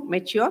M2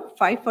 mature,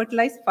 5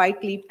 fertilized, 5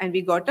 cleaved, and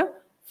we got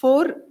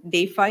 4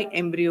 day 5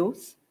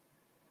 embryos.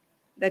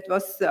 That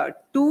was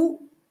 2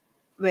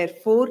 were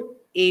 4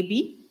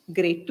 AB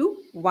grade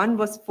 2, 1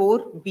 was 4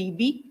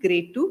 BB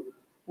grade 2,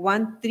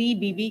 1 3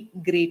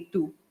 BB grade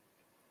 2.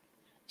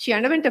 She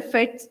underwent a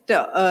first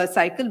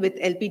cycle with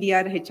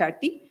LPDR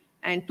HRT,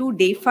 and 2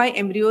 day 5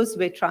 embryos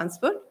were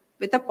transferred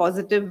with a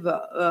positive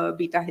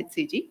beta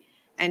HCG.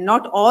 And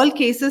not all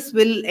cases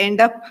will end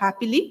up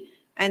happily.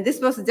 And this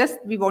was just,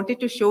 we wanted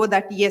to show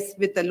that yes,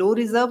 with the low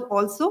reserve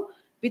also,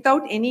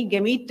 without any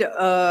gamete,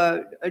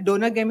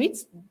 donor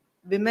gametes,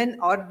 women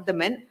or the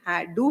men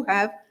do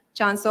have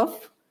chance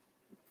of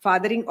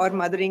fathering or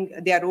mothering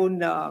their own,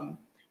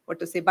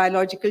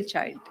 biological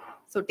child.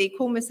 So take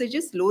home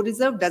messages, low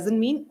reserve doesn't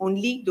mean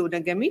only donor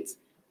gametes.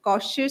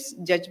 Cautious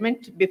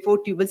judgment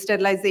before tubal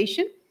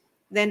sterilization.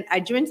 Then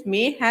adjuvants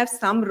may have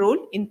some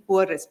role in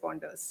poor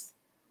responders.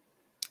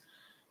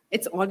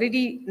 It's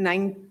already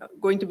 9,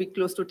 going to be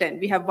close to 10.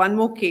 We have one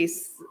more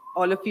case.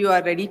 All of you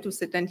are ready to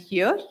sit and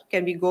hear.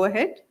 Can we go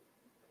ahead?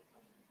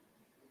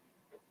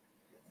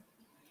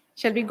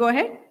 Shall we go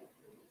ahead?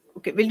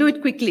 Okay, we'll do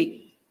it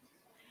quickly.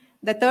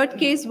 The third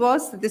case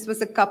was, this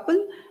was a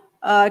couple,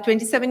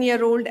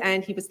 27-year-old,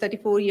 and he was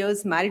 34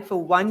 years, married for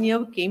 1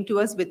 year, came to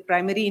us with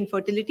primary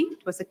infertility.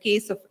 It was a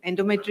case of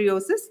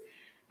endometriosis,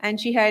 and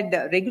she had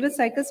regular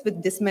cycles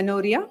with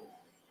dysmenorrhea.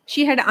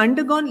 She had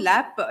undergone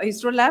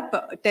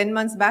hysterolap 10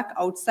 months back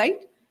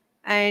outside,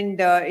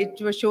 and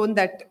it was shown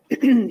that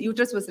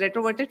uterus was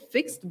retroverted,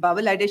 fixed,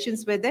 bowel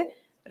adhesions were there,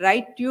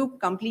 right tube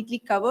completely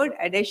covered,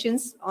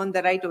 adhesions on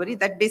the right ovary.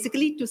 That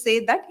basically to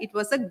say that it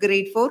was a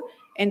grade 4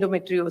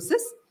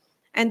 endometriosis.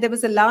 And there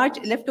was a large,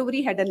 left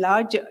ovary had a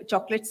large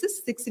chocolate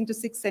cyst, 6 into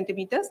 6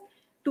 centimeters,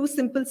 2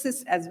 simple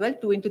cysts as well,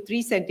 2 into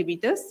 3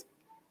 centimeters.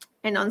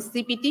 And on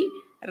CPT,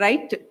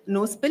 right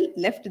no spill,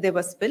 left there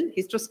was spill.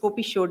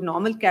 Hysteroscopy showed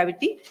normal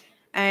cavity,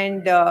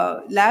 and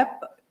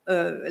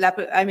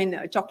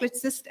chocolate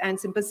cyst and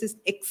simple cyst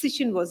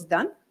excision was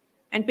done,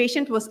 and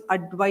patient was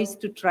advised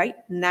to try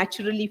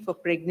naturally for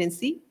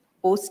pregnancy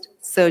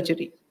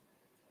post-surgery.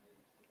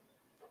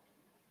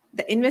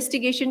 The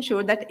investigation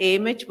showed that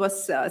AMH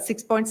was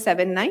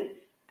 6.79,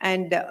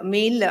 and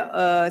male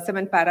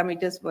 7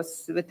 parameters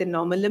was within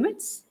normal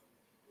limits.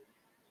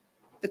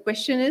 The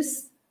question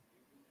is,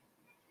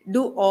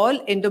 do all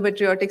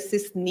endometriotic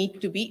cysts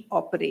need to be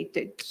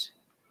operated?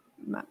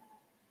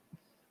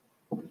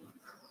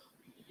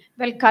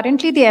 Well,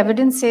 currently the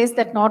evidence says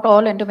that not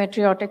all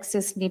endometriotic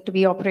cysts need to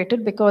be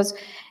operated because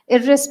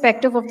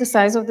irrespective of the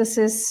size of the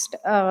cyst,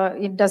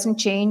 it doesn't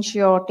change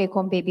your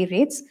take-home baby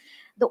rates.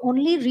 The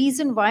only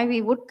reason why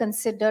we would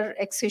consider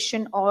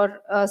excision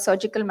or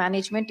surgical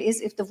management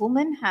is if the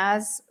woman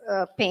has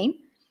pain,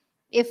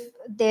 if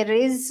there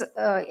is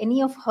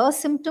any of her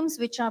symptoms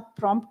which are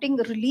prompting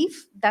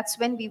relief, that's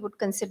when we would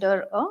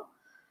consider a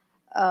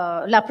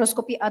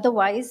laparoscopy.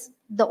 Otherwise,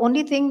 the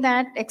only thing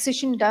that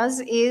excision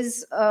does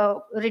is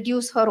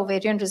reduce her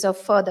ovarian reserve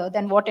further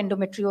than what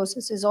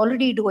endometriosis is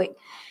already doing.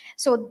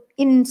 So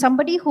in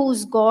somebody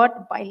who's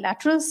got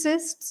bilateral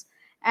cysts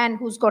and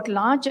who's got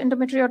large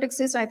endometriotic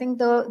cysts, I think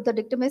the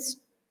dictum is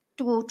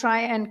to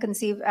try and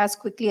conceive as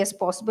quickly as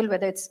possible,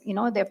 whether it's,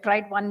 they've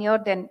tried 1 year,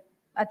 then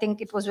I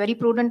think it was very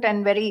prudent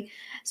and very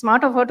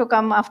smart of her to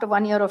come after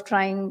 1 year of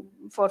trying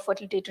for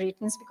fertility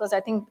treatments, because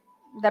I think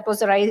that was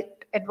the right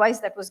advice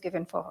that was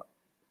given for her.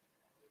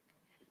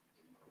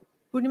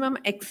 Purnima,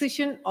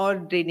 excision or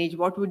drainage,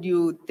 what would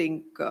you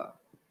think?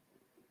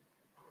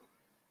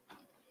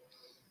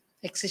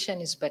 Excision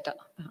is better.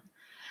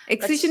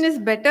 Excision is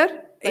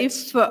better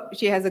if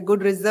she has a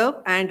good reserve,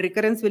 and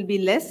recurrence will be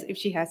less if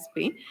she has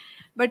pain.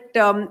 But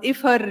if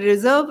her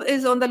reserve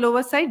is on the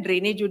lower side,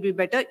 drainage would be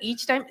better.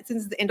 Each time,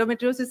 since the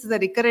endometriosis is a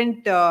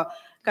recurrent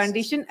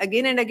condition,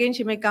 again and again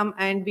she may come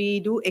and we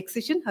do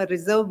excision, her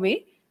reserve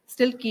may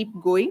still keep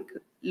going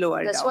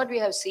lower That's down. what we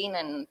have seen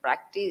in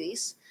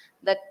practice,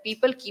 that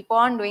people keep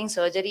on doing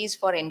surgeries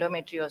for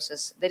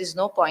endometriosis. There is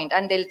no point,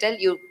 and they'll tell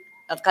you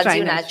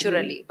conceive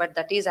naturally, but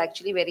that is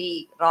actually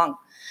very wrong.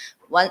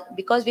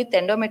 Because with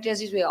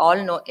endometriosis, we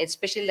all know,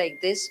 especially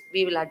like this,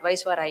 we will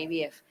advise for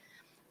IVF.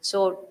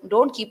 So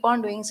don't keep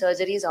on doing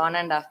surgeries on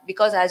and off,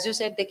 because as you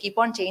said, they keep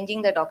on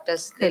changing the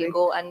doctors. They'll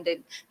go and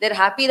they're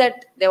happy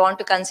that they want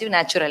to conceive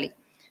naturally.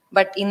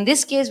 But in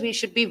this case, we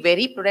should be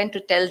very prudent to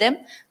tell them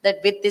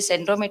that with this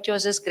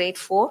endometriosis grade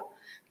 4,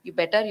 you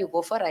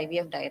go for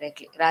IVF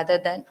directly rather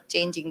than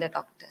changing the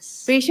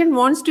doctors. Patient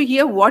wants to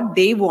hear what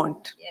they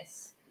want.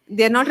 Yes.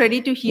 They're not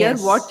ready to hear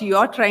what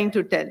you're trying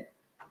to tell.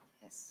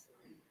 Yes.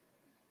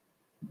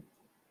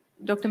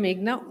 Dr.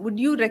 Meghna, would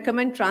you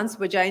recommend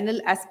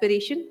transvaginal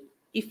aspiration?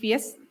 If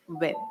yes,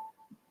 when?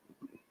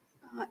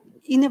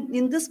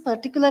 In this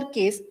particular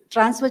case,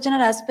 transvaginal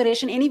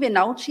aspiration, anyway,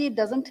 now she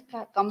doesn't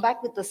come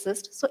back with the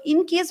cyst. So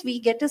in case we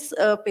get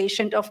a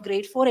patient of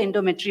grade 4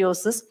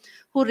 endometriosis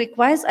who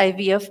requires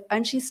IVF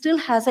and she still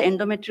has an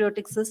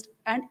endometriotic cyst,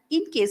 and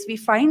in case we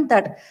find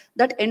that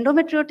that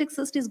endometriotic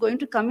cyst is going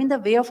to come in the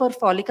way of her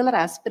follicular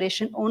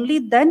aspiration, only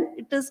then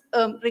it is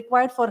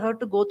required for her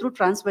to go through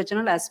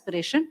transvaginal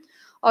aspiration,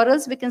 or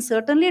else we can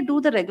certainly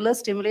do the regular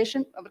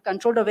stimulation,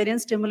 controlled ovarian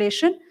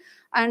stimulation,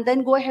 and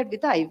then go ahead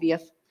with the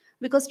IVF.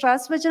 Because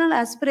transvaginal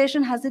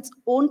aspiration has its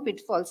own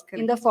pitfalls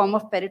in the form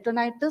of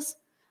peritonitis,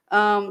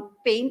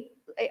 pain,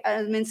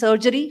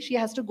 surgery. She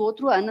has to go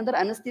through another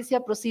anesthesia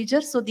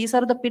procedure. So these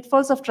are the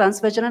pitfalls of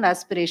transvaginal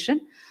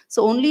aspiration.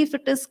 So only if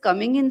it is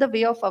coming in the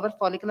way of our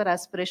follicular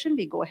aspiration,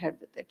 we go ahead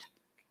with it.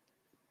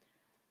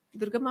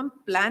 Durga ma'am,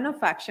 plan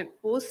of action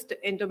post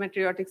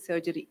endometriotic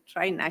surgery,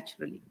 try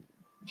naturally.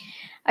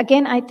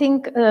 Again, I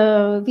think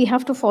we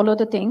have to follow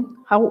the thing,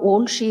 how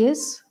old she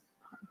is,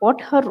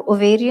 what her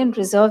ovarian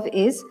reserve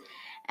is,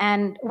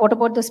 and what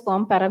about the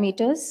sperm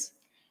parameters.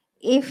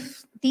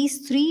 If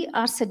these three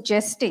are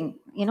suggesting,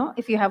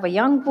 if you have a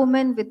young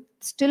woman with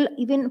still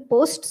even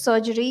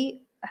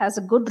post-surgery has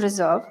a good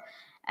reserve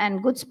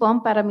and good sperm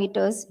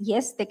parameters,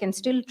 yes, they can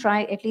still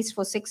try at least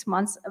for 6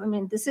 months. I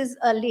mean, this is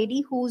a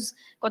lady who's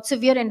got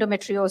severe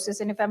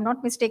endometriosis. And if I'm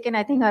not mistaken,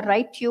 I think her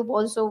right tube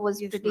also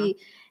was pretty,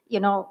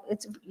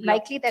 it's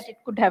likely that it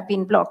could have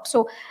been blocked.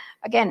 So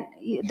again,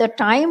 the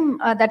time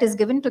that is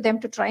given to them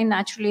to try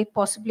naturally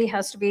possibly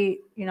has to be,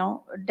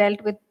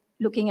 dealt with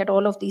looking at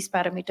all of these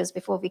parameters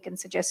before we can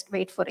suggest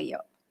wait for a year.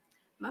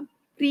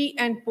 Pre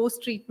and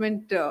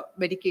post-treatment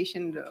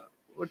medication,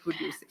 what would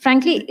you say?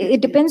 Frankly,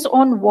 it depends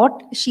on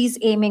what she's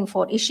aiming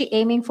for. Is she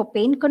aiming for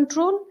pain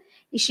control?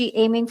 Is she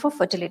aiming for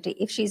fertility?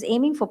 If she's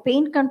aiming for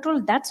pain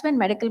control, that's when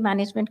medical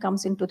management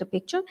comes into the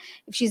picture.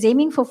 If she's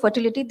aiming for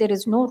fertility, there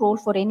is no role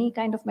for any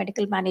kind of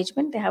medical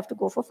management. They have to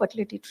go for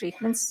fertility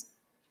treatments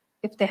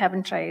if they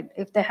haven't tried,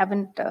 if they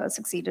haven't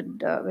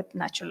succeeded with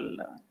natural.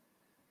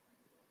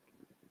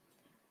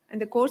 And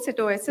the core set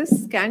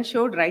OSS scan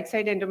showed right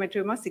side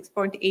endometrioma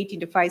 6.8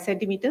 into 5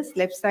 centimeters,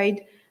 left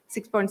side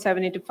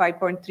 6.7 into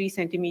 5.3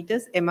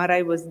 centimeters.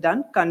 MRI was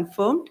done,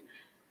 confirmed.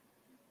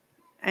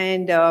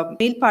 And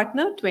male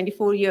partner,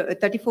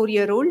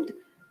 34-year-old,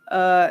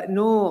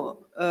 no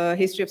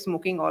history of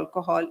smoking,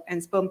 alcohol,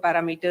 and sperm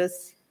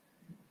parameters.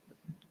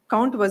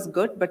 Count was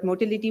good, but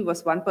motility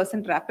was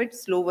 1% rapid,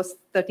 slow was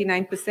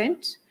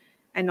 39%,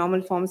 and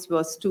normal forms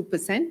was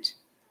 2%.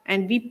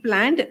 And we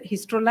planned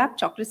hystrolab,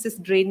 chocolate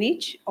cyst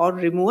drainage, or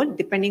removal,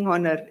 depending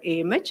on her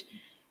AMH.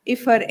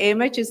 If her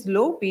AMH is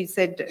low, we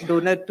said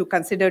donor to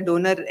consider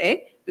donor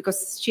A,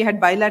 because she had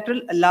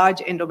bilateral large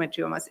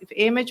endometriomas. If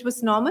AMH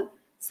was normal,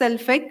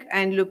 Selfec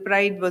and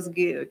Lupride was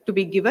to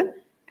be given,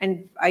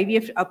 and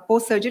IVF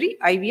post-surgery,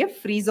 IVF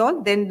freeze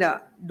all, then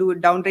do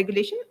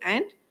downregulation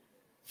and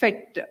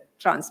FET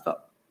transfer.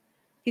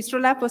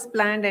 Hysterolab was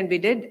planned and we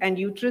did, and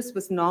uterus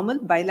was normal.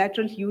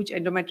 Bilateral huge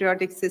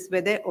endometriotic cysts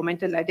were there,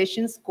 omental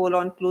adhesions,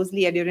 colon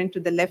closely adherent to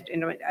the left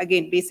endometrium.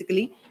 Again,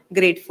 basically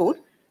grade 4.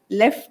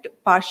 Left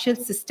partial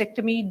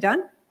cystectomy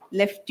done,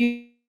 left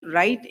tube,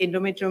 right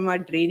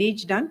endometrioma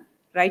drainage done,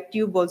 right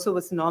tube also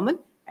was normal,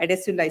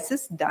 adhesive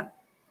lysis done.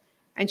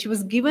 And she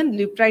was given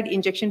leupride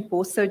injection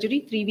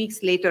post-surgery. 3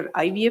 weeks later,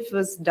 IVF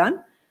was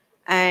done.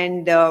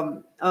 And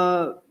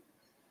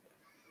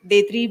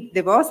day 3,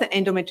 there was an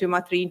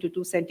endometrioma 3 into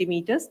 2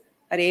 centimeters.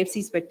 Her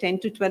AFCs were 10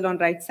 to 12 on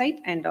right side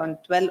and on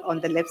 12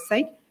 on the left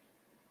side.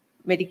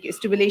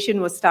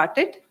 Stimulation was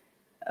started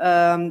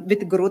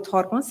with growth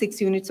hormone, 6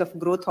 units of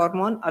growth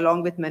hormone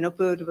along with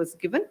menopause was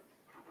given.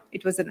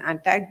 It was an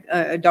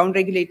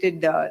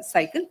down-regulated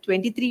cycle.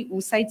 23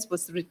 oocytes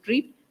was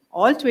retrieved.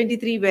 All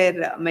 23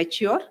 were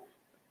mature.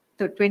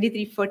 So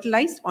 23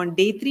 fertilized. On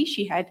day 3,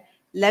 she had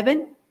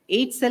 11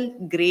 8-cell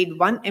grade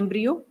 1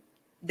 embryo.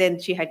 Then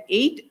she had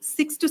 8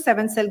 6 to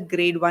 7-cell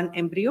grade 1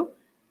 embryo,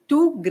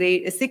 2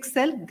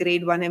 6-cell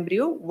grade 1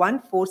 embryo,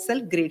 1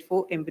 4-cell grade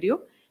 4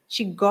 embryo.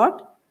 She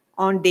got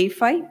on day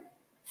 5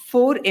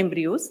 4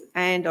 embryos,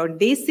 and on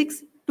day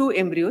 6 2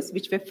 embryos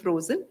which were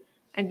frozen.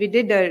 And we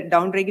did a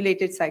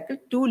down-regulated cycle.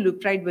 2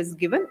 leupride was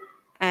given,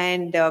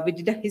 and we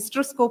did a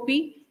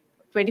hysteroscopy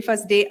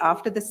 21st day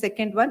after the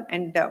second one,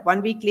 and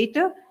 1 week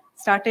later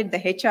started the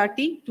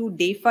HRT. 2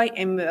 day 5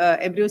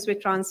 embryos were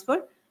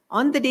transferred.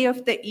 On the day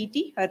of the ET,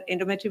 her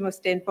endometrium was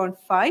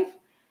 10.5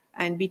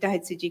 and beta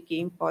HCG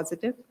came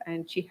positive,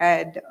 and she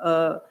had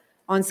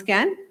on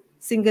scan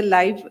single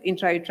live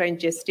intrauterine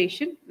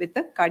gestation with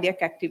a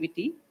cardiac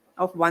activity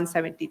of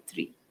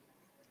 173.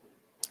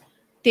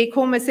 Take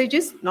home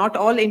messages: not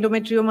all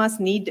endometriomas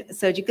need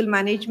surgical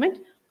management.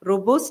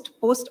 Robust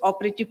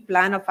post-operative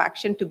plan of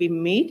action to be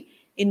made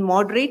in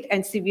moderate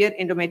and severe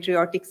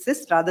endometriotic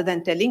cysts rather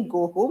than telling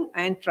go home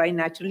and try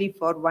naturally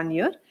for 1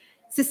 year.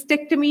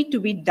 Cystectomy to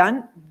be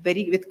done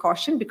with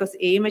caution because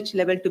AMH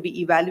level to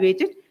be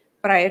evaluated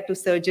prior to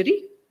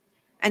surgery.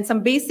 And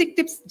some basic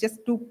tips,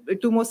 just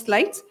two more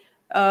slides.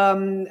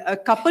 A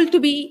couple to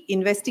be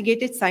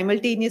investigated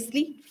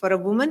simultaneously. For a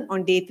woman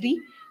on day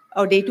 3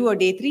 or day 2 or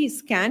day 3 is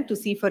scanned to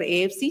see for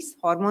AFCs,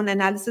 hormone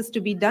analysis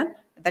to be done,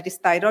 that is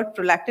thyroid,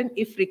 prolactin,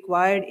 if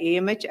required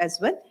AMH as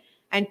well,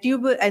 and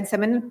tubal and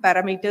seminal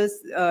parameters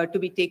to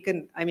be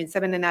taken,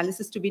 semen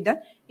analysis to be done.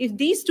 If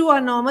these two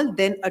are normal,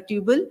 then a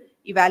tubal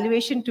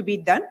evaluation to be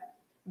done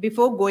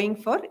before going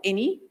for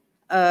any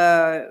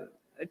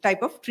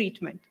type of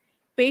treatment.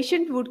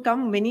 Patient would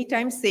come many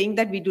times saying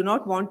that we do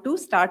not want to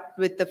start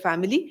with the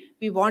family.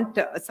 We want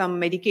some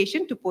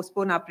medication to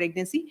postpone our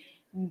pregnancy.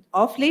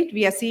 Of late,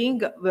 we are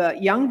seeing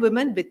young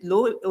women with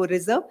low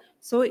reserve.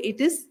 So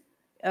it is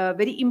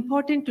very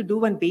important to do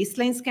one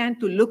baseline scan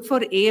to look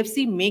for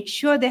AFC, make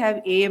sure they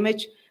have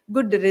AMH,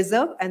 good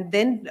reserve, and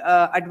then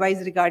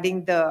advise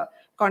regarding the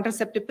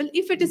contraceptive pill.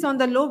 If it is on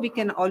the low, we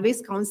can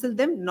always counsel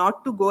them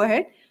not to go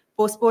ahead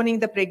postponing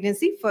the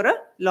pregnancy for a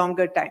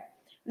longer time.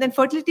 Then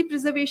fertility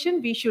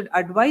preservation, we should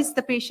advise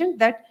the patient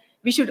that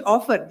we should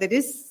offer, there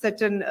is such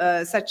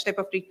type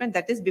of treatment,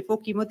 that is before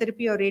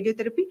chemotherapy or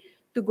radiotherapy,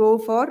 to go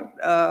for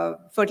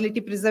fertility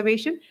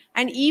preservation.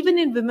 And even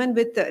in women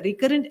with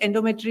recurrent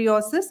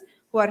endometriosis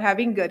who are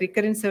having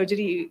recurrent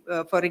surgery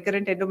for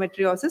recurrent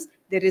endometriosis,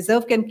 the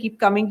reserve can keep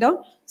coming down.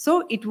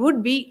 So it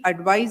would be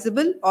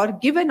advisable, or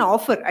give an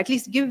offer, at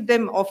least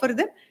offer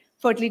them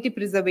fertility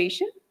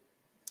preservation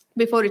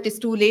before it is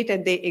too late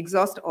and they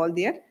exhaust all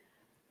their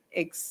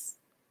eggs.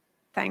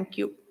 Thank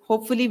you.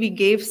 Hopefully we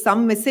gave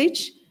some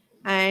message,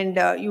 and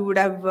you would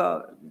have,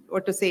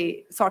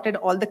 sorted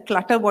all the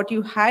clutter what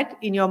you had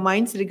in your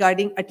minds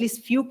regarding at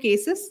least few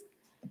cases,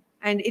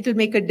 and it will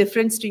make a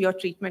difference to your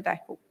treatment,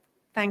 I hope.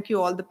 Thank you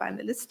all the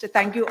panelists.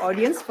 Thank you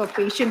audience for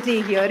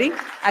patiently hearing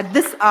at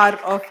this hour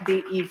of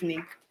the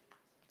evening.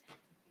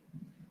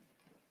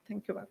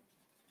 Thank you.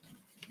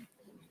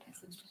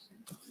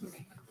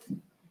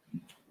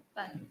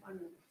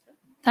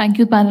 Thank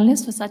you,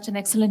 panelists, for such an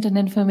excellent and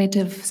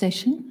informative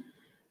session.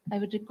 I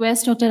would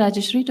request Dr.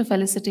 Rajeshri to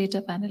felicitate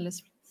our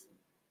panelists.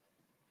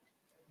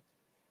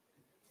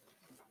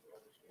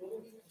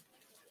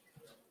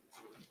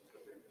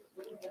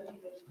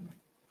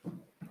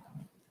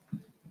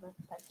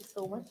 Thank you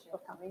so much for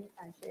coming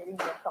and sharing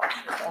your thoughts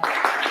with us.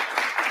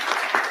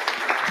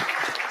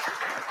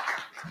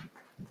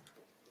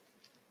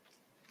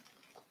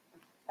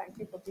 Thank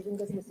you for giving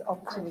us this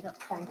opportunity.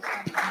 Thank you.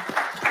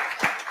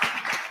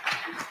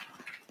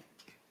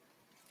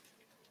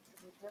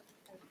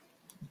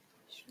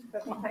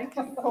 Thank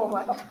you so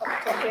much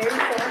for sharing so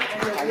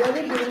much, and you're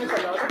really giving us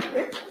a lot of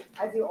tips,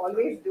 as you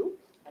always do.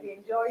 We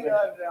enjoy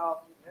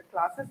your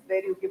classes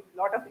where you give a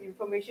lot of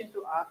information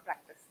to our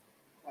practice.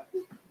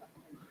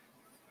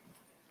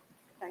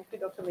 Thank you,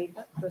 Dr.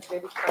 Megha. It was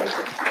very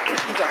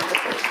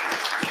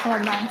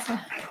wonderful.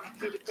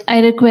 I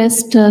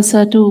request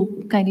sir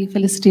to kindly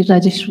felicitate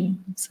Rajeshri.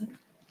 Sir.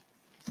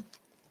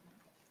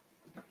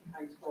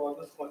 Thanks for all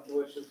those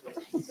controversial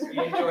questions. We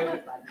enjoyed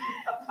it.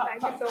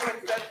 Thank you so much,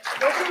 sir.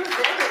 Nobody was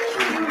there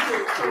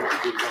to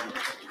rescue you.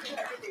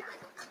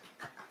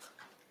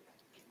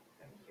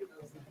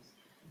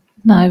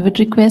 Now I would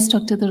request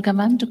Dr. Durga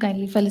ma'am to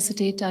kindly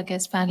felicitate our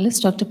guest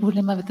panelist, Dr.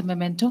 Purnima, with a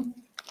memento.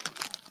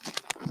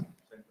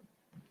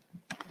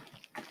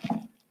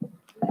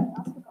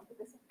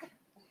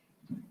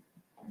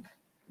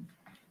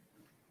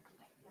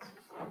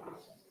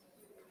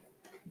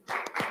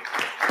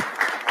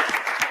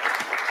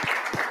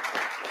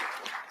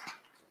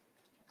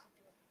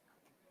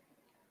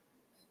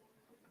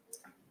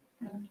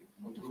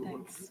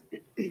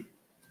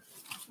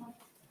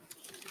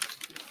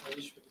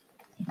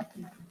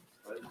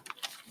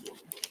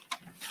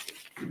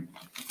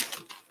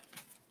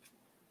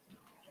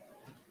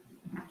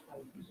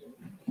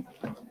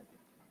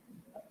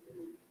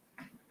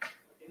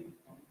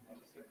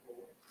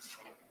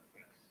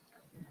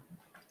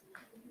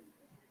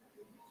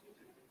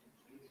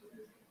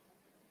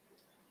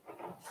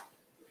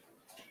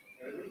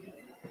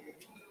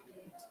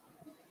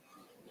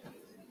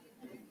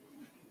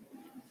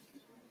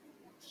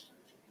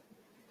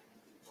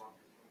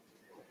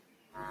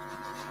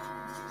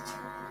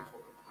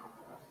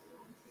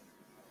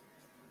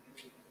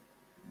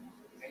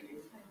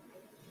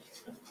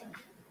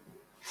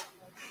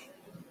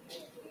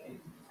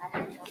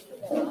 Thanks.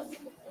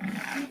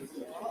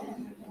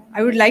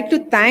 I would like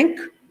to thank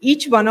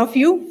each one of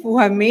you who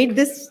have made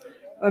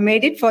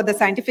it for the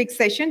scientific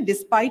session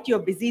despite your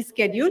busy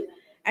schedule,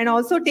 and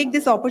also take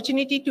this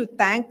opportunity to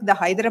thank the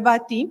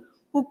Hyderabad team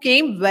who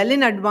came well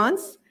in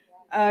advance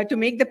to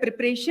make the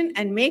preparation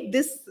and make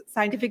this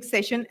scientific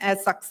session a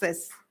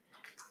success.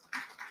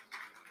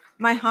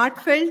 My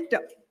heartfelt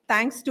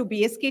thanks to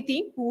BSK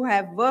team who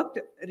have worked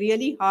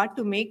really hard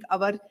to make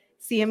our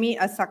CME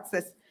a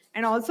success.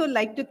 And also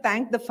like to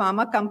thank the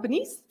pharma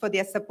companies for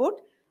their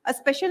support. A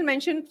special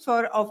mention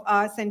of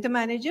our center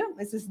manager,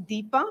 Mrs.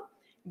 Deepa,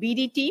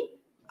 BD team,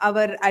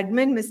 our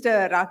admin,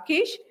 Mr.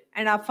 Rakesh,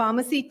 and our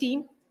pharmacy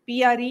team,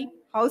 PRE,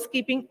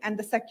 housekeeping, and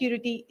the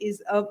security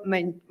is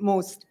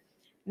most.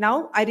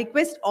 Now, I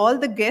request all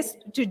the guests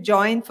to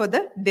join for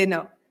the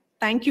dinner.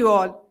 Thank you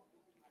all.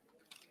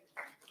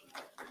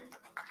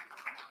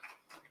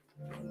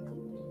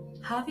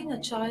 Having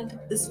a child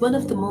is one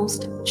of the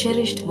most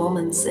cherished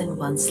moments in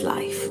one's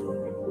life.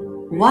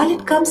 While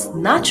it comes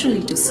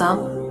naturally to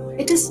some,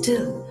 it is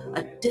still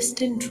a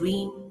distant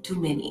dream to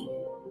many.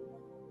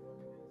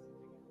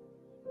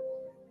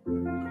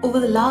 Over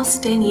the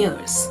last 10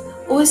 years,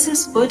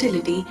 Oasis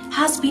Fertility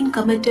has been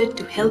committed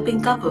to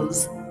helping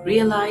couples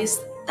realize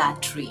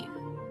that dream.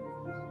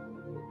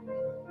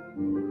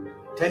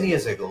 10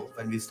 years ago,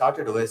 when we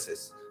started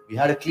Oasis, we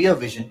had a clear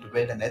vision to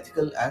build an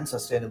ethical and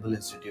sustainable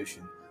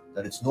institution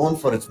that is known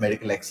for its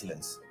medical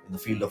excellence in the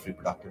field of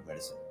reproductive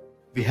medicine.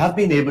 We have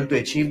been able to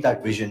achieve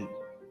that vision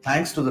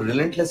thanks to the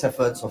relentless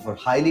efforts of our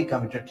highly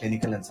committed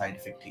clinical and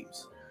scientific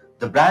teams.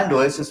 The brand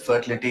Oasis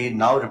Fertility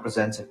now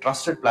represents a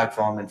trusted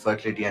platform in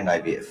fertility and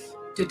IVF.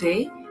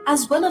 Today,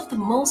 as one of the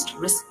most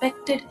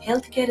respected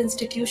healthcare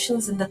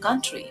institutions in the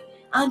country,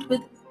 and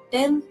with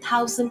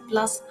 10,000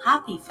 plus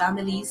happy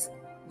families,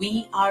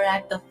 we are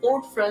at the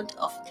forefront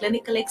of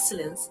clinical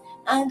excellence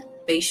and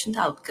patient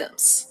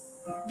outcomes.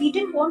 We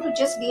didn't want to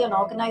just be an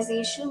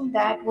organization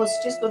that was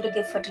just going to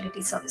give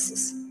fertility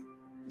services.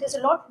 There's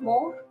a lot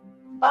more,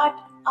 but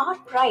our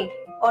pride,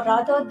 or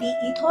rather the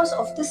ethos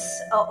of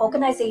this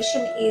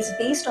organization, is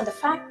based on the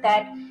fact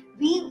that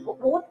we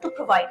want to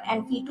provide,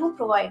 and we do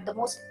provide, the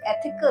most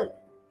ethical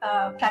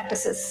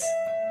practices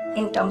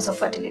in terms of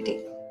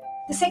fertility.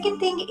 The second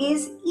thing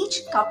is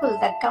each couple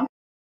that comes